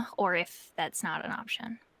him, or if that's not an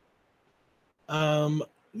option.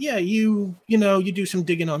 Yeah, you do some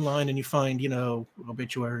digging online and you find,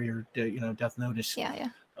 obituary or death notice. Yeah.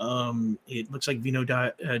 It looks like Dino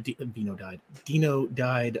died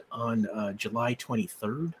on July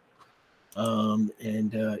 23rd.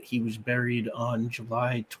 And he was buried on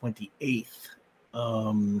July 28th.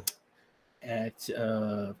 At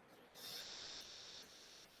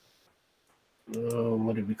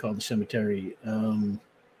what did we call the cemetery?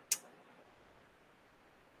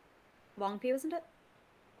 Longview, isn't it?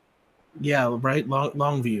 Yeah, right.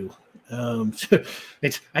 Longview. I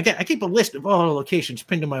keep a list of all the locations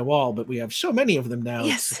pinned to my wall, but we have so many of them now.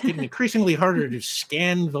 Yes. It's getting increasingly harder to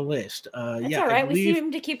scan the list. That's Yeah, all right. I believe, We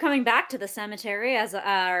seem to keep coming back to the cemetery as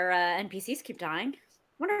our NPCs keep dying.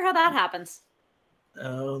 Wonder how that happens.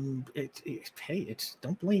 It's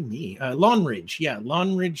don't blame me. Lawn Ridge, yeah,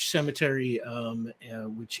 Lawn Ridge Cemetery,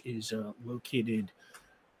 which is located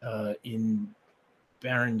in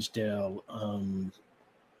Baronsdale.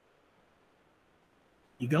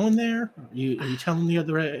 You going there? Are you telling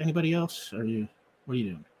anybody else? What are you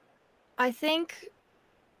doing? I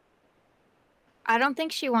don't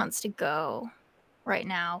think she wants to go right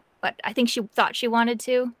now, but I think she thought she wanted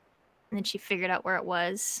to, and then she figured out where it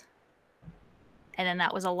was. And then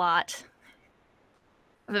that was a lot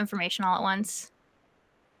of information all at once.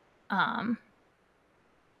 And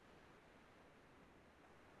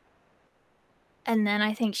then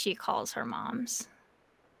I think she calls her mom's.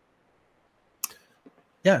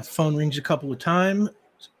 Yeah, phone rings a couple of times,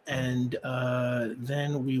 and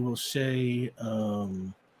then we will say,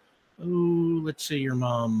 let's say your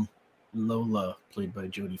mom, Lola, played by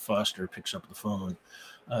Jodie Foster, picks up the phone.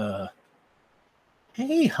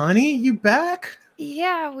 Hey, honey, you back?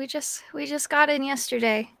 Yeah, we just got in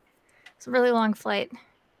yesterday. It's a really long flight.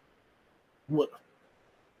 What?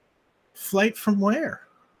 Flight from where?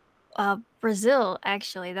 Brazil,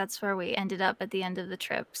 actually. That's where we ended up at the end of the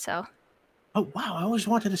trip, so. Oh, wow. I always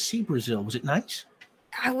wanted to see Brazil. Was it nice?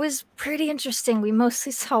 It was pretty interesting. We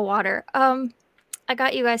mostly saw water. I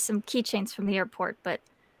got you guys some keychains from the airport, but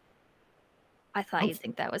I thought you'd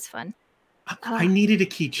think that was fun. I needed a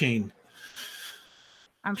keychain.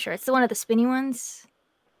 I'm sure it's the one of the spinny ones.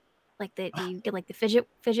 Like you get like the fidget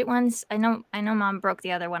ones. I know Mom broke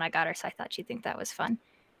the other one I got her, so I thought she'd think that was fun.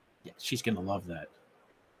 Yeah, she's gonna love that.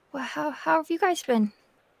 Well, how have you guys been?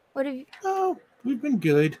 What have you? Oh, we've been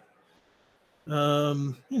good.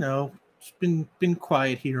 It's been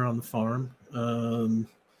quiet here on the farm.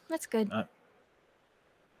 That's good.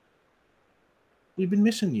 We've been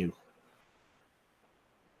missing you.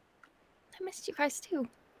 I missed you guys too.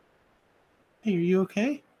 Hey, are you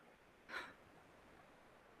okay?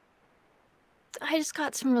 I just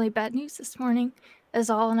got some really bad news this morning,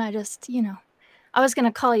 is all, and I just, I was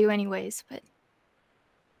gonna call you anyways, but.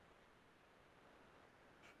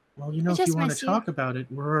 Well, if you want to talk about it,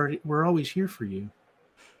 we're always here for you.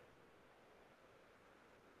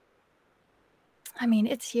 I mean,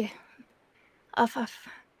 it's you. A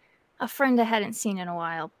friend I hadn't seen in a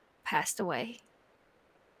while passed away.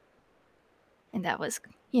 And that was,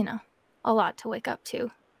 a lot to wake up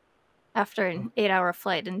to after an 8-hour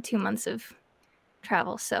flight and 2 months of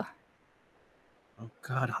travel, so. Oh,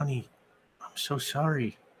 God, honey, I'm so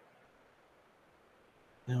sorry.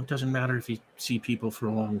 It doesn't matter if you see people for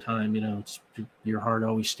a long time, your heart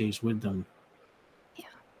always stays with them. Yeah.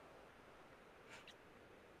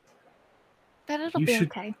 But it'll be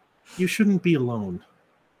okay. You shouldn't be alone.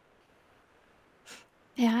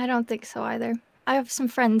 Yeah, I don't think so either. I have some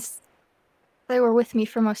friends. They were with me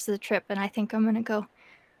for most of the trip, and I think I'm gonna go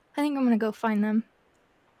find them.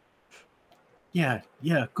 Yeah.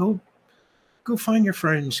 Go find your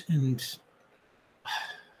friends and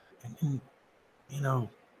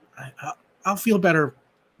I'll feel better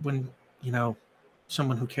when,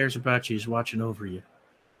 someone who cares about you is watching over you.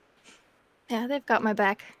 Yeah, they've got my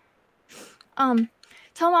back.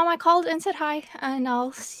 Tell Mom I called and said hi, and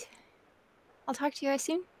I'll talk to you guys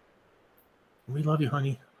soon. We love you,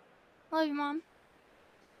 honey. Love you, Mom.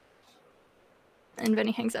 And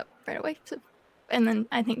Benny hangs up right away. And then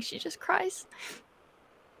I think she just cries.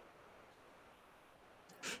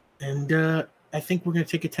 And I think we're going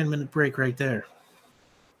to take a 10-minute break right there.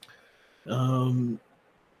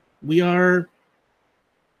 We've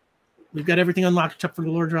got everything unlocked except for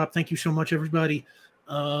the lore drop. Thank you so much, everybody.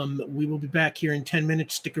 We will be back here in 10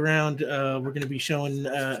 minutes. Stick around. We're going to be showing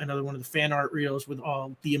another one of the fan art reels with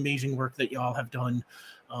all the amazing work that y'all have done,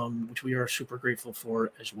 which we are super grateful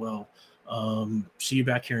for as well. See you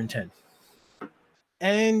back here in 10.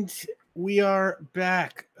 And we are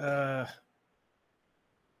back.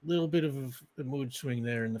 Little bit of a mood swing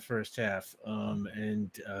there in the first half.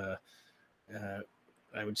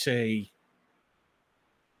 I would say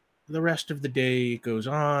the rest of the day goes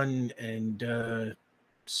on, and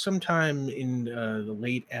sometime in the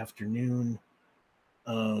late afternoon,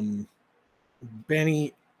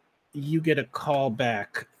 Benny, you get a call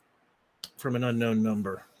back from an unknown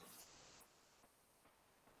number.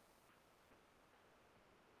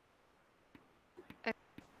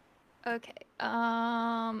 Okay.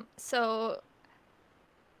 So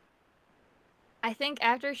I think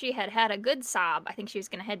after she had a good sob, I think she was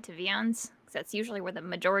gonna head to Vian's, because that's usually where the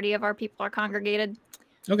majority of our people are congregated.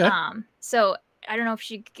 Okay. So I don't know if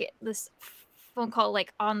she could get this phone call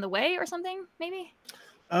like on the way or something, maybe.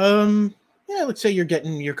 Yeah, let's say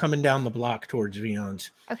you're coming down the block towards Vian's.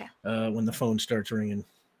 Okay. When the phone starts ringing.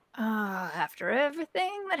 After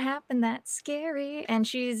everything that happened, that's scary. And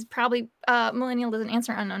she's probably millennial doesn't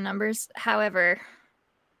answer unknown numbers. However,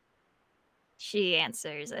 she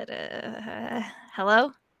answers it.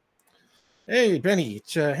 Hello? Hey, Benny,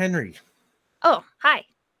 it's Henry. Oh, hi.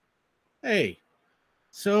 Hey,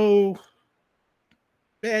 so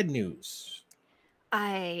bad news.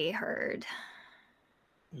 I heard.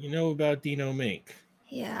 You know about Dino Mink?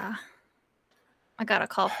 Yeah. I got a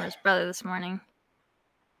call from his brother this morning.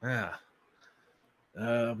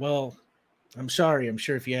 Well, I'm sorry. I'm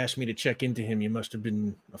sure if you asked me to check into him, you must have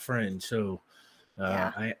been a friend. So,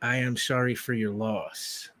 Yeah. I am sorry for your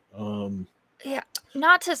loss. Yeah,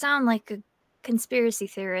 not to sound like a conspiracy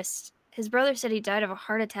theorist, his brother said he died of a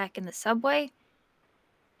heart attack in the subway.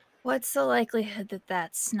 What's the likelihood that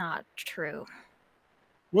that's not true?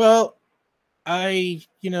 Well, I,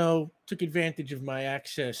 took advantage of my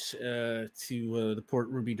access to the Port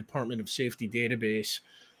Ruby Department of Safety database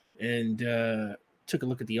and took a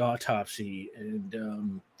look at the autopsy.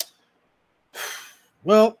 And,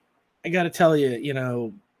 well, I got to tell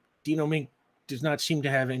you, Dino Mink does not seem to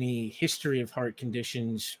have any history of heart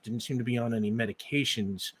conditions, didn't seem to be on any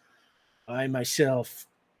medications. I myself,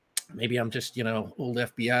 maybe I'm just, old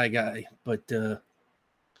FBI guy, but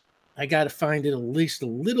I got to find it at least a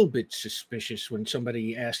little bit suspicious when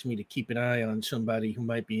somebody asked me to keep an eye on somebody who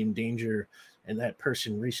might be in danger, and that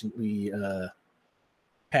person recently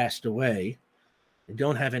passed away. I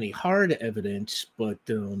don't have any hard evidence, but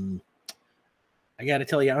I got to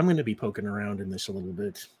tell you, I'm going to be poking around in this a little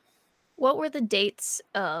bit. What were the dates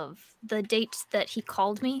that he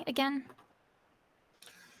called me again?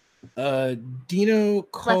 Dino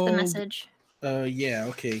called. Left the message. Yeah,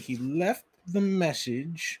 okay. He left the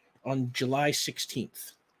message on July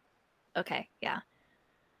 16th. Okay, yeah.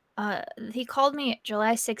 He called me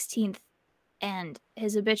July 16th, and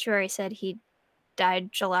his obituary said he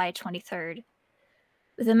died July 23rd.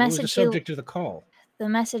 The What was the subject of the call? The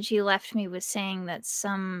message he left me was saying that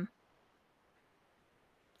some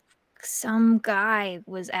guy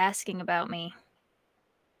was asking about me.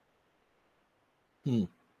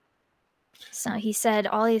 So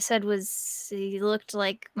all he said was he looked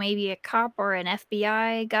like maybe a cop or an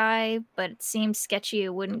FBI guy, but it seemed sketchy.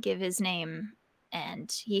 It wouldn't give his name.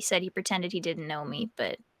 And he said he pretended he didn't know me,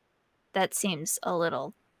 but that seems a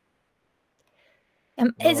little...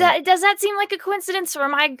 does that seem like a coincidence, or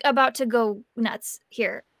am I about to go nuts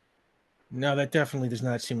here? No, that definitely does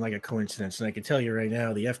not seem like a coincidence. And I can tell you right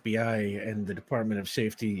now, the FBI and the Department of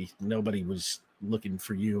Safety, nobody was looking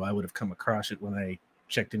for you. I would have come across it when I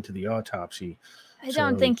checked into the autopsy. I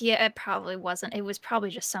don't think it probably wasn't. It was probably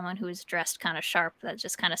just someone who was dressed kind of sharp. That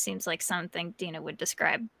just kind of seems like something Dina would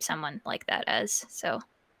describe someone like that as. So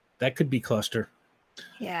that could be Cluster.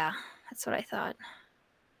 Yeah, that's what I thought.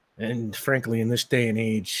 And frankly, in this day and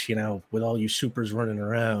age, with all you supers running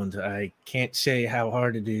around, I can't say how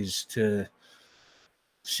hard it is to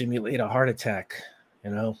simulate a heart attack.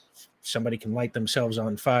 Somebody can light themselves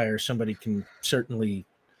on fire. Somebody can certainly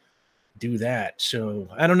do that. So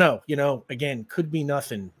I don't know, again, could be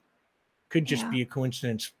nothing. Could just be a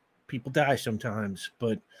coincidence. People die sometimes,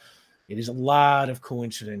 but It is a lot of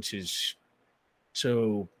coincidences.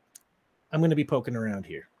 So I'm going to be poking around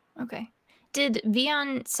here. Okay. Did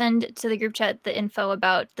Vion send to the group chat the info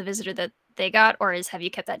about the visitor that they got, or have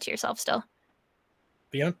you kept that to yourself still?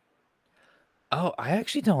 Beyond? Oh, I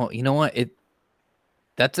actually don't. You know what? If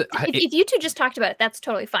you two just talked about it, that's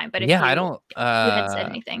totally fine. But if yeah, you, I don't. you had said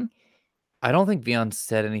anything. I don't think Vion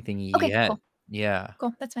said anything Okay, yet. cool. Yeah.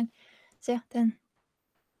 Cool. That's fine. So yeah, then.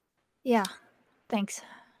 Yeah. Thanks.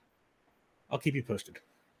 I'll keep you posted.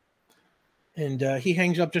 And he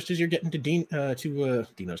hangs up just as you're getting to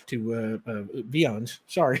Vion's.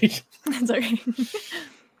 Sorry. That's okay.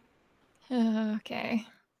 Okay.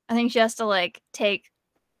 I think she has to like take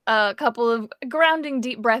a couple of grounding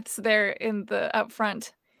deep breaths there in the up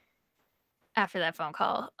front after that phone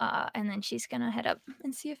call, and then she's gonna head up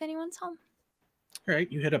and see if anyone's home. All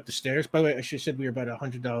right, you head up the stairs. By the way, I should have said we were about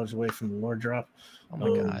 $100 away from the lore drop. Oh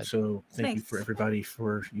my god. So thank you for everybody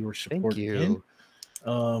for your support. Thank you.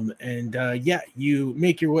 Yeah, you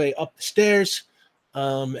make your way up the stairs.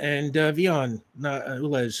 And Vion,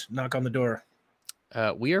 Ulez, knock on the door.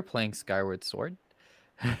 We are playing Skyward Sword.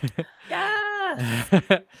 Yes.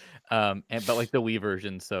 But like the Wii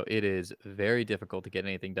version, so it is very difficult to get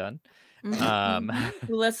anything done.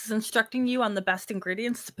 Ulyss is instructing you on the best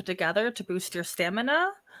ingredients to put together to boost your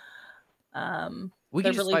stamina. We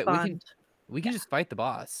they're can just really fight. fun. We can just fight the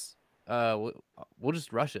boss. We'll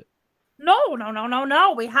just rush it.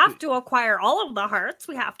 No. We have to acquire all of the hearts.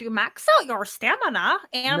 We have to max out your stamina,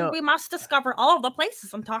 and we must discover all of the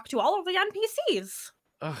places and talk to all of the NPCs.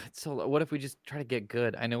 Oh, it's so. What if we just try to get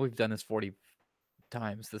good? I know we've done this 40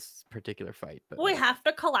 times, this particular fight, but we have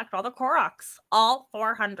to collect all the Koroks, all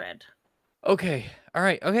 400. Okay. All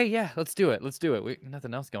right. Okay. Yeah. Let's do it.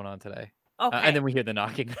 Nothing else going on today. Okay. And then we hear the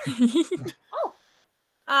knocking.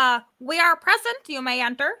 We are present. You may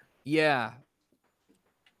enter. Yeah.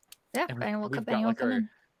 Yeah. And Brian will we've come got, in.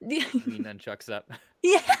 Green nunchucks up.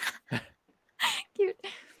 Yeah. Cute.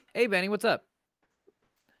 Hey, Benny, what's up?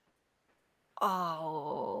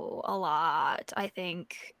 Oh, a lot, I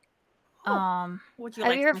think. Would you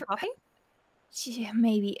have like you heard some coffee? Yeah,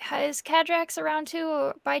 maybe. Is Cadrax around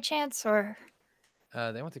too, by chance, or?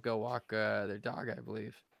 They went to go walk their dog, I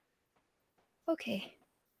believe. Okay.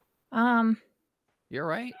 You're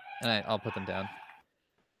right. And I'll put them down.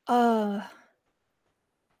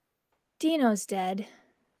 Dino's dead.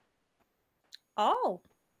 Oh.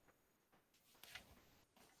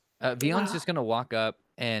 Vion's just gonna walk up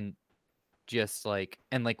and just like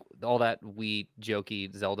all that wee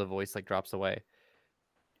jokey Zelda voice like drops away.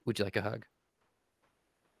 Would you like a hug?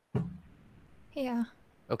 Yeah.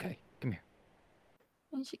 Okay, come here.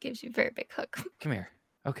 And she gives you a very big hug. Come here.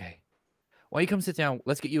 Okay. Why don't you come sit down?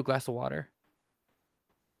 Let's get you a glass of water.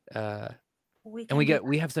 We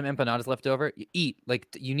have some empanadas left over. You eat. Like,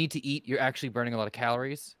 you need to eat. You're actually burning a lot of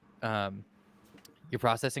calories. You're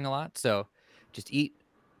processing a lot. So just eat,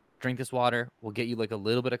 drink this water. We'll get you like a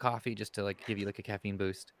little bit of coffee just to like give you like a caffeine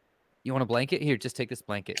boost. You want a blanket? Here, just take this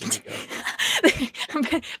blanket. Here you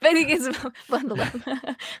go. Benny gets bundled up.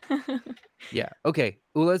 Yeah. Okay.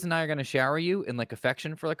 Ulez and I are gonna shower you in like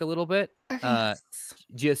affection for like a little bit. That's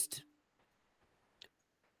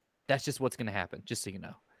just what's gonna happen, just so you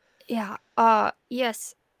know. Yeah.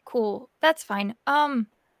 Yes. Cool. That's fine.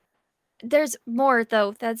 There's more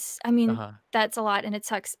though. That's a lot and it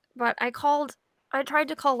sucks. But I tried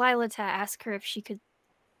to call Lila to ask her if she could,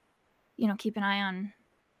 keep an eye on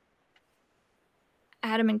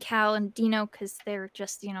Adam and Cal and Dino, because they're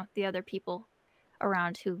just, the other people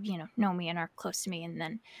around who, know me and are close to me. And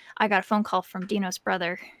then I got a phone call from Dino's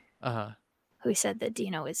brother, who said that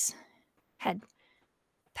Dino had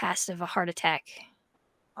passed of a heart attack.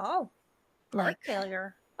 Oh, heart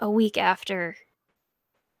failure. A week after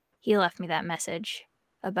he left me that message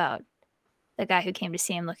about the guy who came to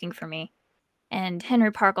see him looking for me. And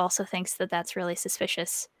Henry Park also thinks that that's really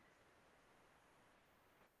suspicious.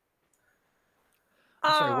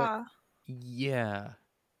 I'm sorry, what? Yeah.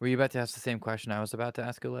 Were you about to ask the same question I was about to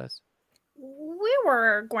ask, Ulez? We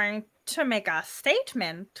were going to make a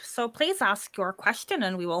statement, so please ask your question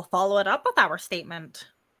and we will follow it up with our statement.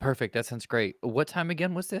 Perfect. That sounds great. What time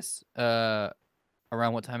again was this? Around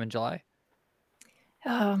what time in July?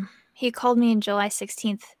 He called me on July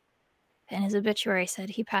 16th, and his obituary said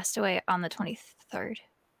he passed away on the 23rd.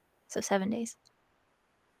 So 7 days.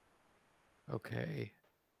 Okay.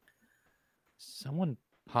 Someone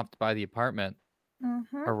popped by the apartment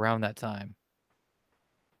around that time.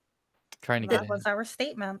 Trying to get in. That was our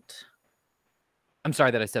statement. I'm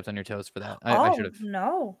sorry that I stepped on your toes for that. I should have.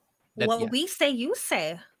 No. We say, you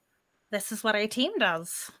say. This is what our team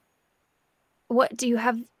does. What do you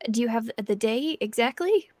have? Do you have the day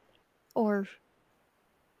exactly? Or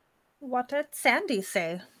What did Sandy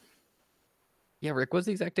say? Yeah, Rick, what's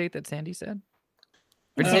the exact date that Sandy said?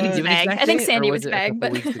 Or did Sandy Sandy give was an vague. exact I think date, Sandy or was was it a vague, couple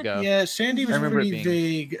but- weeks ago? Yeah, Sandy was I remember it pretty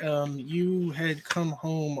being- vague. You had come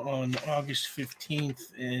home on August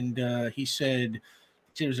 15th, and he said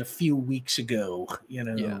it was a few weeks ago,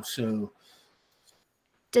 Yeah. so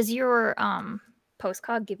does your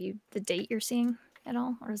postcard give you the date you're seeing at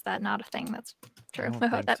all, or is that not a thing that's true I don't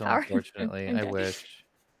about think that so, power? unfortunately. I Okay. wish.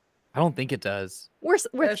 I don't think it does. Worth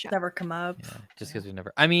a It's shot. never come up. Yeah, just because we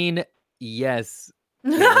never. I mean, yes.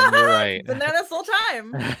 Caitlin, you're right. Been there this whole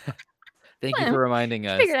time. Thank you Well, for reminding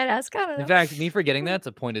us. Figured I'd ask. I don't know. In fact, me forgetting that's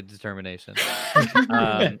a point of determination.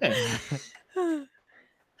 Um,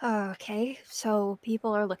 Okay, so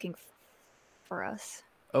people are looking for us.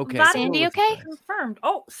 okay. That Sandy looks okay? nice. Confirmed.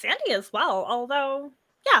 Oh, Sandy as well. Although,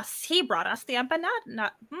 yes, he brought us the empanada.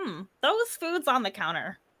 Those foods on the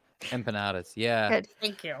counter. Empanadas. Yeah. Good.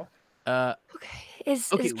 Thank you. Okay.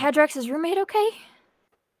 Is Okay. Cadrex's roommate okay?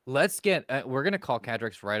 Let's get. We're gonna call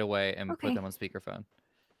Cadrix right away and put Okay. them on speakerphone.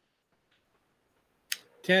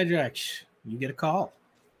 Cadrex, you get a call.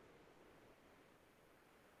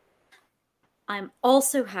 I'm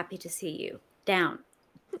also happy to see you. Down.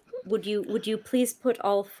 Would you please put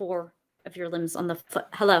all 4 of your limbs on the foot?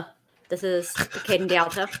 Hello. This is the Caden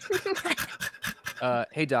D'Alto.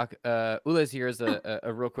 Hey Doc. Ula's here is a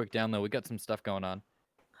real quick download. We got some stuff going on.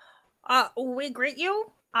 We greet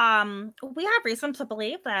you. We have reason to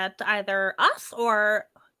believe that either us or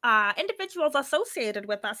individuals associated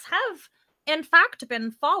with us have, in fact,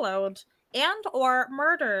 been followed and or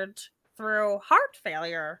murdered through heart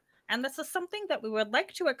failure. And this is something that we would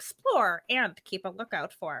like to explore and keep a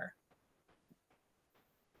lookout for.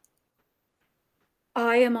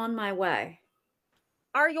 I am on my way.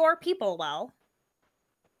 Are your people well?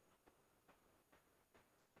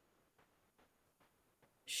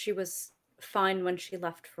 She was fine when she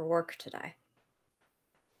left for work today.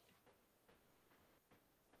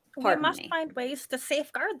 Pardon we must me. find ways to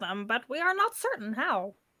safeguard them, but we are not certain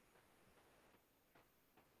how.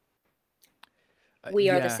 We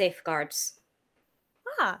are the Yeah. safeguards.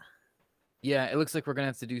 Ah, Yeah, it looks like we're gonna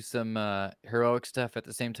have to do some heroic stuff at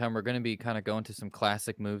the same time. We're gonna be kind of going to some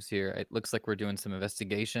classic moves here. It looks like we're doing some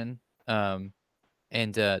investigation. And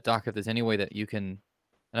Doc, if there's any way that you can,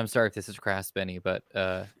 and I'm sorry if this is crass, Benny, but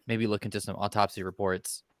maybe look into some autopsy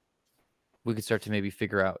reports. We could start to maybe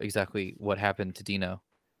figure out exactly what happened to Dino.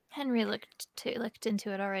 Henry looked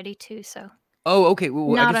into it already too, so Oh, okay.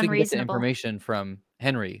 Well, I Not guess we can get the unreasonable. information from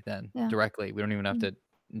Henry then Yeah. directly. We don't even have Mm.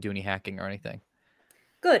 to do any hacking or anything.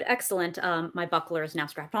 Good, excellent. My buckler is now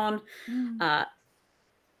strapped on.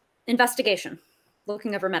 Investigation.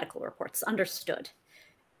 Looking over medical reports. Understood.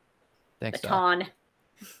 Thanks, Doc. Baton.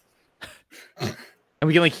 And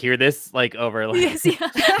we can like hear this like over like, yes,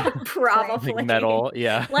 yeah. Probably. like metal.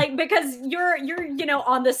 Yeah. Like because you're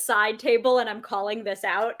on the side table and I'm calling this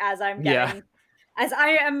out as I'm Yeah. getting as I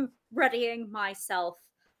am readying myself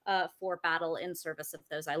for battle in service of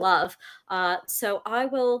those I love. So I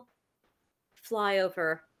will fly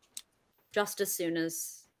over just as soon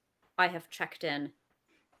as I have checked in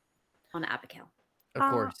on Abigail.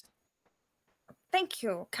 Of course. thank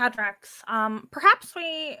you, Cadrex. Perhaps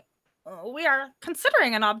we are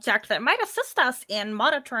considering an object that might assist us in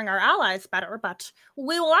monitoring our allies better, but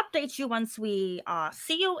we will update you once we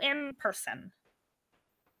see you in person.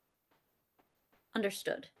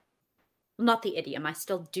 Understood. Not the idiom. I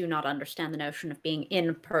still do not understand the notion of being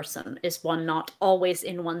in person. Is one not always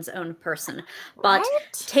in one's own person? But Right?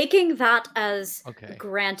 taking that as Okay.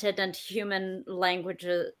 granted and human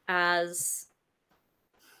languages as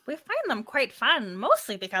We find them quite fun,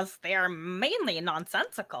 mostly because they are mainly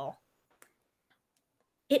nonsensical.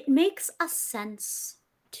 it makes a sense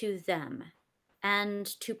to them, and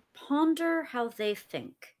to ponder how they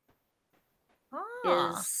think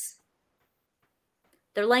is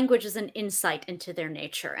their language is an insight into their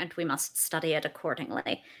nature, and we must study it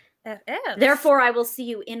accordingly. It is. Therefore, I will see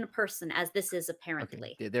you in person, as this is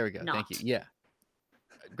apparently. Okay. There we go. Thank you. not. Yeah.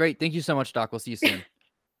 Great. Thank you so much, Doc. We'll see you soon.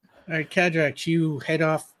 All right, Cadrex, you head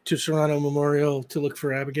off to Serrano Memorial to look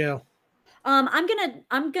for Abigail.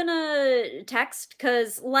 I'm gonna text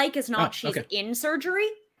because like is not she's okay. in surgery.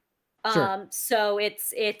 Sure. So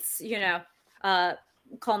it's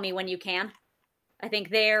call me when you can. I think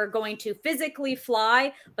they're going to physically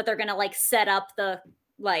fly, but they're gonna like set up the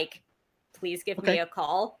please give me Okay. a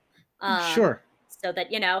call. Sure. So that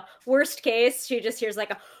worst case, she just hears like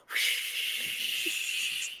a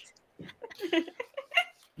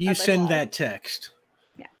You as I send fly. that text.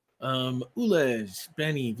 Yeah. Ulez,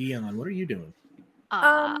 Benny, Vion, what are you doing?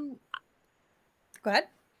 Go ahead.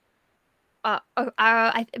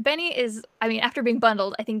 Benny is, I mean, after being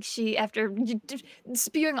bundled, I think she, after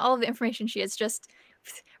spewing all of the information she has just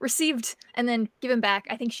received and then given back,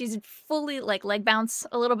 I think she's fully like leg bounce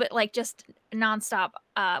a little bit, like just nonstop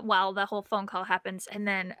while the whole phone call happens. And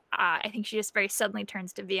then I think she just very suddenly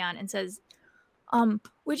turns to Vion and says,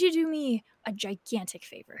 would you do me a gigantic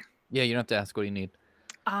favor? Yeah, you don't have to ask what you need.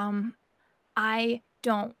 I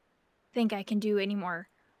don't think I can do any more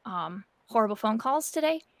horrible phone calls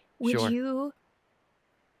today. Sure.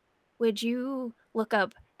 Would you look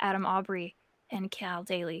up Adam Aubrey and Cal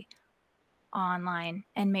Daly online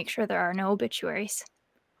and make sure there are no obituaries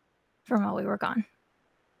from while we were gone?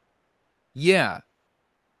 Yeah.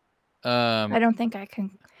 I don't think I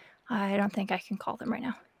can call them right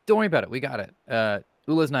now. Don't worry about it. We got it.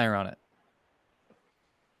 Ula's and I are on it.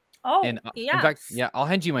 Oh, And yes. in fact, yeah, I'll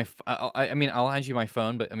hand you my. I'll hand you my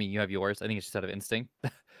phone, but I mean, you have yours. I think it's just out of instinct.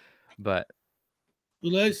 But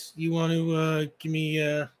Ulez, you want to give me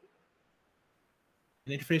an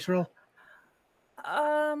interface roll?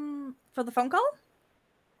 For the phone call?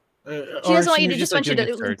 She doesn't want you to just want you doing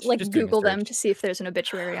a to search, like just doing a Google them search. to see if there's an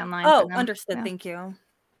obituary online. Oh, for them. understood. Yeah. Thank you.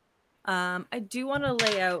 I do want to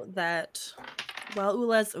lay out that while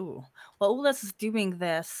Ulez is doing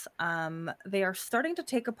this, they are starting to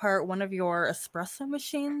take apart one of your espresso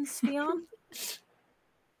machines, Fion.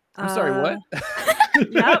 I'm sorry, what?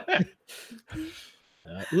 Yep.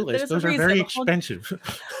 Ulez, There's a those are reason. very Hold-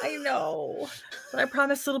 expensive. I know, but I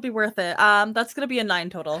promise it'll be worth it. That's gonna be a 9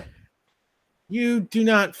 total. You do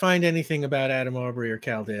not find anything about Adam Aubrey or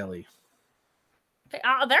Cal Daly.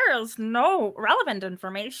 There is no relevant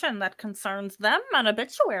information that concerns them, an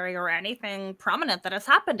obituary, or anything prominent that has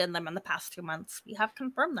happened in them in the past 2 months. We have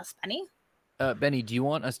confirmed this, Penny. Benny, do you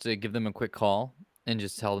want us to give them a quick call and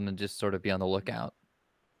just tell them to just sort of be on the lookout?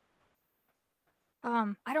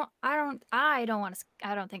 I don't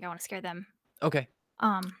think I want to scare them. Okay.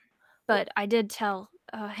 But I did tell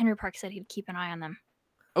Henry Park said he'd keep an eye on them.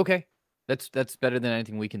 Okay. That's better than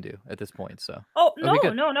anything we can do at this point. So. Oh Okay,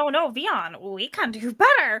 good. no, Vion, we can do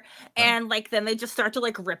better. And like then they just start to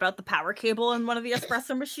like rip out the power cable in one of the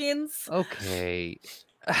espresso machines. Okay.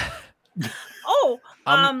 Oh,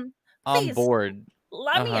 I'm on please, board.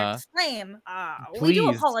 let me explain. We do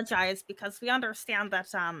Please. apologize because we understand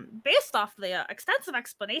that based off the extensive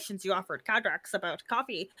explanations you offered Kadrax about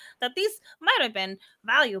coffee, that these might have been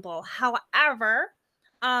valuable. However,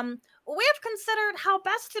 we have considered how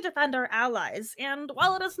best to defend our allies, and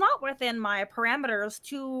while it is not within my parameters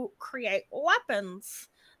to create weapons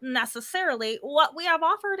necessarily, what we have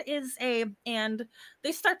offered is and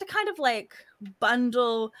they start to kind of like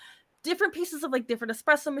bundle different pieces of like different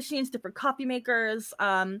espresso machines, different coffee makers,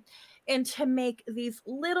 and to make these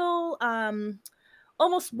little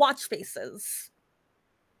almost watch faces.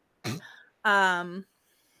 Hear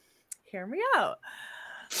me out.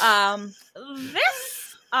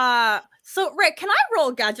 So Rick, can I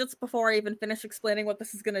roll gadgets before I even finish explaining what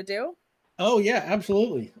this is gonna do? Oh yeah,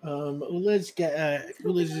 absolutely.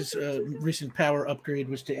 Ulez's recent power upgrade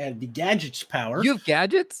was to add the gadgets power. You have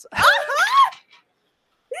gadgets?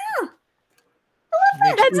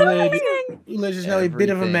 That's amazing. Ulez is now a bit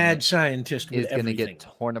of a mad scientist with Is going to everything. get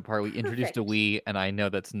torn apart. We introduced a Wii, and I know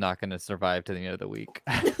that's not going to survive to the end of the week.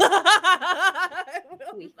 It will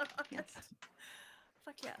not. Yes.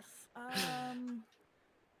 Fuck yes.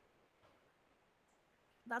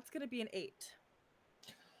 That's gonna be an 8.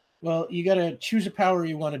 Well, you got to choose a power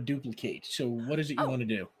you want to duplicate. So what is it you Oh. want to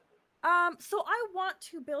do? So I want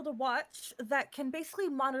to build a watch that can basically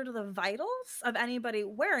monitor the vitals of anybody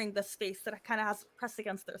wearing this face that kind of has pressed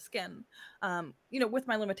against their skin. With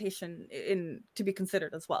my limitation in to be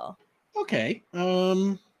considered as well. Okay.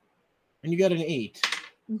 And you got an 8.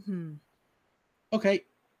 Mm-hmm. Okay.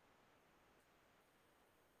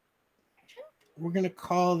 We're gonna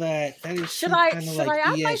call that is Should some I kind of add like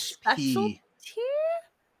my ESP. specialty?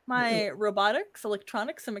 My robotics,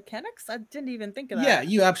 electronics, and mechanics? I didn't even think of that. Yeah,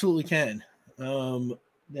 you absolutely can.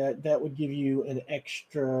 That would give you an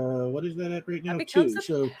extra. What is that at right now? That 2. becomes a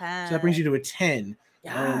So that brings you to a 10.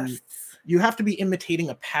 Yes. You have to be imitating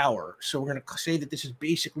a power. So we're going to say that this is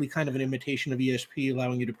basically kind of an imitation of ESP,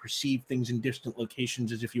 allowing you to perceive things in distant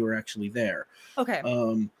locations as if you were actually there. Okay.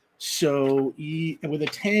 So with a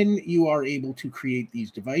 10, you are able to create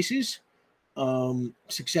these devices.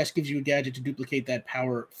 Success gives you a gadget to duplicate that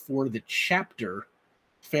power for the chapter.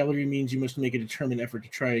 Failure means you must make a determined effort to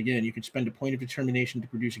try again. You can spend a point of determination to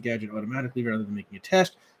produce a gadget automatically rather than making a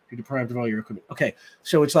test. You're deprived of all your equipment. Okay,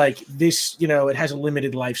 so it's like this, it has a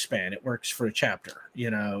limited lifespan. It works for a chapter,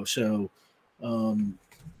 so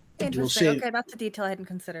Interesting. we'll say, okay, that's a detail I hadn't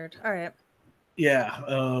considered. All right. Yeah.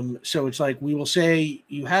 So it's like we will say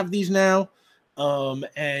you have these now,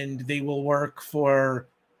 and they will work for,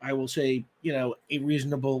 I will say, a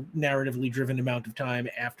reasonable narratively driven amount of time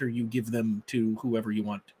after you give them to whoever you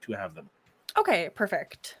want to have them. Okay,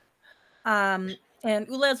 perfect. And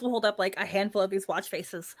Ulez will hold up like a handful of these watch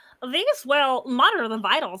faces. These will monitor the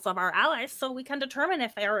vitals of our allies so we can determine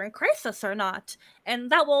if they are in crisis or not, and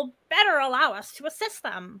that will better allow us to assist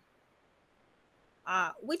them.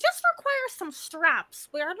 We just require some straps.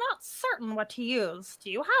 We are not certain what to use. Do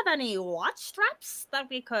you have any watch straps that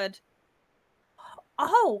we could...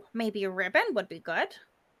 Oh, maybe ribbon would be good.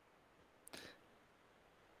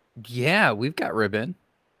 Yeah, we've got ribbon.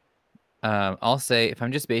 I'll say, if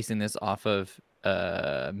I'm just basing this off of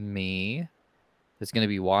me, there's gonna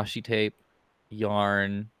be washi tape,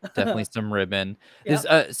 yarn, definitely some ribbon. Yep.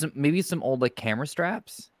 There's maybe some old like camera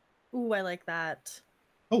straps. Ooh, I like that.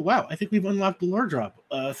 Oh wow! I think we've unlocked the lore drop.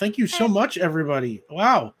 Thank you so much, everybody.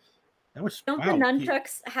 Wow, that was Don't wow. the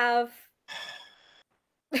nunchucks have?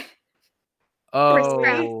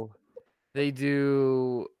 Oh, they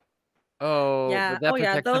do. Oh, Yeah. but that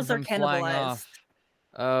protects them Those are from flying cannibalized off.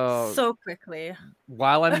 Oh, so quickly.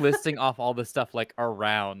 while I'm listing off all the stuff like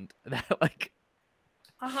around that, like.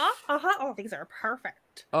 Oh, these are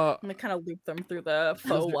perfect. I'm gonna kind of loop them through the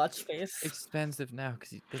faux watch face. Expensive now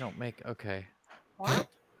because they don't make. Okay. What?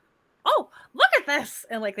 Oh, look at this!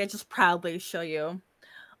 And like they just proudly show you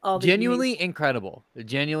all the Genuinely incredible.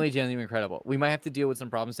 Genuinely incredible. We might have to deal with some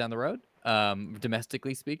problems down the road,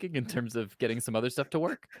 domestically speaking, in terms of getting some other stuff to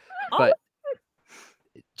work. But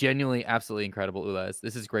genuinely, absolutely incredible, Ulez.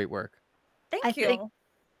 This is great work. Thank you.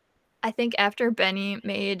 I think after Benny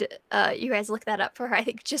made you guys look that up for her, I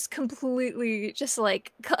think just completely just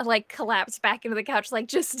like collapsed back into the couch, like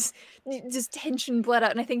just tension bled out.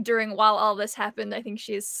 And I think while all this happened, I think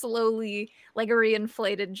she is slowly like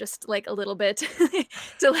reinflated just like a little bit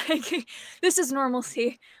to like, this is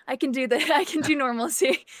normalcy. I can do that. I can do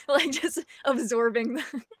normalcy. Like just absorbing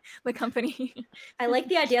the company. I like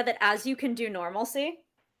the idea that as you can do normalcy,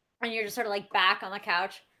 and you're just sort of like back on the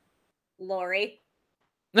couch, Lori.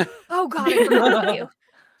 Oh God, I forgot about you.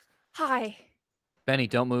 Hi. Benny,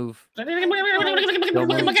 don't move. Don't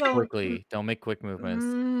move quickly. Don't make quick movements.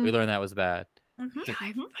 We learned that was bad. You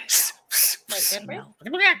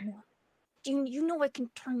know it can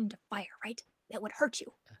turn into fire, right? That would hurt you.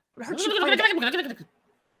 It would hurt you quite a bit.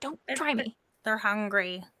 Don't try me. They're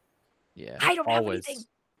hungry. Yeah. I don't have anything.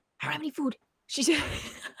 I don't have any food. She said.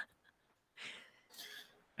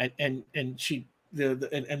 and she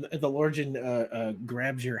the Lorgen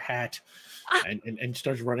grabs your hat and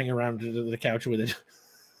starts running around to the couch with it.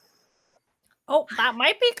 Oh, that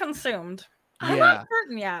might be consumed. I'm Yeah. not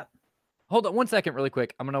certain yet. Hold on 1 second, really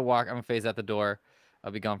quick. I'm gonna phase out the door.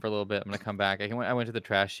 I'll be gone for a little bit. I'm gonna come back. I went to the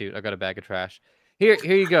trash chute. I got a bag of trash. Here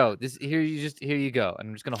you go. Here you go. And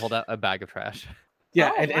I'm just gonna hold out a bag of trash.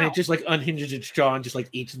 Yeah, and it just like unhinges its jaw and just like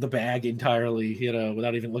eats the bag entirely,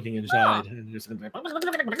 without even looking inside. And just and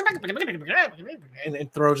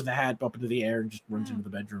throws the hat up into the air and just runs into the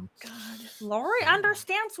bedroom. God. Lori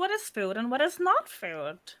understands what is food and what is not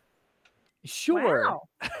food. Sure. Wow.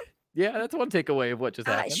 Yeah, that's one takeaway of what just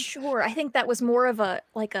happened. Sure. I think that was more of a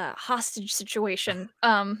hostage situation.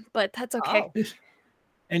 But that's okay. Oh.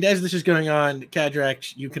 And as this is going on,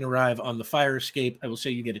 Kadrax, you can arrive on the fire escape. I will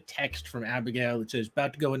say you get a text from Abigail that says,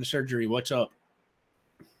 "About to go into surgery. What's up?"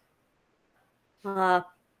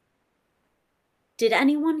 Did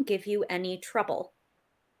anyone give you any trouble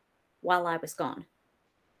while I was gone?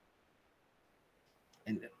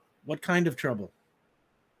 And what kind of trouble?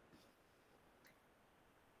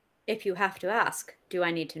 If you have to ask, do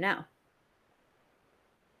I need to know?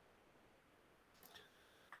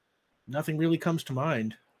 Nothing really comes to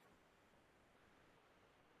mind.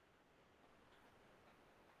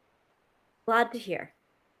 Glad to hear.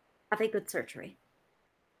 Have a good surgery.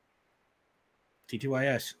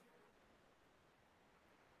 TTYS.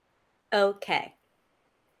 Okay.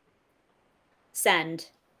 Send.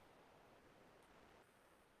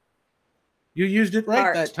 You used it right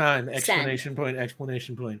Heart. that time! Send. Exclamation point!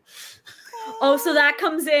 Exclamation point! Oh, so that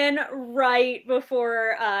comes in right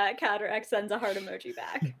before Kadrax sends a heart emoji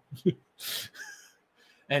back.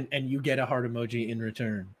 and you get a heart emoji in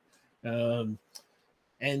return. Yeah,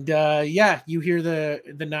 you hear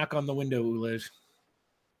the knock on the window, Ulez.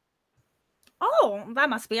 Oh, that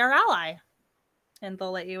must be our ally. And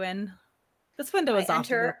they'll let you in. This window is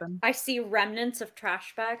often open. I see remnants of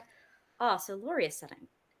trash bag. Oh, so Lori is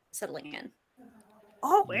settling in.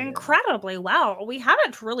 Oh, yeah. Incredibly well. We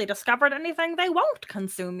haven't really discovered anything they won't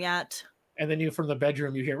consume yet. And then from the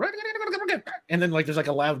bedroom, you hear and then like there's like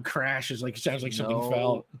a loud crash. It's like it sounds like something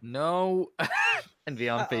fell. No. And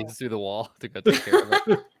Vion faces through the wall to go take care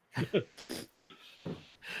of it.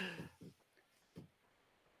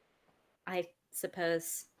 I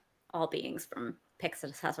suppose all beings from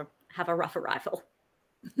Pixis have a rough arrival.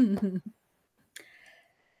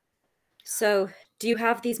 So, do you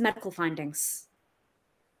have these medical findings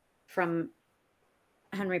from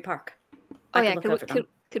Henry Park? Oh yeah,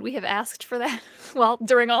 could we have asked for that? Well,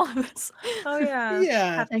 during all of this. Oh yeah.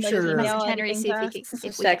 Yeah, And sure. message Henry, see if he could,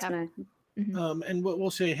 if we could have. And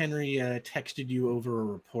we'll say Henry texted you over a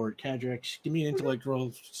report. Cadrex, give me an intellect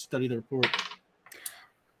roll, study the report.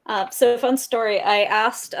 So fun story. I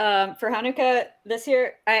asked for Hanukkah this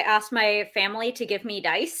year. I asked my family to give me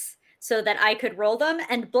dice so that I could roll them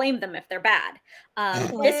and blame them if they're bad.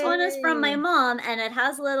 This one is from my mom, and it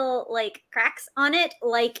has little like cracks on it,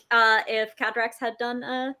 like if Cadrex had done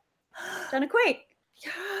a quake.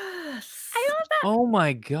 Yes. I love that. Oh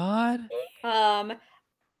my god.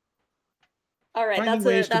 All right, Finding that's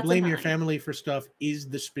ways to that's blame your 9. family for stuff is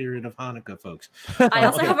the spirit of Hanukkah, folks. I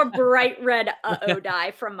also have a bright red uh-oh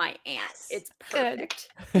die from my aunt. It's perfect.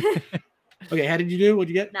 Okay, how did you do? What'd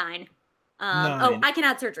you get? 9. 9. Oh, I can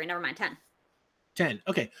add surgery. Never mind. 10. 10.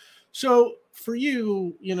 Okay. So for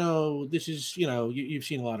you, this is, you've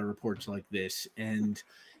seen a lot of reports like this. And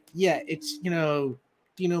yeah, it's,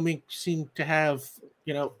 Mink seemed to have,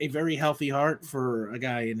 a very healthy heart for a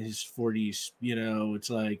guy in his 40s. It's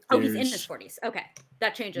like. Oh, he's in his 40s. Okay.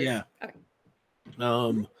 That changes. Yeah. Okay.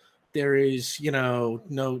 There is,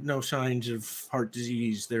 no signs of heart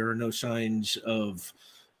disease. There are no signs of,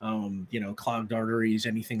 clogged arteries,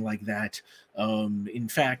 anything like that. In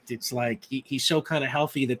fact, it's like he's so kind of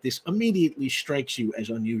healthy that this immediately strikes you as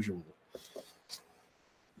unusual.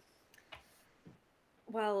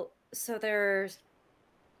 Well, so there's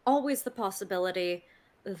always the possibility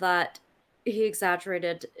that he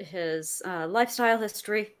exaggerated his lifestyle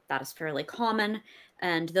history. That is fairly common,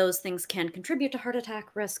 and those things can contribute to heart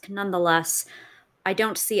attack risk. Nonetheless, I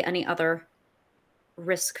don't see any other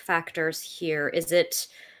risk factors here.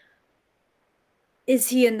 Is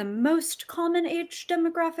he in the most common age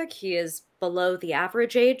demographic? He is below the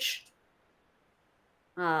average age.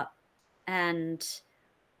 And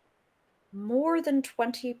more than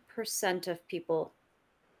 20% of people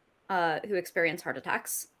who experience heart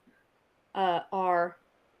attacks are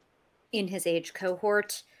in his age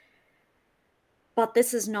cohort. But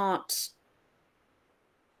this is not,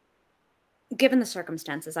 given the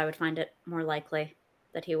circumstances, I would find it more likely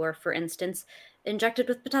that he were, for instance, injected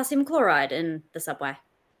with potassium chloride in the subway.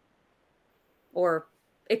 Or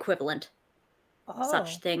equivalent.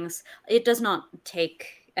 Such things. It does not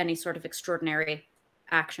take any sort of extraordinary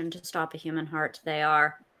action to stop a human heart. They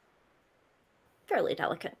are fairly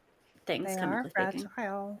delicate things. They are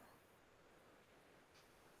fragile.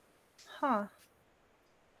 Huh.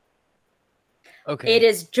 Okay. It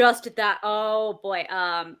is just that. Oh boy.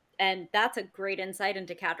 And that's a great insight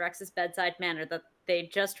into Cadrex's bedside manner that they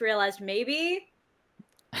just realized maybe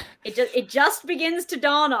it just begins to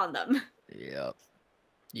dawn on them. Yep.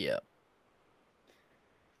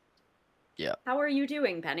 How are you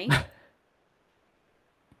doing, Penny?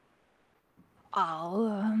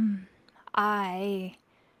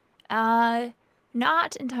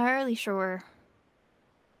 Not entirely sure.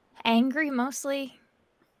 Angry mostly.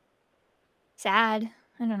 Sad.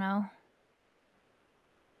 I don't know.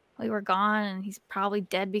 We were gone and he's probably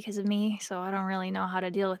dead because of me, so I don't really know how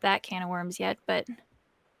to deal with that can of worms yet, but...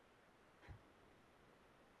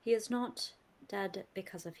 He is not dead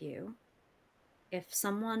because of you. If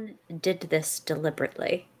someone did this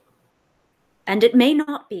deliberately, and it may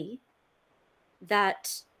not be,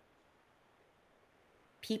 that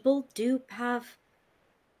people do have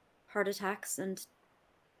heart attacks and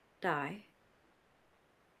die.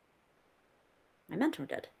 My mentor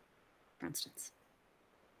did, for instance.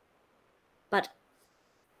 But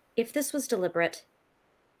if this was deliberate,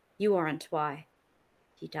 you aren't why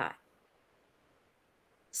he died.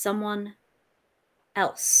 Someone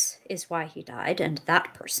else is why he died, and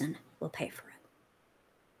that person will pay for it.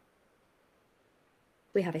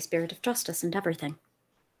 We have a spirit of justice and everything.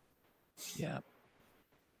 Yeah.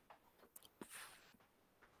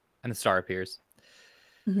 And the star appears.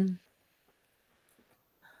 Mm-hmm.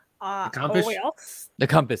 The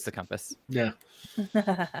compass? The compass. Yeah.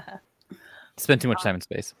 Spend too much time in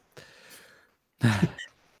space.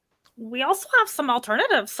 We also have some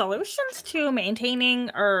alternative solutions to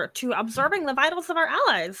maintaining or to observing the vitals of our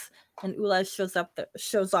allies. And Ula shows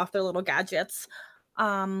off their little gadgets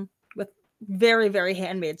with very, very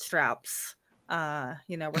handmade straps.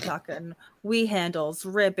 We're talking wee handles,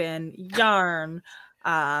 ribbon, yarn,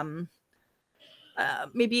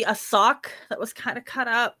 maybe a sock that was kind of cut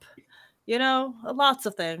up. Lots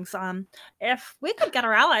of things. If we could get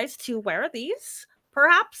our allies to wear these,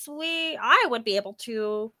 perhaps I would be able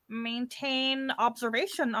to maintain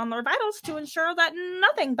observation on their vitals to ensure that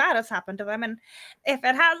nothing bad has happened to them. And if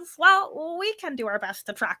it has, well, we can do our best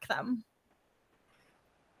to track them.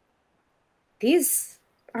 These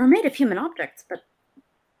are made of human objects, but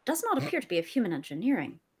does not appear to be of human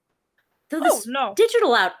engineering. Though this no.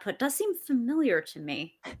 digital output does seem familiar to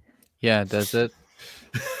me. Yeah, does it?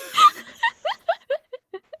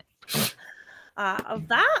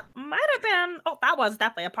 That might have been. Oh, that was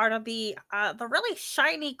definitely a part of the really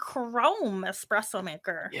shiny chrome espresso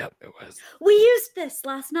maker. Yep, it was. We used this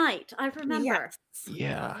last night. I remember. Yes.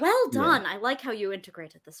 Yeah. Well done. I like how you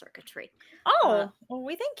integrated the circuitry. Oh, well,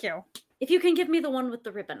 we thank you. If you can give me the one with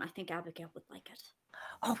the ribbon, I think Abigail would like it.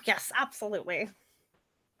 Oh, yes, absolutely.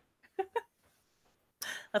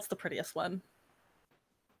 That's the prettiest one.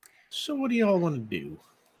 So what do y'all want to do?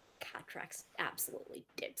 Catrax absolutely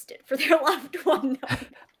ditched it for their loved one.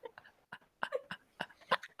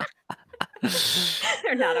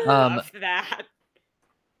 They're not above that.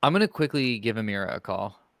 I'm gonna quickly give Amira a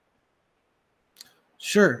call.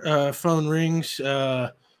 Sure. Phone rings.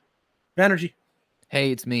 Banerjee.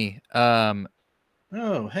 Hey, it's me.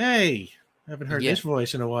 Oh, hey. Haven't heard this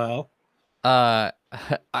voice in a while. I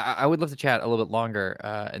would love to chat a little bit longer.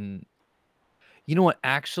 And you know what?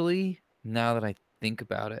 Actually, now that I think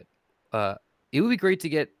about it, it would be great to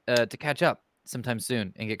get to catch up sometime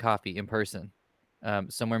soon and get coffee in person,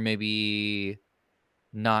 somewhere maybe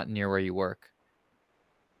not near where you work.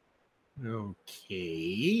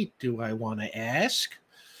 Okay. Do I want to ask?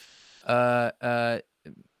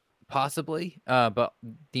 Possibly. But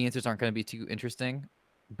the answers aren't going to be too interesting.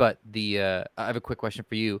 But I have a quick question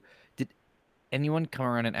for you. Did anyone come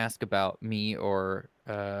around and ask about me or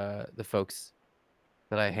the folks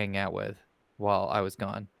that I hang out with while I was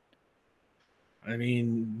gone? I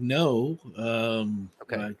mean, no.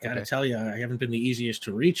 Okay. I gotta tell you, I haven't been the easiest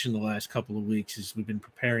to reach in the last couple of weeks as we've been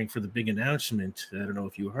preparing for the big announcement. I don't know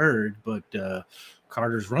if you heard, but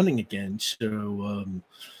Carter's running again. So,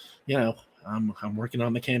 I'm working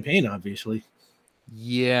on the campaign, obviously.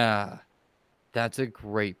 Yeah, that's a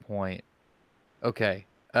great point. Okay.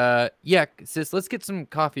 Yeah, sis, let's get some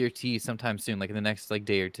coffee or tea sometime soon, like in the next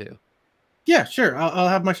day or two. Yeah, sure. I'll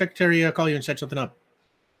have my secretary call you and set something up.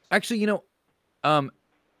 Actually,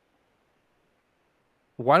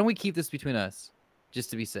 why don't we keep this between us, just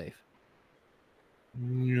to be safe?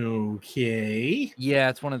 Okay. Yeah,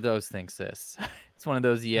 it's one of those things, sis. It's one of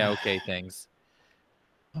those okay things.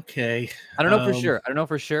 Okay. I don't know for sure. I don't know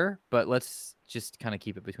for sure, but let's just kind of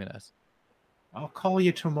keep it between us. I'll call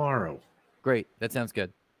you tomorrow. Great. That sounds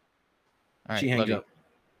good. All right. She hangs up.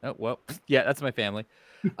 Oh, well, yeah, that's my family.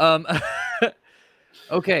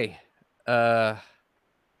 Okay.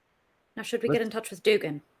 Now, should we get in touch with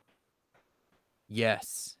Dugan?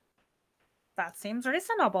 Yes. That seems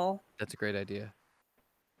reasonable. That's a great idea.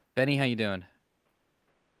 Benny, how you doing?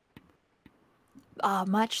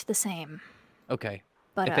 Much the same. Okay.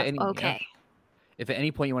 But okay. If at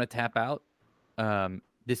any point you want to tap out,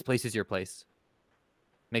 this place is your place.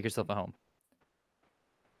 Make yourself a home.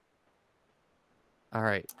 All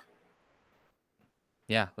right.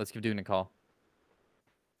 Yeah, let's give Dugan a call.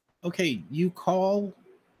 Okay, you call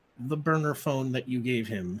the burner phone that you gave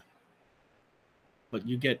him, but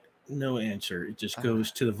you get no answer. It just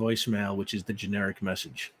goes to the voicemail, which is the generic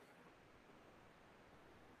message.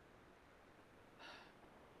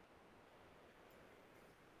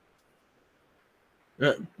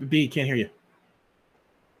 B, can't hear you.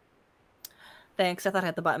 Thanks. I thought I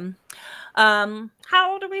had the button.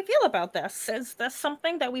 How do we feel about this? Is this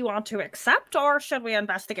something that we want to accept, or should we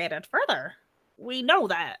investigate it further? We know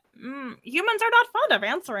that humans are not fond of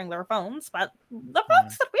answering their phones, but the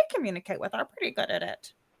folks that we communicate with are pretty good at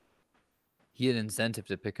it. He had incentive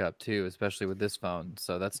to pick up too, especially with this phone,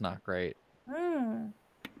 so that's not great.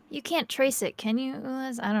 You can't trace it, can you,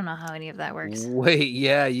 Liz? I don't know how any of that works. Wait,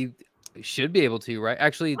 yeah, you should be able to, right?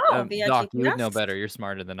 Actually, via Doc, you would GPS? know better. You're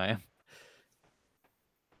smarter than I am.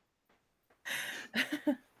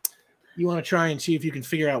 You want to try and see if you can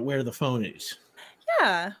figure out where the phone is.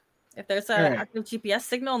 Yeah. If there's an active GPS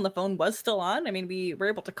signal and the phone was still on, I mean, we were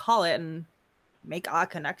able to call it and make a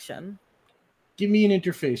connection. Give me an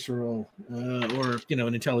interface roll, or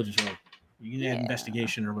an intelligence roll. You can add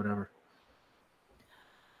investigation or whatever.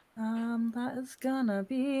 That is gonna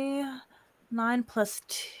be 9 +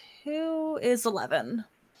 2 is 11.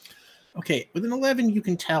 Okay, with an 11, you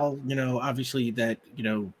can tell, obviously that,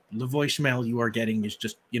 the voicemail you are getting is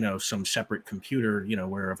just, some separate computer,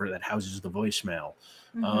 wherever that houses the voicemail.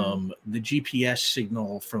 The GPS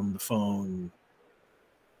signal from the phone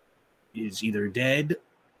is either dead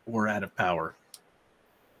or out of power.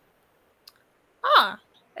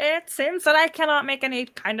 It seems that I cannot make any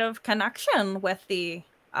kind of connection with the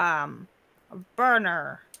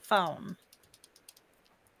burner phone.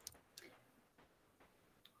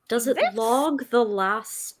 Does it log the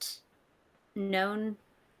last known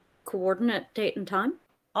coordinate, date, and time?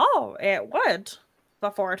 Oh, it would,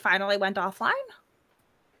 before it finally went offline.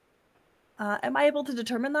 Am I able to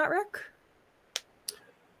determine that, Rick?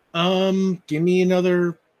 Give me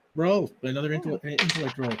another roll, another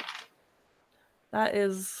intellect roll. That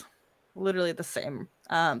is literally the same.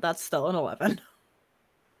 That's still an 11.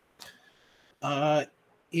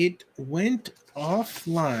 It went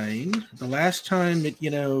offline. The last time it,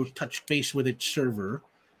 touched base with its server,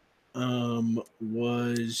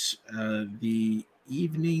 was the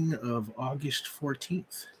evening of August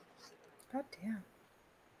 14th. God damn.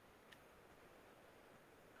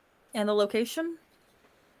 And the location?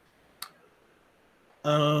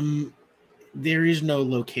 There is no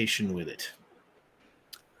location with it.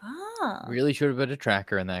 Really should have put a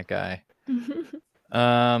tracker in that guy.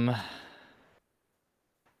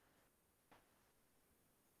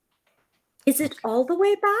 Is it all the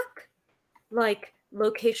way back? Like,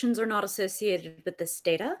 locations are not associated with this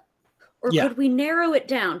data? Or could we narrow it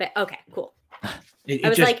down? But okay, cool. I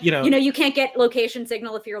was just, like, you can't get location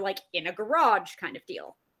signal if you're like in a garage kind of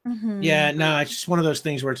deal. Yeah, no, it's just one of those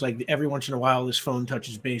things where it's like every once in a while this phone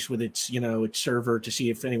touches base with its, its server to see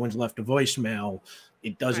if anyone's left a voicemail.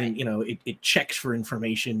 It doesn't, it checks for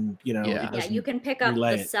information, Yeah, you can pick up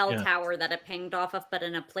the cell tower that it pinged off of, but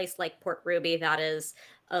in a place like Port Ruby, that is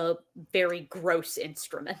a very gross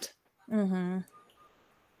instrument.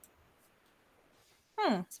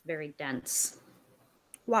 It's very dense.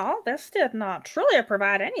 Well, this did not truly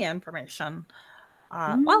provide any information.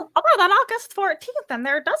 Well, other than August 14th, and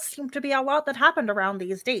there does seem to be a lot that happened around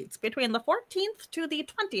these dates, between the 14th to the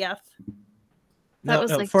 20th. That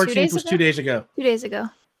was like 14th 2 days was ago? 2 days ago. 2 days ago.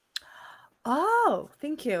 Oh,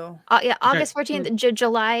 thank you. Yeah, August 14th.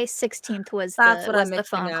 July 16th was the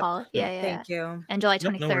phone call. Yeah. Thank you. And July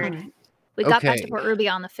 23rd. We got back to Port Ruby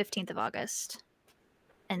on the 15th of August.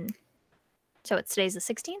 And so today's the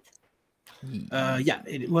 16th? Yeah,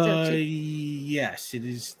 yes, it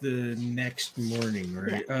is the next morning,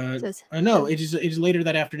 right? Yeah. No, it is later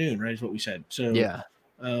that afternoon, right? Is what we said. So yeah,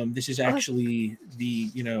 this is actually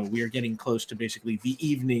we are getting close to basically the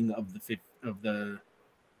evening of the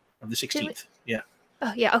 16th. Yeah.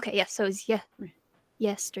 Oh yeah. Okay. Yeah. So it's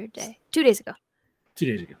yesterday. 2 days ago. 2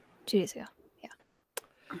 days ago. 2 days ago.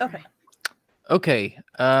 Yeah. Okay.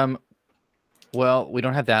 Well, we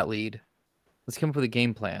don't have that lead. Let's come up with a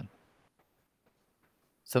game plan.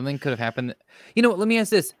 Something could have happened. Let me ask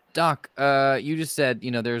this, Doc. You just said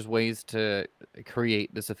there's ways to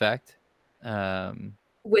create this effect.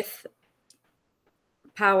 With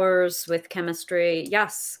powers, with chemistry,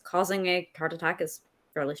 yes, causing a heart attack is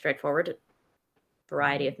fairly straightforward.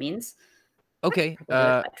 Variety of means. Okay.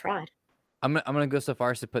 I tried. I'm gonna go so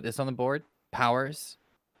far as to put this on the board. Powers,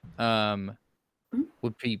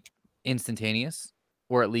 would be instantaneous,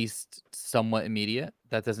 or at least somewhat immediate.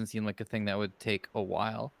 That doesn't seem like a thing that would take a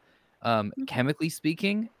while. Chemically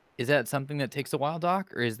speaking, is that something that takes a while,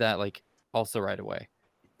 Doc, or is that like also right away?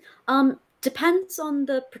 Depends on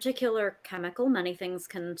the particular chemical. Many things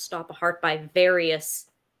can stop a heart by various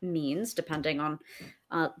means, depending on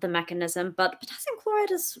the mechanism. But potassium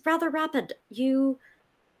chloride is rather rapid. You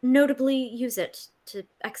notably use it to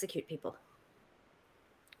execute people.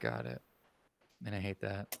 Got it. And I hate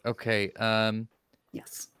that. Okay.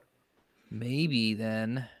 Yes. Maybe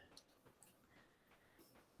then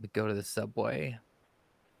we go to the subway.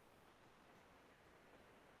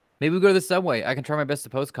 Maybe we go to the subway. I can try my best to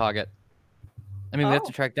postcog it. I mean, we have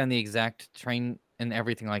to track down the exact train and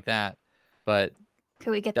everything like that. But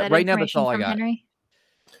could we get that right now? That's all I from got. Henry?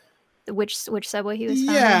 Which subway he was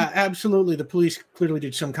found Yeah, in? absolutely. The police clearly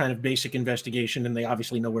did some kind of basic investigation, and they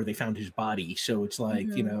obviously know where they found his body. So it's like,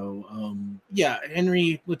 yeah,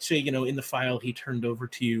 Henry, let's say, in the file he turned over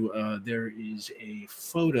to you, there is a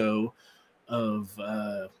photo of,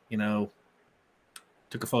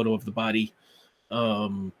 took a photo of the body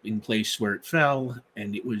in place where it fell,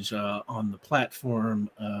 and it was on the platform,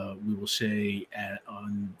 we will say,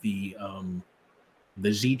 on the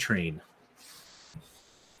Z train.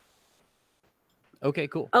 Okay,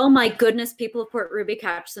 cool. Oh my goodness, people of Port Ruby,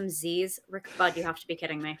 catch some Z's. Rick Bud, you have to be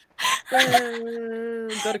kidding me.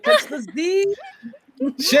 Gotta catch the Z.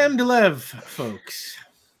 Semdelev, folks.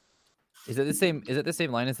 Is it the same? Is it the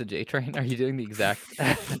same line as the J train? Are you doing the exact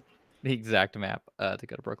the exact map to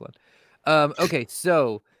go to Brooklyn? Okay,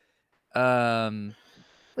 so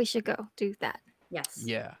We should go do that. Yes.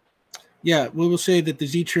 yeah. Yeah, we will say that the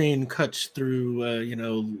Z train cuts through,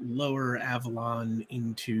 lower Avalon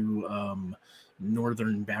into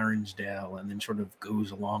northern Baronsdale, and then sort of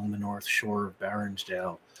goes along the north shore of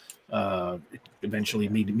Baronsdale, eventually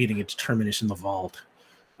meeting its terminus in the vault.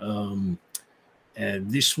 And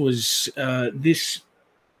this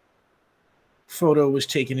photo was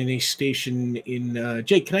taken in a station in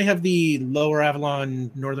Jake. Can I have the lower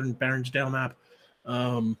Avalon, northern Baronsdale map?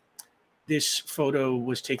 This photo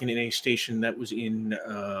was taken in a station that was in,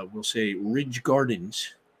 we'll say, Ridge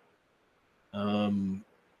Gardens,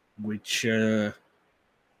 which the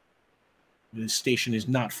station is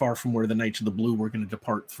not far from where the Knights of the Blue were going to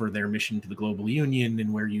depart for their mission to the Global Union,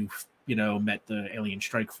 and where you met the Alien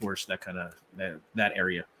Strike Force, that kind of that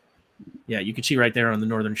area. Yeah, you can see right there on the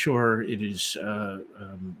northern shore, it is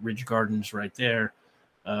Ridge Gardens right there,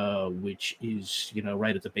 which is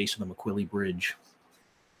right at the base of the McQuilly Bridge.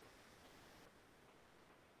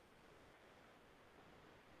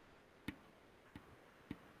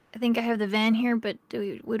 I think I have the van here, but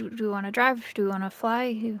do we want to drive? Do we want to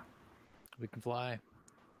fly? We can fly.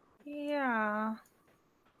 Yeah.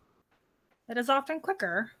 It is often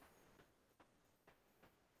quicker.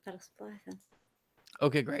 Let us fly then.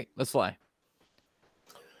 Okay, great. Let's fly.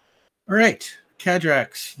 All right,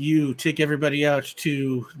 Kadrax, you take everybody out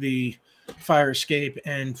to the fire escape,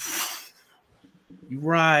 and you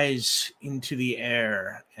rise into the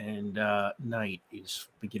air, and night is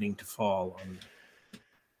beginning to fall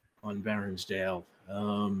on Baronsdale.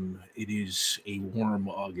 It is a warm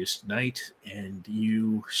August night, and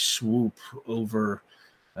you swoop over,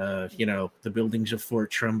 the buildings of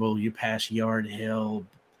Fort Trumbull. You pass Yard Hill,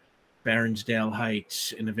 Baronsdale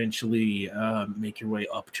Heights, and eventually make your way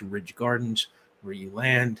up to Ridge Gardens, where you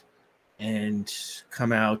land and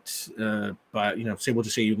come out by, we'll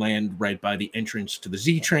just say you land right by the entrance to the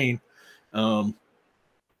Z train. I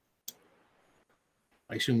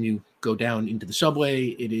assume you go down into the subway.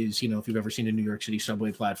 It is, if you've ever seen a New York City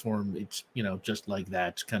subway platform, it's, just like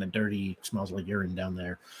that. It's kind of dirty. It smells like urine down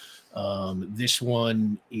there. This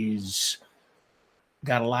one is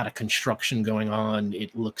got a lot of construction going on.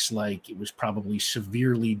 It looks like it was probably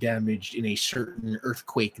severely damaged in a certain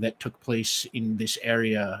earthquake that took place in this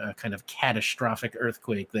area, a kind of catastrophic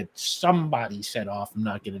earthquake that somebody set off. I'm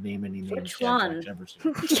not going to name any names. Which one?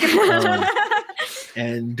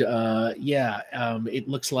 It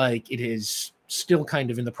looks like it is still kind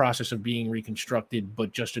of in the process of being reconstructed,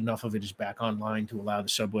 but just enough of it is back online to allow the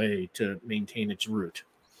subway to maintain its route.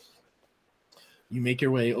 You make your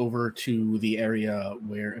way over to the area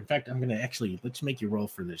where, in fact, I'm going to let's make you roll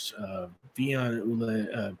for this.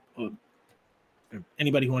 Vion,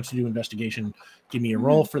 anybody who wants to do investigation, give me a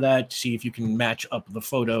roll for that to see if you can match up the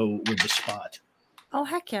photo with the spot. Oh,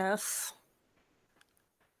 heck yes.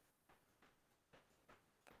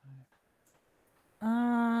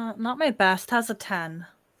 Not my best. Has a 10.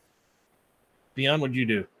 Vion, what'd you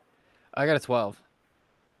do? I got a 12.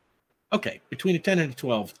 Okay, between a 10 and a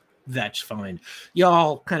 12. That's fine.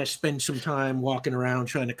 Y'all kind of spend some time walking around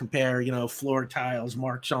trying to compare, floor tiles,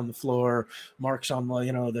 marks on the floor, marks on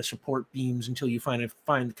the, the support beams until you find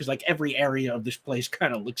because like every area of this place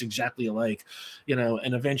kind of looks exactly alike,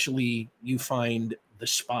 and eventually you find the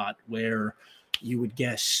spot where you would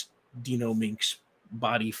guess Dino Mink's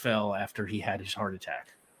body fell after he had his heart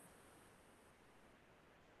attack.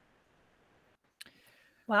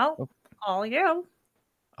 Well, all you.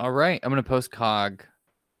 All right, I'm gonna post COG.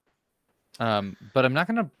 But I'm not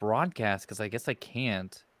gonna broadcast because I guess I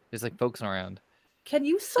can't. There's like folks around. Can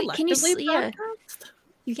you selectively broadcast?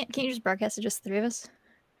 You can't. Can you just broadcast to just 3 of us?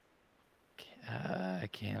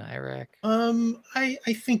 Can I, Rick?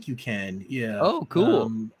 I think you can. Yeah. Oh,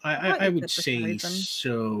 cool. I would say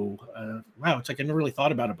so. Wow, it's like I never really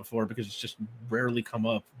thought about it before because it's just rarely come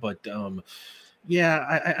up. But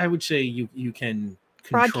yeah, I would say you can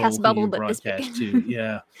broadcast bubble, but broadcast to.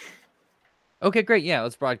 Yeah. Okay, great. Yeah,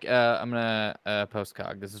 let's I'm gonna post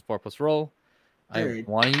COG. This is 4 plus roll. I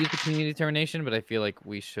want to use the community determination, but I feel like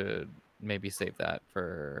we should maybe save that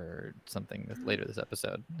for something later this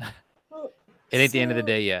episode. It ain't the end of the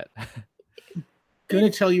day yet.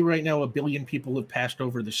 Gonna tell you right now, 1 billion people have passed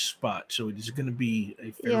over this spot, so it is gonna be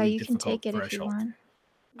a fairly difficult can take it threshold. if you want.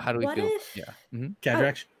 How do we feel? Yeah.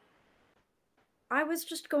 Kadrax? I was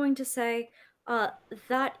just going to say,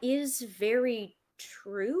 that is very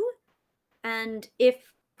true. And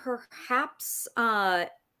if perhaps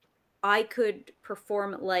I could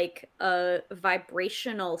perform like a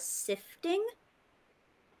vibrational sifting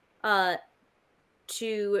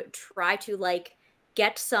to try to like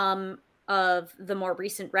get some of the more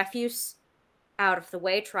recent refuse out of the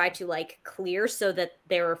way, try to like clear so that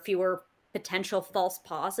there are fewer potential false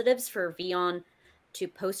positives for Vion to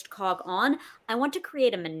post cog on. I want to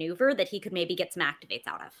create a maneuver that he could maybe get some activates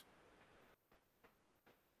out of.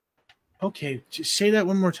 Okay, just say that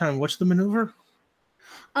one more time. What's the maneuver?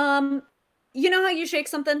 You know how you shake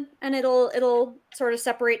something and it'll sort of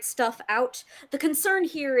separate stuff out? The concern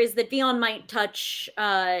here is that Vion might touch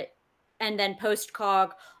and then post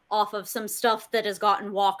cog off of some stuff that has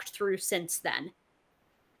gotten walked through since then.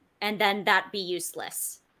 And then that be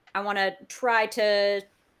useless. I want to try to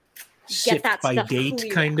Sift get that by stuff date,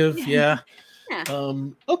 clear. kind of. Yeah. Yeah.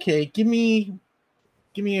 Okay, give me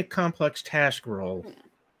a complex task roll.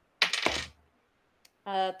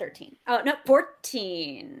 13. Oh no,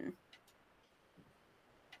 14.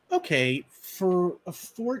 Okay, for a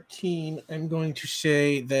 14, I'm going to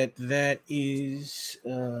say that is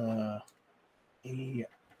a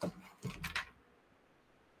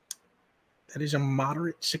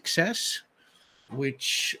moderate success,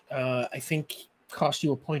 which I think costs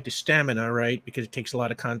you a point of stamina, right? Because it takes a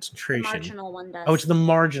lot of The concentration. marginal one does. Oh, it's the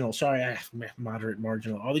marginal. Sorry, moderate,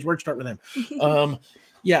 marginal. All these words start with M.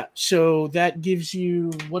 Yeah, so that gives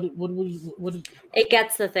you what? It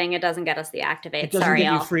gets the thing. It doesn't get us the activate. It doesn't Sorry, get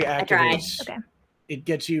you y'all. free I tried. activates. Okay. It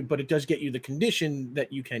gets you, but it does get you the condition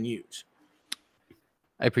that you can use.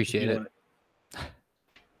 I appreciate it.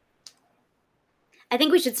 I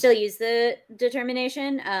think we should still use the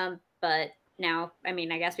determination, but now, I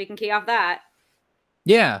mean, I guess we can key off that.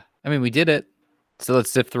 Yeah, I mean, we did it. So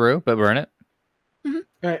let's sift through, but burn it. All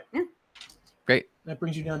right. Yeah. Great. That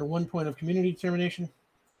brings you down to 1 point of community determination.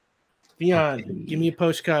 Beyond, give me a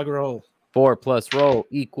postcog roll. 4 plus roll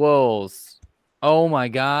equals. Oh my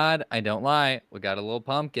God. I don't lie. We got a little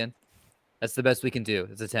pumpkin. That's the best we can do.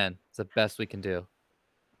 It's a 10. It's the best we can do.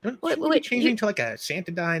 Shouldn't we be changing to like a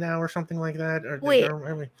Santa die now or something like that? Or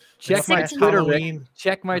Check my Twitter, Rick. Halloween?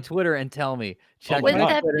 Check my Twitter and tell me. Check Wouldn't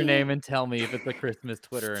my that Twitter name and tell me if it's a Christmas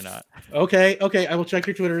Twitter or not. Okay. I will check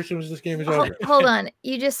your Twitter as soon as this game is over. Hold on.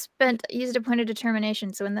 You just used a point of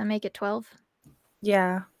determination, so wouldn't that make it 12?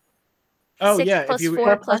 Yeah. Oh, 6 yeah. plus If you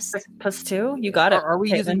 4 plus... plus 2? You got it. Are we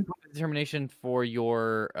Caitlin. using determination for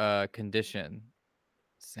your condition,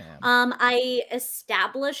 Sam? I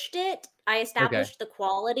established it. I established the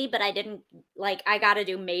quality, but I didn't I got to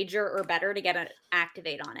do major or better to get an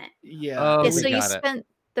activate on it. Yeah. Oh, so you spent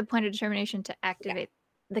the point of determination to activate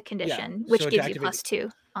the condition, which gives you plus 2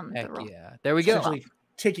 on the roll. Yeah, there we go. Essentially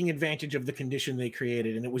taking advantage of the condition they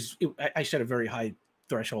created, and I set a very high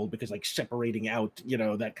threshold because like separating out,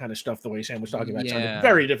 that kind of stuff the way Sam was talking about sounded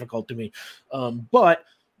very difficult to me. But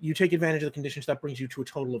you take advantage of the conditions, that brings you to a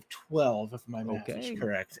total of 12, if my math is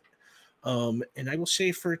correct. And I will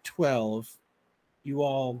say for 12, you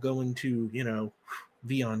all go into,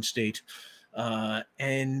 Vion state.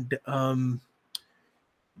 And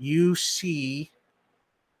you see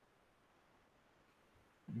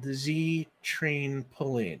the Z train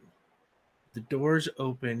pull in. The doors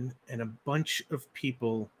open and a bunch of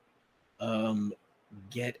people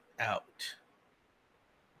get out.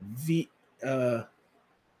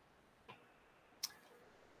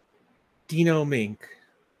 Dino Mink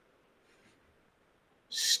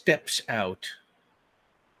steps out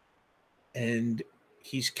and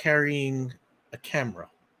he's carrying a camera.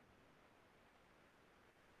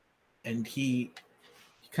 And he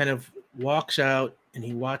kind of walks out and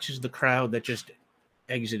he watches the crowd that just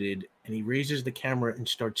exited, and he raises the camera and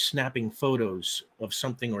starts snapping photos of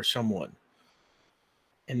something or someone.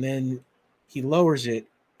 And then he lowers it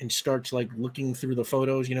and starts like looking through the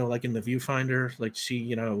photos, like in the viewfinder, like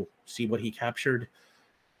see what he captured.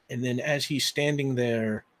 And then as he's standing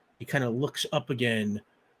there, he kind of looks up again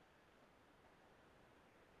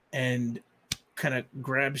and kind of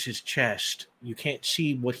grabs his chest. You can't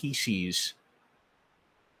see what he sees,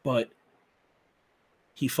 but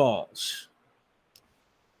he falls.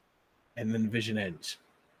 And then the vision ends.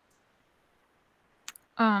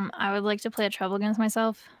 I would like to play a trouble against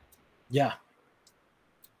myself. Yeah.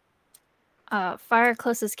 Fire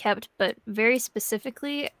closest kept, but very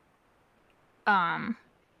specifically,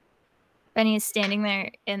 Benny is standing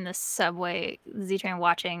there in the subway, Z-Train,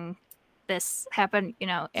 watching this happen, in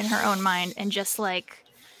her own mind, and just like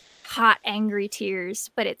hot, angry tears.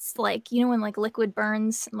 But it's like, when like liquid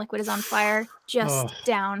burns and liquid is on fire, just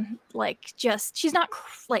down, she's not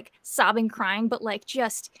like sobbing, crying, but like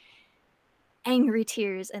just angry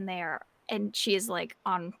tears, and she is like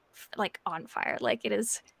on fire. Like it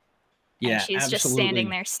is Yeah, and she's just absolutely. standing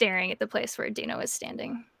there staring at the place where Dino is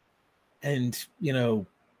standing. And, you know,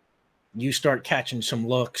 you start catching some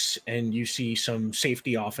looks and you see some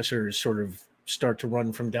safety officers sort of start to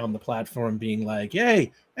run from down the platform being like,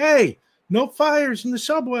 hey, no fires in the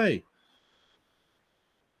subway.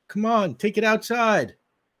 Come on, take it outside.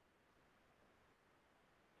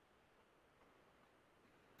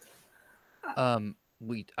 I'm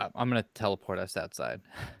gonna teleport us outside.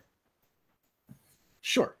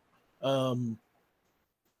 Sure. I'm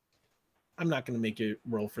not going to make you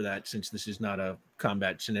roll for that since this is not a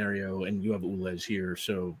combat scenario and you have Ulez here.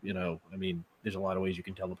 So, you know, I mean, there's a lot of ways you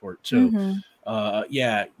can teleport. So,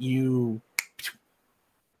 yeah, you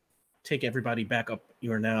take everybody back up.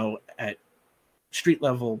 You are now at street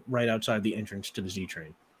level right outside the entrance to the Z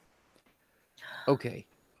train. Okay.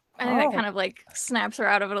 I think that kind of like snaps her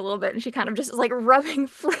out of it a little bit, and she kind of just is like rubbing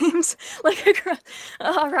flames like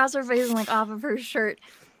across her face and like off of her shirt.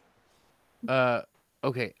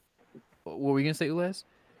 Okay. What were you gonna say, Ulez?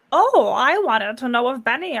 Oh, I wanted to know if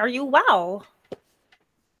Benny, are you well?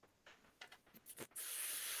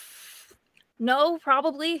 No,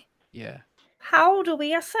 probably. Yeah. How do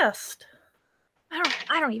we assist?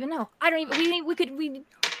 I don't even know.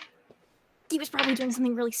 He was probably doing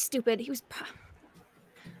something really stupid.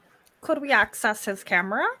 Could we access his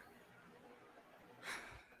camera?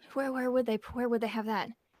 Where would they have that?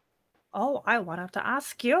 Oh, I wanted to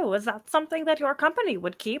ask you, is that something that your company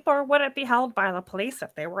would keep, or would it be held by the police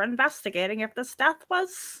if they were investigating if this death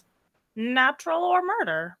was natural or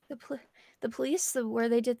murder? The police, where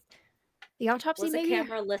they did the autopsy, Was the maybe?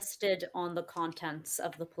 camera listed on the contents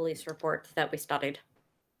of the police report that we studied?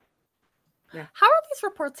 Yeah. How are these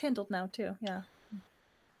reports handled now, too? Yeah.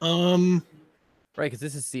 Right, because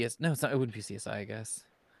this is CS. No, it's not. It wouldn't be CSI, I guess.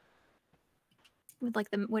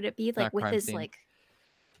 Would it be like with his scene. like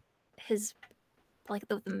his like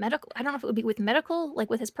the medical? I don't know if it would be with medical, like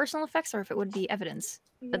with his personal effects, or if it would be evidence.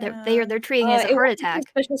 But they're treating it as a heart attack.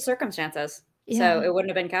 Special circumstances. Yeah. So it wouldn't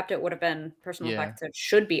have been kept. It would have been personal effects. It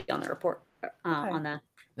should be on the report. On that.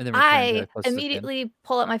 And then I immediately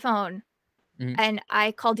pull up my phone and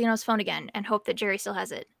I call Dino's phone again and hope that Jerry still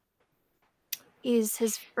has it.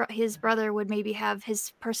 His brother would maybe have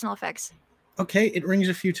his personal effects. Okay, it rings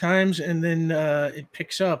a few times and then it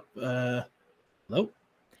picks up. Hello?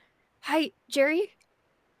 Hi, Jerry?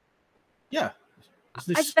 Yeah.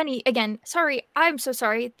 It's Benny again. Sorry, I'm so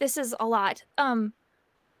sorry. This is a lot.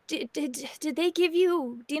 Did they give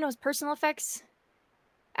you Dino's personal effects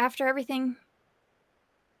after everything?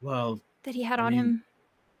 Well, that he had on him?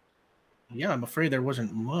 Yeah, I'm afraid there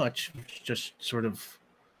wasn't much. Just sort of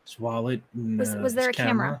his wallet. And, was there a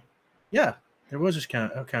camera? Yeah, there was a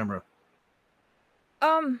camera.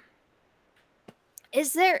 Are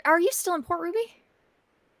you still in Port Ruby?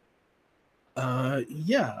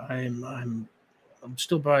 Yeah, I'm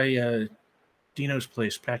still by Dino's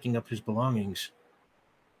place packing up his belongings.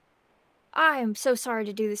 I'm so sorry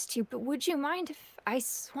to do this to you, but would you mind if I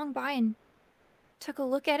swung by and took a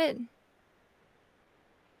look at it?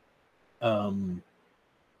 No,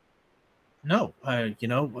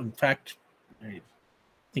 in fact, I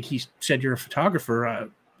think he said you're a photographer.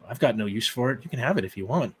 I've got no use for it. You can have it if you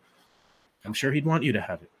want. I'm sure he'd want you to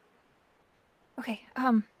have it. Okay.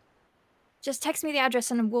 Just text me the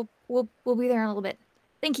address and we'll be there in a little bit.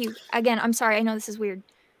 Thank you. Again, I'm sorry. I know this is weird.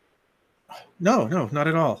 No, not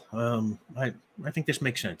at all. I think this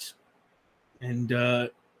makes sense. And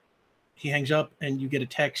he hangs up, and you get a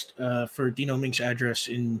text for Dino Mink's address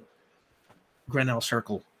in Grenell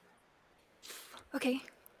Circle. Okay.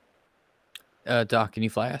 Doc, can you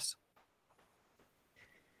fly us?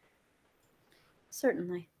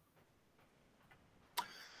 Certainly.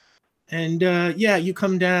 And yeah, you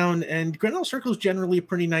come down, and Grenell Circle is generally a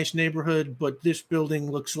pretty nice neighborhood, but this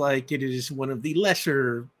building looks like it is one of the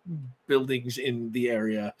lesser buildings in the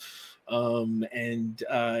area. And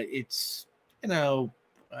it's,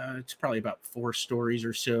 it's probably about 4 stories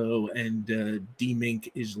or so, and D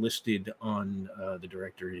Mink is listed on the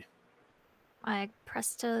directory. I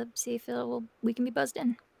press to see if we can be buzzed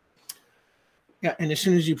in. Yeah, and as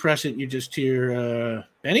soon as you press it, you just hear,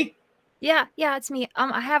 Benny? Yeah, it's me.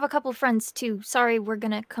 I have a couple friends too. Sorry, we're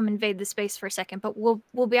gonna come invade the space for a second, but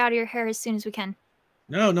we'll be out of your hair as soon as we can.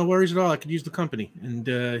 No worries at all. I could use the company. And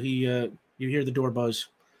you hear the door buzz.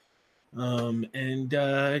 And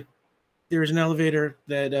there's an elevator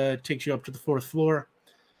that takes you up to the 4th floor.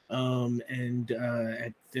 And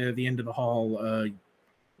at the end of the hall,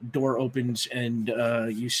 door opens, and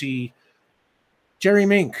you see Jerry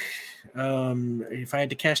Mink. If I had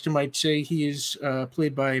to cast him, I'd say he is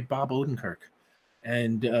played by Bob Odenkirk,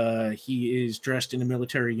 and he is dressed in a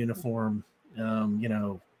military uniform.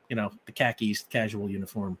 the khakis, casual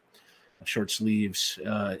uniform, short sleeves,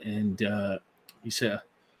 and he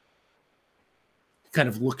kind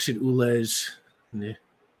of looks at Ulez. Benny?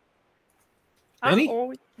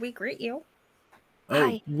 Oh, we greet you.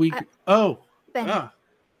 Hi, Benny.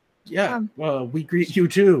 Yeah. Well, we greet you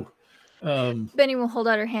too. Benny will hold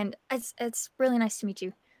out her hand. It's really nice to meet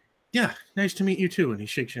you. Yeah, nice to meet you too. And he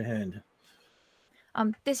shakes your hand.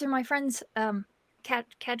 These are my friends,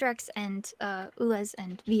 Kadrax and Ulez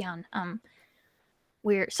and Vian.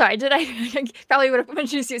 We're sorry. Did I probably would have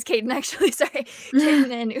mentioned you as Caden? Actually, sorry,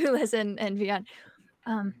 Caden and Ulez and Vian.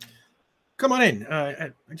 Come on in.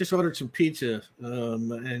 I just ordered some pizza.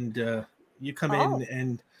 And you come in,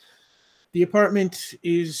 and the apartment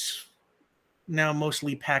is now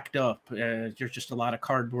mostly packed up. There's just a lot of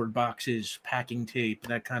cardboard boxes, packing tape,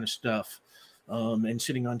 that kind of stuff. And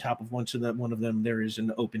sitting on top of one of them, there is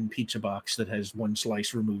an open pizza box that has one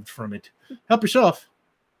slice removed from it. Help yourself.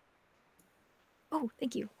 Oh,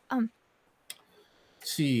 thank you.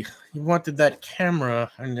 See, you wanted that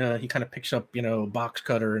camera, and he kind of picks up, a box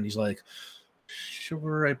cutter, and he's like,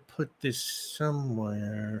 "Sure, I put this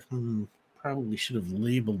somewhere. Probably should have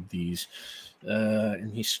labeled these."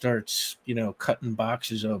 And he starts, cutting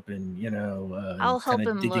boxes open, I'll help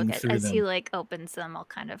him look as them. he opens them. I'll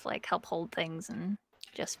kind of help hold things and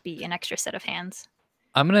just be an extra set of hands.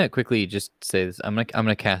 I'm gonna quickly just say this. I'm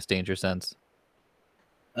gonna cast Danger Sense.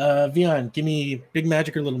 Vian, give me big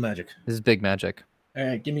magic or little magic. This is big magic. All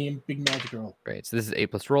right, give me a big magic roll. Great. So this is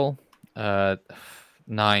 8+ roll.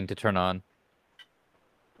 9 to turn on.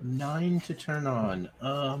 9 to turn on.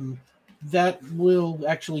 That will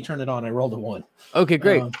actually turn it on. I rolled a 1. Okay,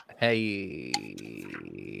 great. Hey.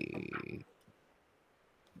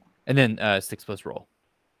 And then 6+ roll.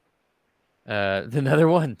 Another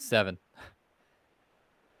one, 7.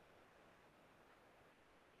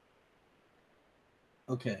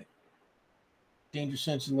 Okay. Danger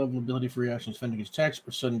sense and level ability for reactions, defend against attacks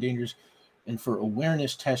or sudden dangers, and for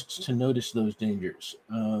awareness tests to notice those dangers.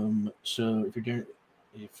 So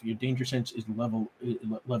if your danger sense is level is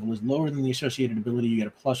lower than the associated ability, you get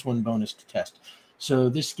a +1 bonus to test. So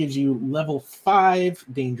this gives you level 5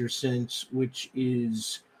 danger sense, which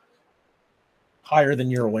is higher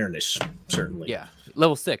than your awareness, certainly. Yeah,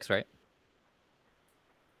 level 6, right?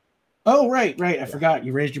 Oh, right. I forgot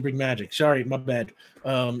you raised your big magic. Sorry, my bad.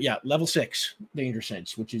 Yeah, level 6 danger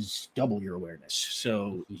sense, which is double your awareness.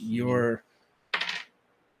 So you're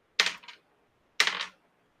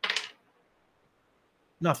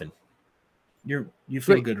nothing. You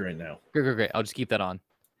feel good right now. Great. I'll just keep that on.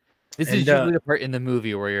 This is usually the part in the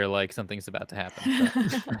movie where you're like something's about to happen.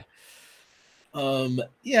 So.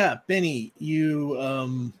 Yeah, Benny, you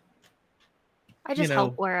I just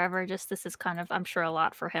help wherever. Just this is kind of, I'm sure, a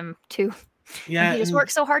lot for him too. Yeah, and he just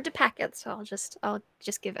works so hard to pack it, so I'll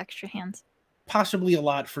just give extra hands. Possibly a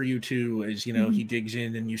lot for you too, as he digs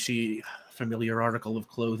in and you see a familiar article of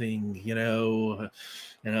clothing,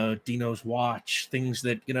 Dino's watch, things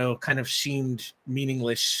that kind of seemed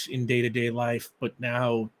meaningless in day-to-day life, but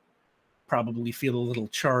now probably feel a little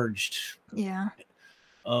charged. Yeah.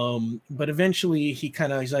 But eventually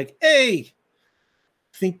he's like, "Hey,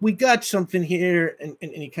 think we got something here," and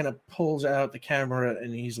he kind of pulls out the camera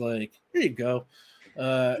and he's like, "Here you go."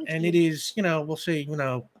 And it is, we'll say,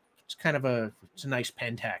 it's kind of it's a nice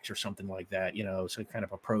Pentax or something like that, it's a kind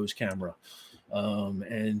of a pros camera.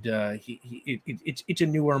 And it's a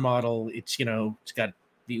newer model. It's, it's got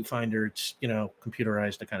viewfinder, it's,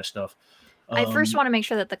 computerized, that kind of stuff. I first want to make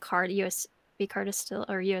sure that the USB card is still,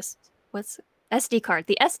 or SD card.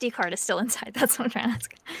 The SD card is still inside. That's what I'm trying to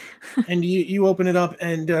ask. And you open it up,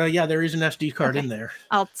 and yeah, there is an SD card in there.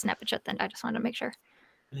 I'll snap it shut then. I just wanted to make sure.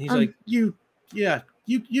 And he's like, you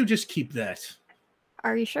just keep that.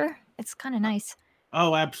 Are you sure? It's kind of nice.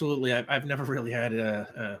 Oh, absolutely. I've never really had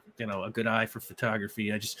a good eye for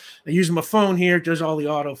photography. I use my phone here, does all the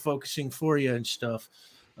auto focusing for you and stuff.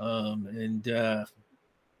 And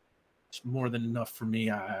it's more than enough for me.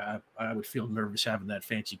 I would feel nervous having that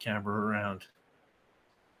fancy camera around.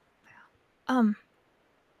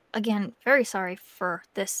 Again, very sorry for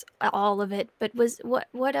this, all of it. But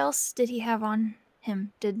what else did he have on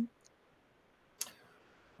him?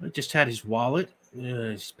 I just had his wallet,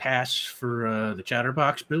 his pass for the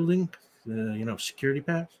Chatterbox building, security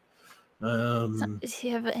pass. Does he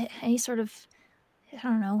have any sort of, I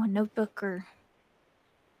don't know, a notebook or?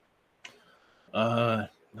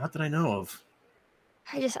 Not that I know of.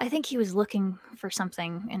 I think he was looking for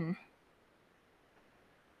something, and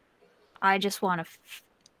I just want to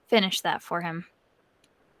finish that for him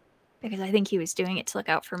because I think he was doing it to look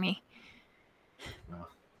out for me.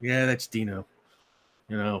 Yeah, that's Dino.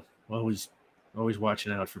 Always always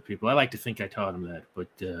watching out for people. I like to think I taught him that, but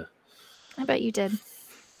I bet you did.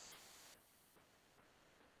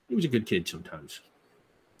 he was a good kid sometimes.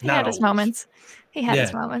 He Not had his always. moments. He had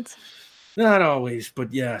his Yeah. moments. Not always,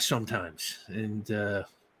 but yeah, sometimes. And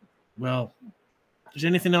well, if there's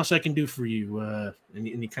anything else I can do for you, and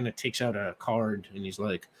he kind of takes out a card and he's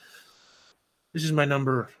like, "This is my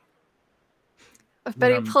number." I when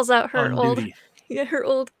bet he I'm pulls out her on old, duty. yeah, her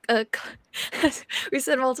old. We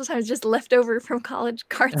said multiple times, just leftover from college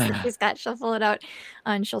cards that she's got. She'll pull it out,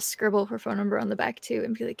 and she'll scribble her phone number on the back too,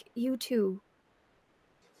 and be like, "You too."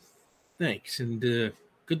 Thanks, and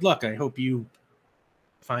good luck. I hope you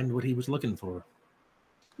find what he was looking for.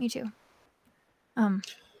 Me too.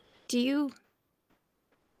 Do you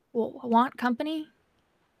want company?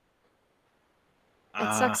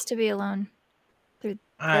 It sucks to be alone through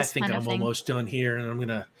I this think kind I'm of thing. almost done here, and I'm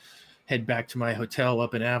gonna head back to my hotel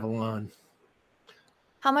up in Avalon.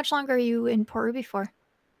 How much longer are you in Port Ruby for?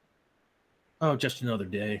 Oh, just another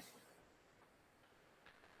day.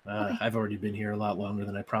 Okay. I've already been here a lot longer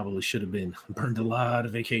than I probably should have been. Burned a lot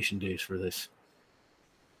of vacation days for this.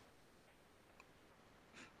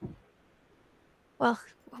 Well,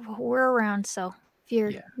 we're around, so if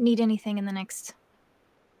you need anything in the next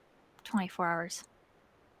 24 hours.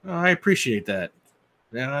 Oh, I appreciate that.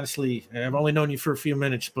 Yeah, honestly, I've only known you for a few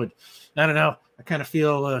minutes, but I don't know. I kind of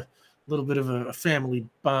feel a little bit of a family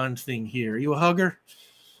bond thing here. Are you a hugger?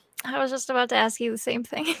 I was just about to ask you the same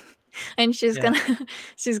thing. And she's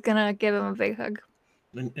gonna give him a big hug.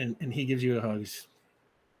 And he gives you a hug.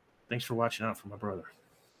 Thanks for watching out for my brother.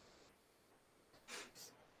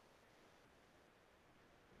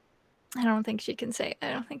 I don't think she can say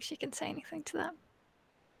anything to that.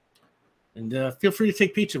 And feel free to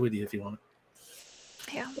take pizza with you if you want.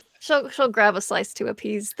 Yeah. She'll grab a slice to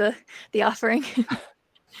appease the offering.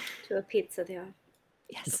 To a pizza, they are.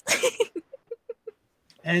 Yes.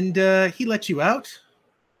 And he lets you out.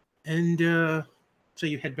 And so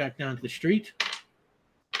you head back down to the street.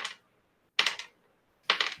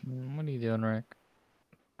 What are you doing, Rick?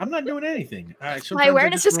 I'm not doing anything. My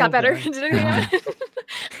awareness just got better.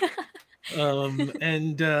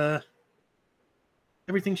 And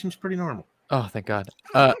everything seems pretty normal. Oh, thank God.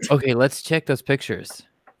 Okay, let's check those pictures.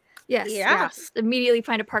 Yes. Immediately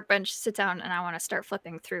find a park bench, sit down, and I want to start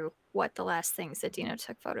flipping through what the last things that Dino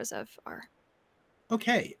took photos of are.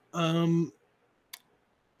 Okay.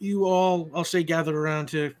 You all, I'll say, gather around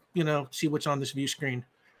to, see what's on this view screen.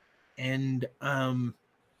 And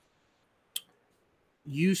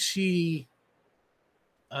you see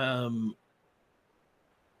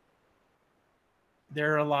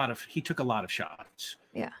he took a lot of shots.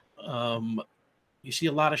 Yeah. You see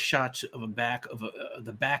a lot of shots of the back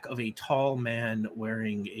of a tall man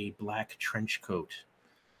wearing a black trench coat.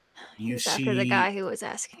 You He's see after the guy who was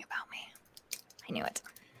asking about me. I knew it.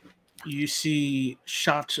 You see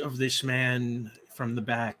shots of this man from the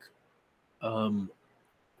back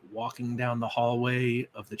walking down the hallway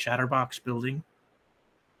of the Chatterbox building.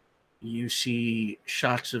 You see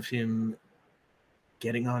shots of him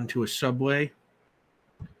getting onto a subway.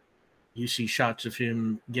 You see shots of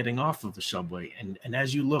him getting off of the subway. And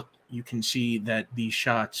as you look, you can see that these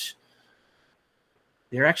shots,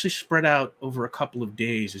 they're actually spread out over a couple of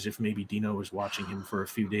days, as if maybe Dino was watching him for a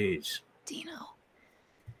few days. Dino.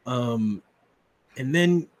 And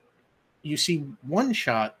then you see one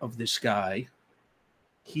shot of this guy.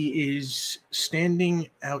 He is standing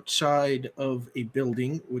outside of a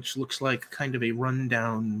building, which looks like kind of a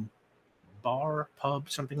rundown bar, pub,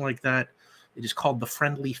 something like that. It is called the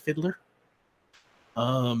Friendly Fiddler.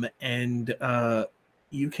 And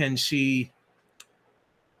you can see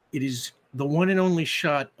it is the one and only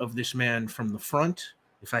shot of this man from the front.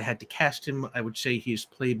 If I had to cast him, I would say he is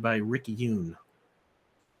played by Rick Yoon.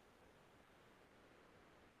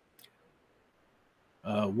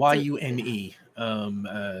 Yune.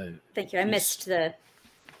 Thank you. I missed the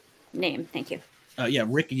name. Thank you. Yeah,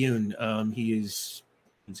 Rick Yoon. He's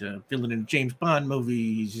a villain in a James Bond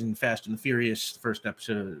movie. He's in Fast and the Furious, first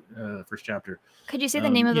chapter. Could you say the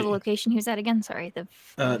name of the location he was at again? Sorry.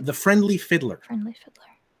 The Friendly Fiddler. Friendly Fiddler.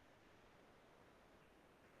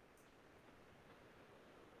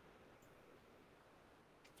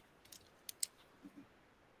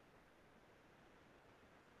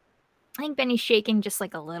 I think Benny's shaking just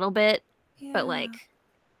like a little bit, but like,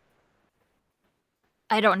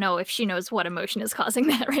 I don't know if she knows what emotion is causing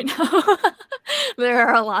that right now. There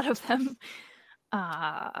are a lot of them. Go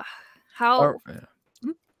ahead.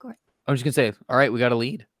 I was just gonna say, all right, we got a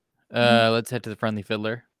lead. Let's head to the Friendly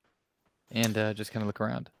Fiddler and just kind of look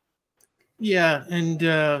around. Yeah, and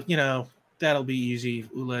that'll be easy.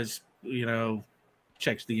 Ula's,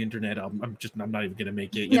 checks the internet, I'm not even gonna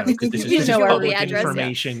make it, you know, because this You is know where the public address, yeah.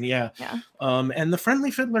 information. Yeah. And the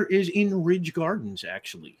Friendly Fiddler is in Ridge Gardens,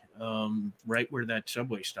 actually, right where that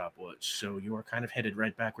subway stop was. So you are kind of headed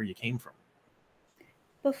right back where you came from.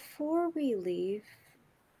 Before we leave,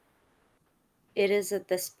 it is at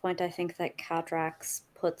this point I think that Cadrax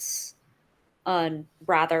puts a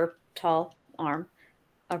rather tall arm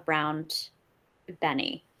around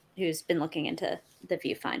Benny, who's been looking into the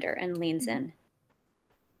viewfinder, and leans in.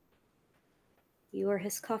 You are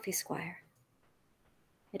his coffee squire.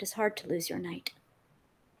 It is hard to lose your knight.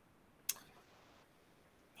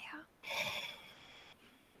 Yeah.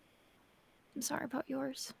 I'm sorry about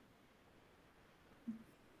yours.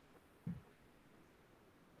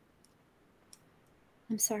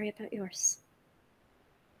 I'm sorry about yours.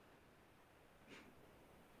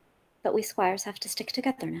 But we squires have to stick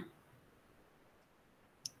together now.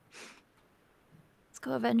 Let's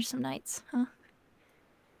go avenge some knights, huh?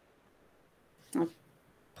 I'll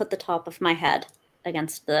put the top of my head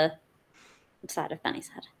against the side of Benny's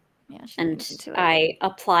head. Yeah, and I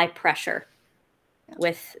apply pressure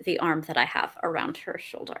with the arm that I have around her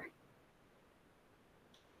shoulder.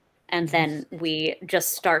 And then we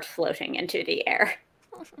just start floating into the air.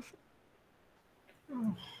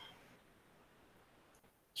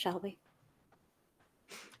 Shall we?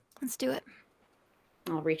 Let's do it.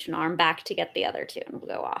 I'll reach an arm back to get the other two and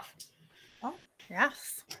we'll go off. Oh,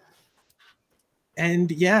 yes.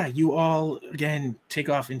 And yeah, you all again take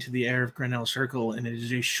off into the air of Grinnell Circle, and it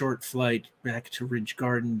is a short flight back to Ridge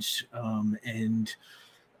Gardens. And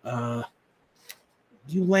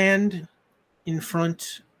you land in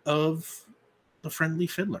front of the Friendly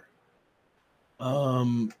Fiddler.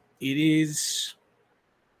 It is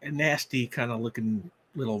a nasty kind of looking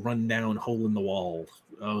little rundown hole in the wall,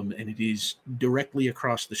 and it is directly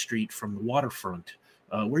across the street from the waterfront,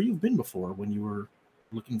 where you've been before when you were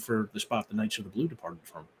looking for the spot the Knights of the Blue departed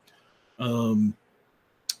from.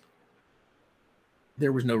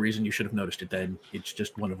 There was no reason you should have noticed it then. It's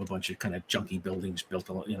just one of a bunch of kind of junky buildings built,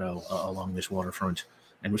 along this waterfront,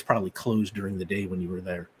 and was probably closed during the day when you were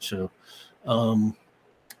there. So, what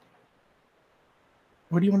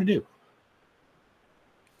do you want to do?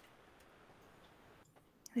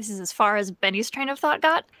 This is as far as Benny's train of thought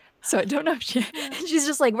got. So I don't know if she's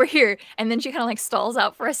just like, we're here. And then she kind of like stalls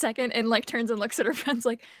out for a second and like turns and looks at her friends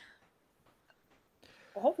like,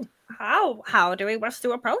 oh, how do we wish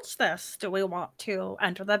to approach this? Do we want to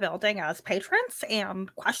enter the building as patrons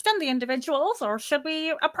and question the individuals, or should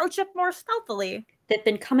we approach it more stealthily? They've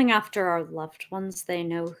been coming after our loved ones. They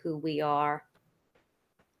know who we are.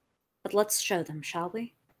 But let's show them, shall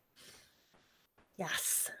we?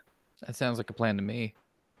 Yes. That sounds like a plan to me.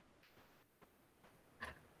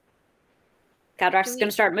 Cadrax is going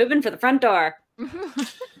to start moving for the front door.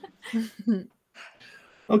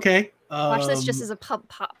 Okay. Watch this just as a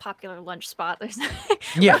popular lunch spot. There's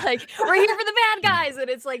Yeah. we're like, we're here for the bad guys. And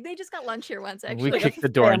it's like, they just got lunch here once, actually. We kicked the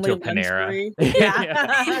door into a Panera.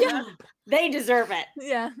 Yeah. They deserve it.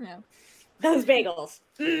 Yeah. Those bagels.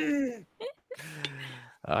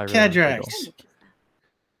 Cadrax,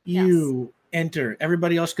 you enter.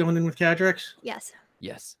 Everybody else going in with Cadrax? Yes.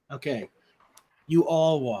 Yes. Okay. You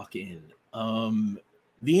all walk in.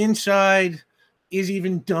 The inside is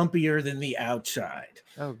even dumpier than the outside.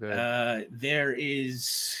 Oh, good. There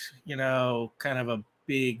is, kind of a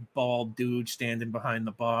big bald dude standing behind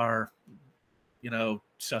the bar,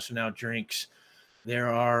 sussing out drinks. There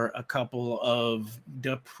are a couple of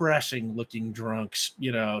depressing looking drunks,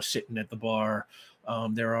 sitting at the bar.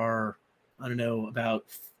 There are, I don't know, about,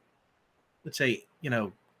 let's say,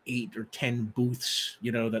 8 or 10 booths,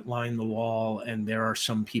 that line the wall. And there are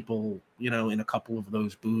some people, in a couple of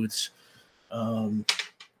those booths. And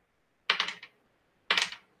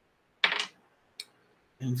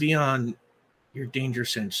Vion, your danger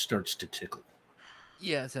sense starts to tickle.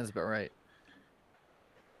 Yeah, sounds about right.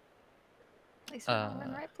 At least we're in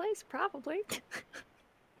the right place, probably.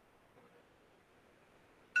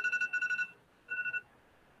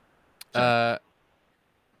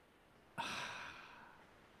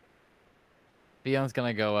 Beyond's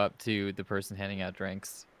gonna go up to the person handing out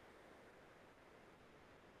drinks.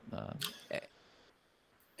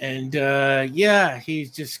 And he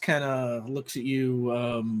just kind of looks at you,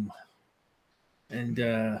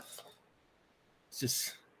 and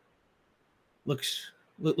just looks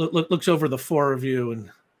over the four of you, and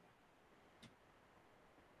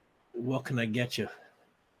what can I get you?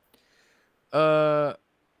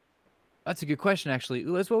 That's a good question, actually.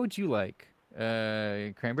 Liz, what would you like?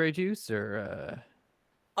 Cranberry juice or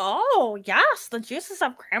Oh, yes, the juices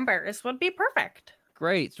of cranberries would be perfect.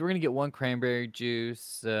 Great. So we're gonna get 1 cranberry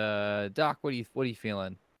juice. Doc, what are you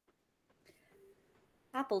feeling?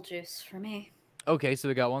 Apple juice for me. Okay, so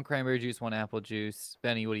we got 1 cranberry juice, 1 apple juice.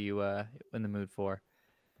 Benny, what are you in the mood for?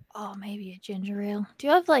 Oh, maybe a ginger ale. Do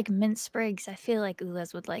you have like mint sprigs? I feel like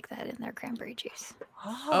Ulas would like that in their cranberry juice.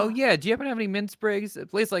 Oh yeah, do you happen to have any mint sprigs? A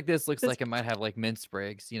place like this looks like it might have like mint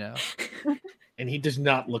sprigs, you know. And he does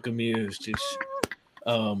not look amused. It's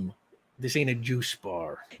this ain't a juice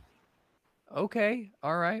bar. Okay,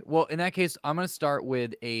 all right. Well, in that case, I'm gonna start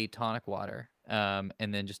with a tonic water, and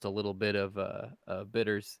then just a little bit of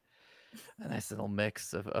bitters, a nice little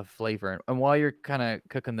mix of flavor. And while you're kind of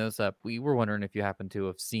cooking those up, we were wondering if you happen to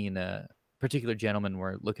have seen a particular gentleman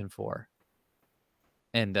we're looking for,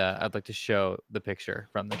 and I'd like to show the picture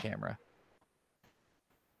from the camera.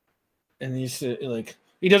 And he's like,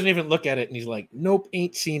 he doesn't even look at it, and he's like, "Nope,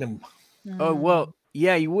 ain't seen him." Oh well,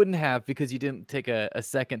 yeah, you wouldn't have because you didn't take a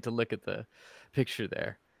second to look at the picture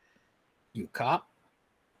there. You cop?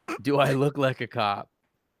 Do I look like a cop?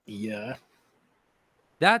 Yeah.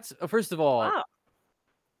 That's first of all. Wow.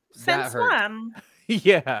 That Since hurt. when?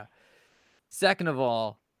 Yeah. Second of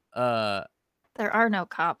all, There are no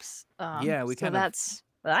cops. Yeah, we so kind of- that's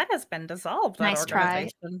That has been dissolved. That Nice try.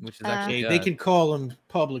 organization. which is actually Hey, they can call them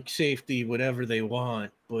public safety, whatever they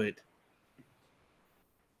want, but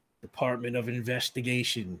Department of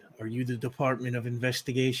Investigation. Are you the Department of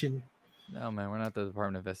Investigation? No, man, we're not the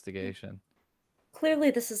Department of Investigation.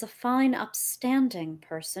 Clearly, this is a fine, upstanding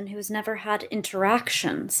person who has never had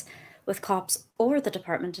interactions with cops or the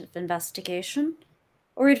Department of Investigation,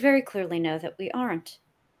 or he'd very clearly know that we aren't.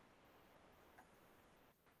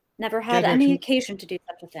 Never had Jack, any actually- occasion to do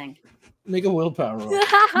such a thing. Make a willpower roll.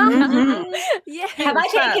 yeah. Have I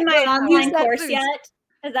taken my Use online that course boost. yet?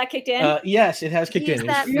 Has that kicked in? Yes, it has kicked Use in.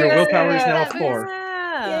 that Your boost. willpower is now That 4.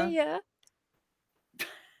 Yeah, yeah.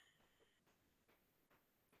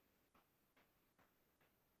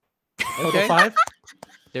 Okay. 5?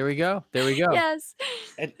 There we go. There we go. Yes.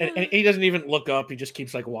 And he doesn't even look up. He just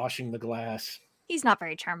keeps like washing the glass. He's not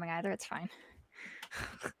very charming either. It's fine.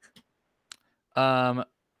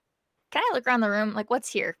 Can I look around the room? Like, what's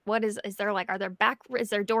here? What is there like, is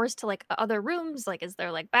there doors to like other rooms? Like, is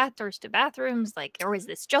there like doors to bathrooms? Like, or is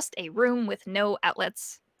this just a room with no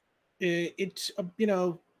outlets? It's,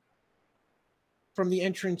 from the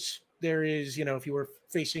entrance, there is, if you were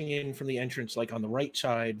facing in from the entrance, like on the right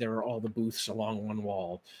side, there are all the booths along one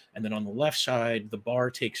wall. And then on the left side, the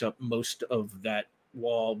bar takes up most of that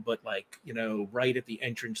wall, but like, right at the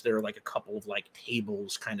entrance, there are like a couple of like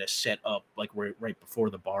tables kind of set up like right before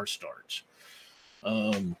the bar starts.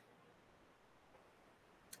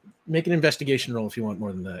 Make an investigation roll if you want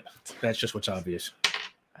more than that. That's just what's obvious.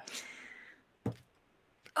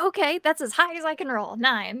 Okay, that's as high as I can roll.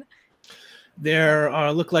 9.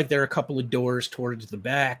 There look like there are a couple of doors towards the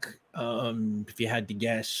back. If you had to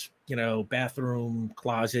guess, bathroom,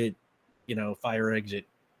 closet, fire exit.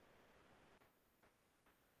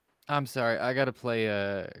 I'm sorry. I got to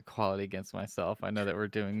play quality against myself. I know that we're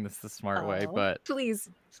doing this the smart way, Oh. but Please.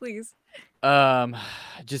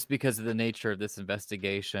 just because of the nature of this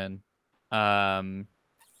investigation, I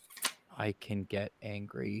can get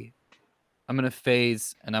angry. I'm going to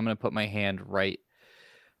phase and I'm going to put my hand right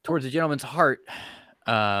towards the gentleman's heart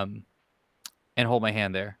and hold my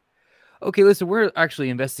hand there. Okay, listen, we're actually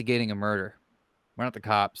investigating a murder. We're not the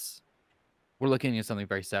cops. We're looking at something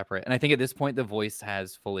very separate. And I think at this point, the voice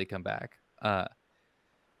has fully come back.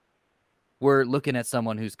 We're looking at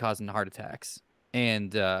someone who's causing heart attacks.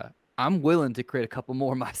 And I'm willing to create a couple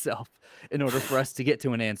more myself in order for us to get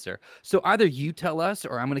to an answer. So either you tell us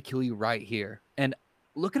or I'm going to kill you right here. And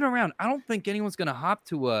looking around, I don't think anyone's going to hop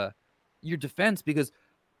to your defense because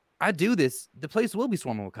I do this. The place will be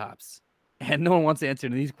swarming with cops. And no one wants to answer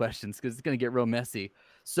any of these questions because it's going to get real messy.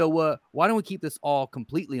 So why don't we keep this all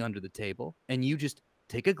completely under the table and you just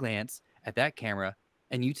take a glance at that camera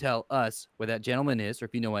and you tell us where that gentleman is or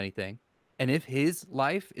if you know anything. And if his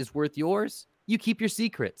life is worth yours, you keep your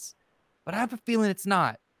secrets. But I have a feeling it's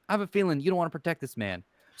not. I have a feeling you don't want to protect this man.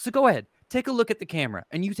 So go ahead, take a look at the camera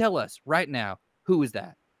and you tell us right now, who is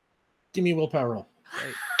that? Give me a willpower roll.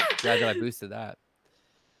 Great. Glad that I boosted that.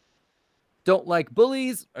 Don't like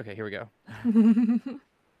bullies. Okay, here we go.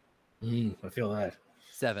 I feel that.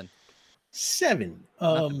 7. 7.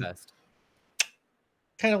 Not the best.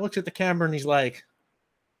 Kind of looks at the camera and he's like,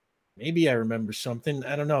 maybe I remember something.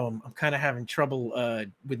 I don't know. I'm kind of having trouble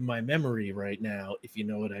with my memory right now, if you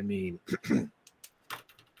know what I mean.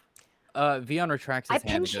 Vion retracts his I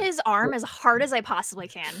hand. pinch his arm as hard as I possibly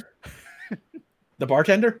can. The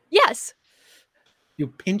bartender? Yes. You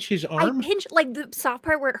pinch his arm? I pinch like the soft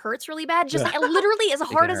part where it hurts really bad, just Yeah. literally as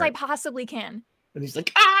hard it as I hurt. possibly can. And he's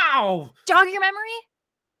like, ow! Jog your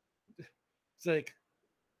memory? It's like,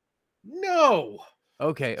 no.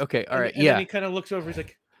 Okay. Okay. All And, right. and Yeah. then he kind of looks over. He's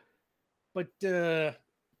like, but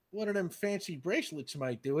one of them fancy bracelets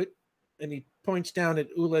might do it. And he points down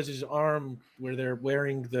at Ulez's arm where they're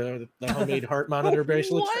wearing the homemade heart monitor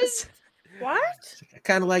bracelets. What? I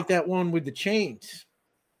kind of like that one with the chains.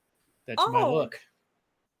 That's my Oh. look.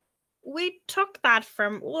 We took that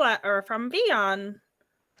from Ula or from Vion.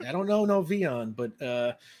 I don't know no Vion, but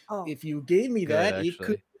if you gave me Good, that, it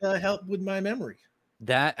actually. could help with my memory.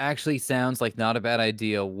 That actually sounds like not a bad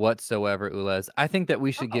idea whatsoever, Ulez. I think that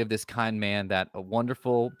we should give this kind man that a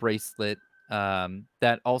wonderful bracelet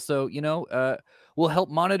that also, will help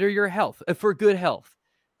monitor your health for good health.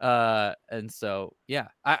 And so, yeah,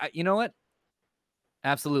 I you know what?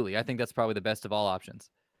 Absolutely. I think that's probably the best of all options.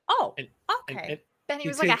 Oh, And- okay. and Benny he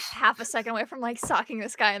was like takes- a half a second away from like socking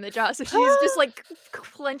this guy in the jaw, so she's just like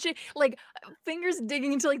clenching, like fingers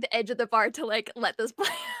digging into like the edge of the bar to like let this play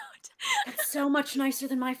out. That's so much nicer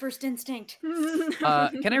than my first instinct. Can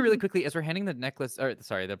I really quickly, as we're handing the necklace, or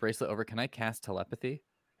sorry, the bracelet over, can I cast telepathy?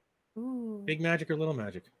 Ooh. big magic or little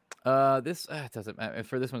magic? This it doesn't matter.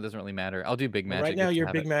 For this one, it doesn't really matter. I'll do big Well, magic. right now, just to your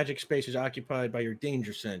have big it. magic space is occupied by your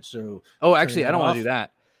danger sense. So, Oh, turning actually, I that don't want to off? do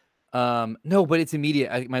that. No, but it's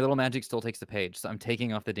immediate. My little magic still takes the page, so I'm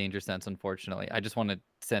taking off the danger sense. Unfortunately, I just want to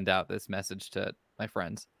send out this message to my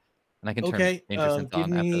friends, and I can turn Okay, danger sense give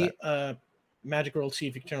on after me that. magic roll. See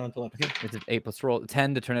if you can turn on telepathy. It's an 8 plus roll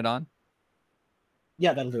 10 to turn it on.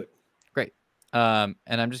 Yeah, that'll do it. Great. And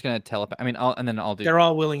I'm just gonna telepath. I mean, I'll do. They're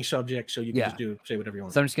all willing subjects, so you can Yeah. just say whatever you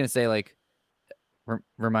want. So I'm just gonna say like,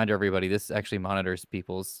 reminder everybody, this actually monitors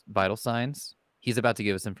people's vital signs. He's about to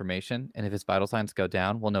give us information, and if his vital signs go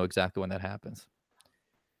down, we'll know exactly when that happens.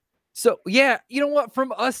 So yeah, you know what?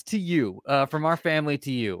 From us to you, from our family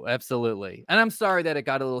to you, absolutely. And I'm sorry that it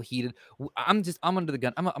got a little heated. I'm under the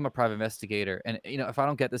gun. I'm a private investigator, and if I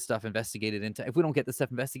don't get this stuff investigated if we don't get this stuff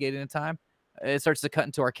investigated in time, it starts to cut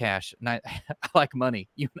into our cash. And I like money.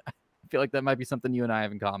 I feel like that might be something you and I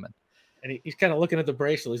have in common. And he's kind of looking at the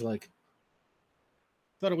bracelet. He's like,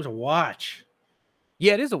 thought it was a watch.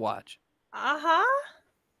 Yeah, it is a watch. Uh-huh.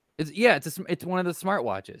 It's one of the smart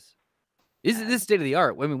watches. This is state of the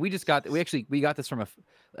art. I mean, we got this from we got this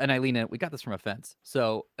from a fence.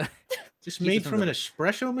 So Just Keep made it from from an the-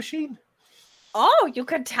 espresso machine? Oh, you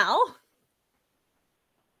could tell.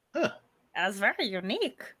 Huh. That's very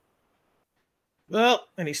unique. Well,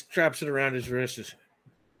 and he straps it around his wrist.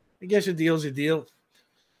 I guess a deal's a deal.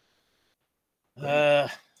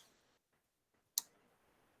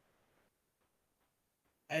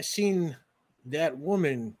 I seen that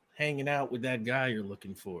woman hanging out with that guy you're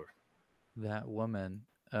looking for. that woman,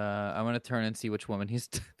 I'm gonna turn and see which woman he's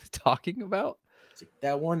talking about. It's like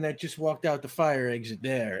that one that just walked out the fire exit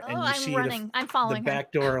there, Oh, and you I'm see running. I'm the following her.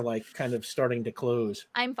 back door like kind of starting to close.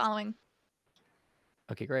 I'm following.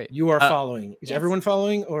 Okay, great. You are following. Is yes. everyone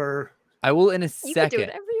following, or I will in a You can do second.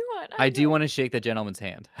 whatever you want. I do know. want to shake the gentleman's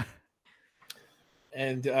hand.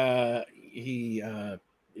 and he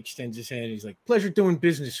extends his hand. He's like, "Pleasure doing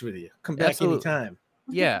business with you. Come back Absolutely. anytime."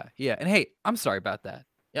 Yeah. And hey, I'm sorry about that.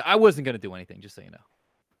 Yeah, I wasn't gonna do anything, just so you know.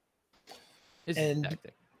 It's just And-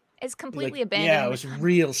 tactic. It's He's completely like, abandoned. yeah, I was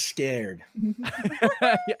real scared.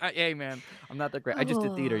 Hey man, I'm not that great. I just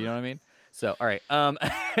did theater, you know what I mean? So all right. And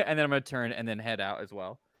then I'm gonna turn and then head out as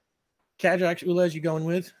well. Kadrax, Ulez, you going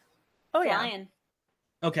with? Oh, yeah. Flying.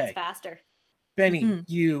 Okay. It's faster. Benny, Mhm.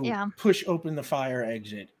 you Yeah. push open the fire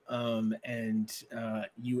exit, and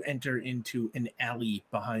you enter into an alley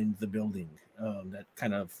behind the building that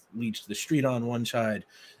kind of leads to the street on one side,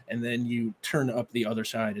 and then you turn up the other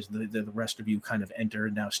side as the rest of you kind of enter,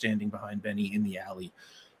 now standing behind Benny in the alley.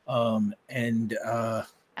 And I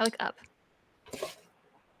look up. If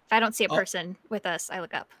I don't see a Oh. person with us, I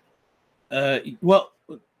look up. well,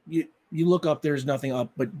 you look up, there's nothing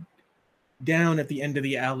up, but down at the end of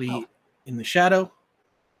the alley in the shadow,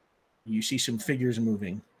 you see some figures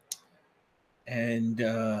moving. And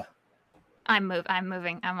I'm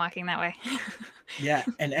moving. I'm walking that way. yeah,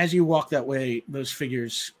 and as you walk that way, those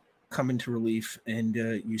figures come into relief, and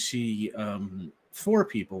you see 4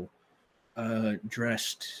 people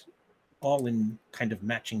dressed all in kind of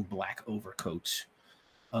matching black overcoats.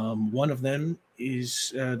 One of them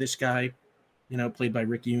is this guy, played by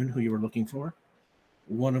Rick Yoon, who you were looking for.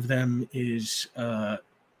 One of them is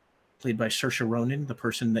played by Saoirse Ronan, the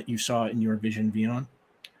person that you saw in your vision, Vion.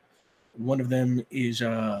 One of them is,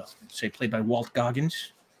 played by Walt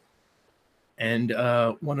Goggins. And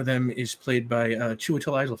one of them is played by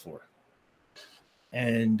Chiwetel Ejiofor.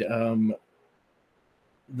 And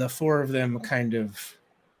the 4 of them kind of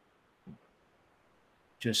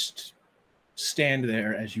just stand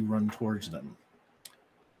there as you run towards them.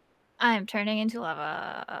 I am turning into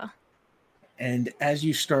lava. And as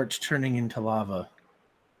you start turning into lava,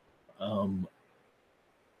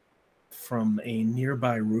 from a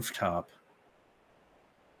nearby rooftop,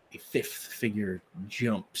 a fifth figure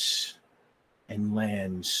jumps and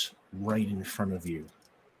lands right in front of you.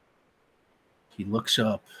 He looks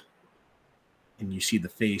up, and you see the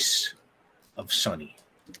face of Sunny.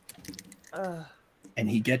 And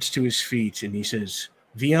he gets to his feet, and he says,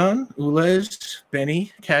 Vion, Ulez,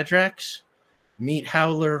 Benny, Kadrax, meet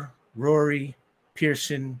Howler, Rory,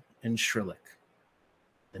 Pearson, and Shrillick,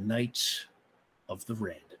 the Knights of the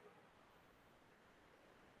Red.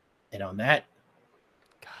 And on that,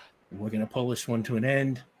 we're going to pull this one to an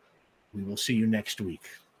end. We will see you next week.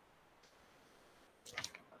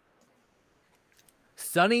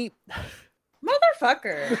 Sunny.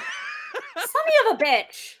 Motherfucker. Son of a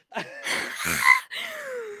bitch.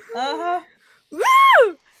 Woo!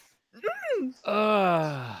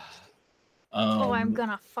 Oh, I'm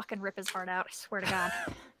gonna fucking rip his heart out. I swear to God.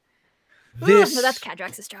 This, no, that's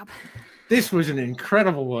Kadrax's job. This was an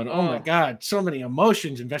incredible one. Oh my God, so many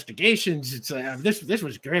emotions, investigations. It's this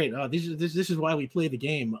was great. This is why we play the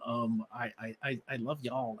game. I love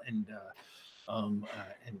y'all and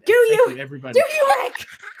thank you everybody. Do you, Rick?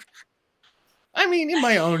 I mean, in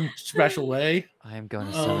my own special way. I am going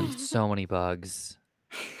to summon so many bugs.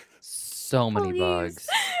 So many bugs.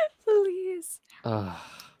 Please.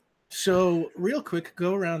 So, real quick,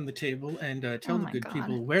 go around the table and tell the good God.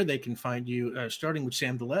 people where they can find you, starting with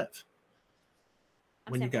Sam Delev.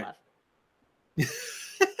 When you got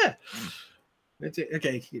that's it.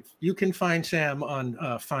 Okay, you can find Sam on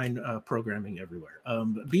Fine Programming everywhere.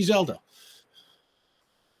 Be Zelda.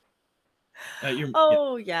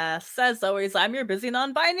 Yes. As always, I'm your busy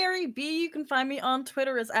non-binary B. You can find me on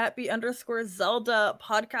Twitter as @B_Zelda,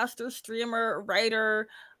 podcaster, streamer, writer.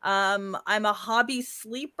 I'm a hobby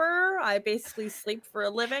sleeper. I basically sleep for a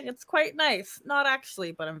living. It's quite nice. Not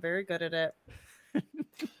actually, but I'm very good at it.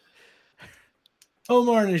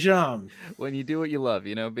 Omar Najam. When you do what you love,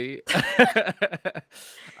 you know, B. Hey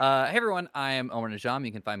everyone, I am Omar Najam.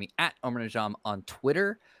 You can find me at Omar Najam on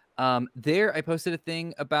Twitter. There I posted a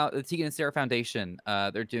thing about the Tegan and Sarah Foundation.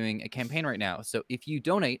 They're doing a campaign right now. So if you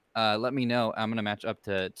donate, let me know. I'm going to match up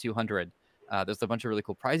to 200. There's a bunch of really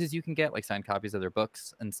cool prizes you can get, like signed copies of their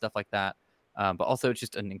books and stuff like that. But also it's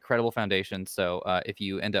just an incredible foundation. So if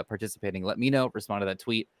you end up participating, let me know. Respond to that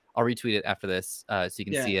tweet. I'll retweet it after this so you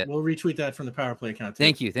can see it. We'll retweet that from the Power Play account too.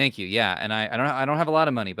 Thank you. Yeah, and I don't have a lot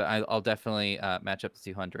of money, but I'll definitely match up to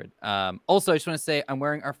 200. Also, I just want to say I'm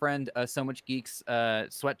wearing our friend So Much Geek's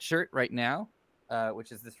sweatshirt right now,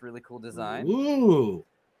 which is this really cool design. Ooh.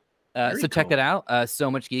 So check that out.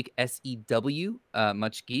 So Much Geek, SEW,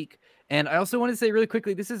 Much Geek. And I also want to say really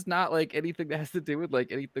quickly, this is not like anything that has to do with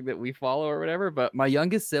like anything that we follow or whatever, but my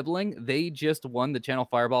youngest sibling, they just won the Channel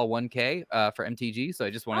Fireball 1K for MTG. So I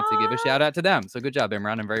just wanted to give a shout out to them. So good job,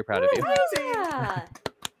 Imran. I'm very proud of you. Yeah.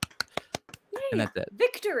 And that's it.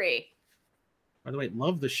 Victory. By the way,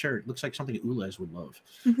 love the shirt. Looks like something Ulez would love.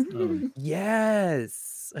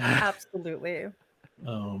 Yes. Absolutely.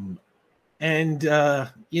 And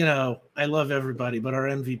you know, I love everybody, but our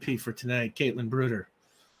MVP for tonight, Caitlin Bruder.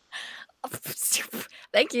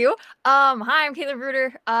 Thank you. Hi, I'm Caitlin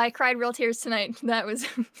Bruder. I cried real tears tonight. That was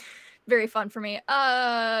very fun for me. You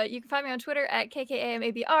can find me on Twitter at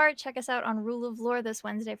KKAMABR. Check us out on Rule of Lore this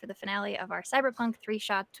Wednesday for the finale of our Cyberpunk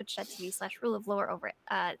 3-shot, twitch.tv/Rule of Lore over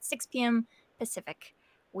at 6 p.m. Pacific.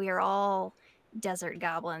 We are all desert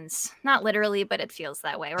goblins. Not literally, but it feels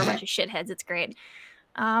that way. We're a bunch of shitheads. It's great.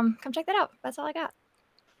 Come check that out. That's all I got.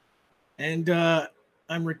 And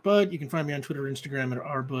I'm Rick Budd. You can find me on Twitter and Instagram at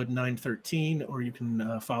rbud913, or you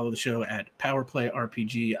can follow the show at Powerplay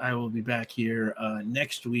RPG. I will be back here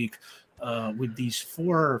next week with these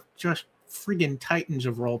 4 just friggin' titans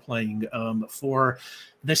of role-playing for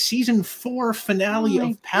the season 4 finale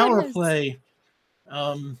of Powerplay,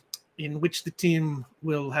 in which the team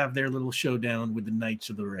will have their little showdown with the Knights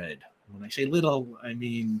of the Red. When I say little, I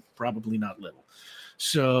mean probably not little.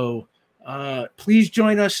 So please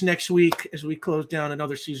join us next week as we close down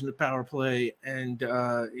another season of Power Play, and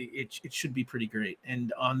it should be pretty great.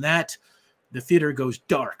 And on that, the theater goes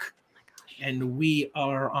dark, and we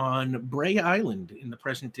are on Bray Island in the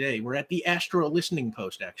present day. We're at the Astro Listening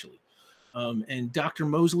Post, actually. And Dr.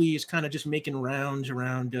 Mosley is kind of just making rounds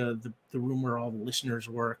around the room where all the listeners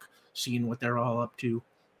work, seeing what they're all up to.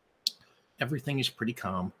 Everything is pretty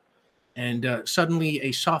calm. And suddenly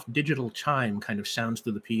a soft digital chime kind of sounds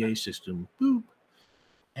through the PA system. Boop.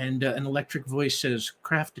 And an electric voice says,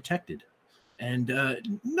 "Craft detected."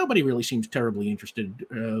 And nobody really seems terribly interested.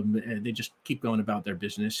 They just keep going about their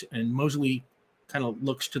business. And Mosley kind of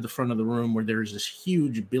looks to the front of the room where there's this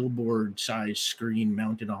huge billboard-sized screen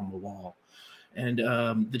mounted on the wall. And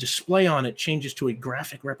the display on it changes to a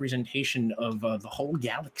graphic representation of the whole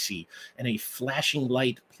galaxy, and a flashing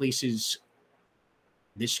light places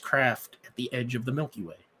this craft at the edge of the Milky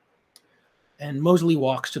Way. And Mosley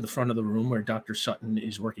walks to the front of the room where Dr. Sutton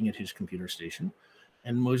is working at his computer station.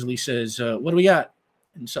 And Mosley says, what do we got?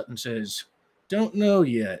 And Sutton says, don't know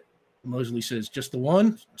yet. Mosley says, just the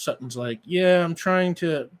one? Sutton's like, yeah, I'm trying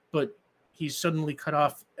to, but he's suddenly cut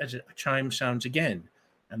off as a chime sounds again.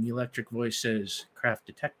 And the electric voice says, craft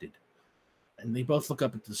detected. And they both look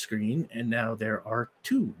up at the screen, and now there are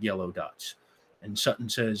 2 yellow dots. And Sutton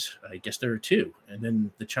says, I guess there are 2. And then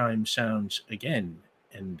the chime sounds again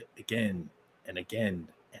and again and again,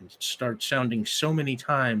 and it starts sounding so many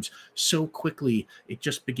times, so quickly, it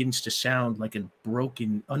just begins to sound like a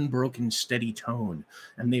unbroken, steady tone.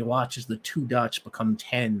 And they watch as the 2 dots become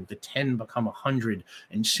 10, the 10 become 100,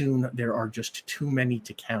 and soon there are just too many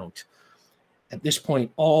to count. At this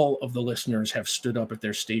point, all of the listeners have stood up at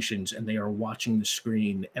their stations, and they are watching the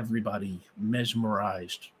screen, everybody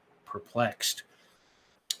mesmerized, perplexed.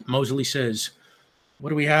 Mosley says, what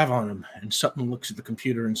do we have on him? And Sutton looks at the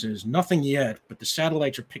computer and says, nothing yet, but the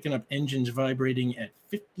satellites are picking up engines vibrating at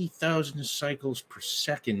 50,000 cycles per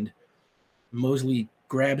second. Mosley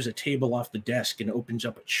grabs a table off the desk and opens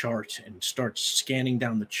up a chart and starts scanning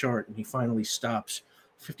down the chart, and he finally stops.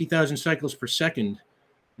 50,000 cycles per second.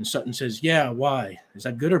 And Sutton says, yeah, why? Is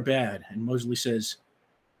that good or bad? And Mosley says,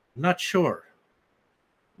 I'm not sure.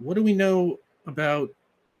 What do we know about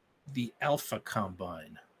the Alpha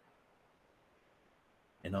Combine?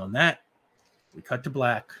 And on that, we cut to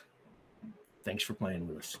black. Thanks for playing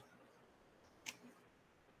with us.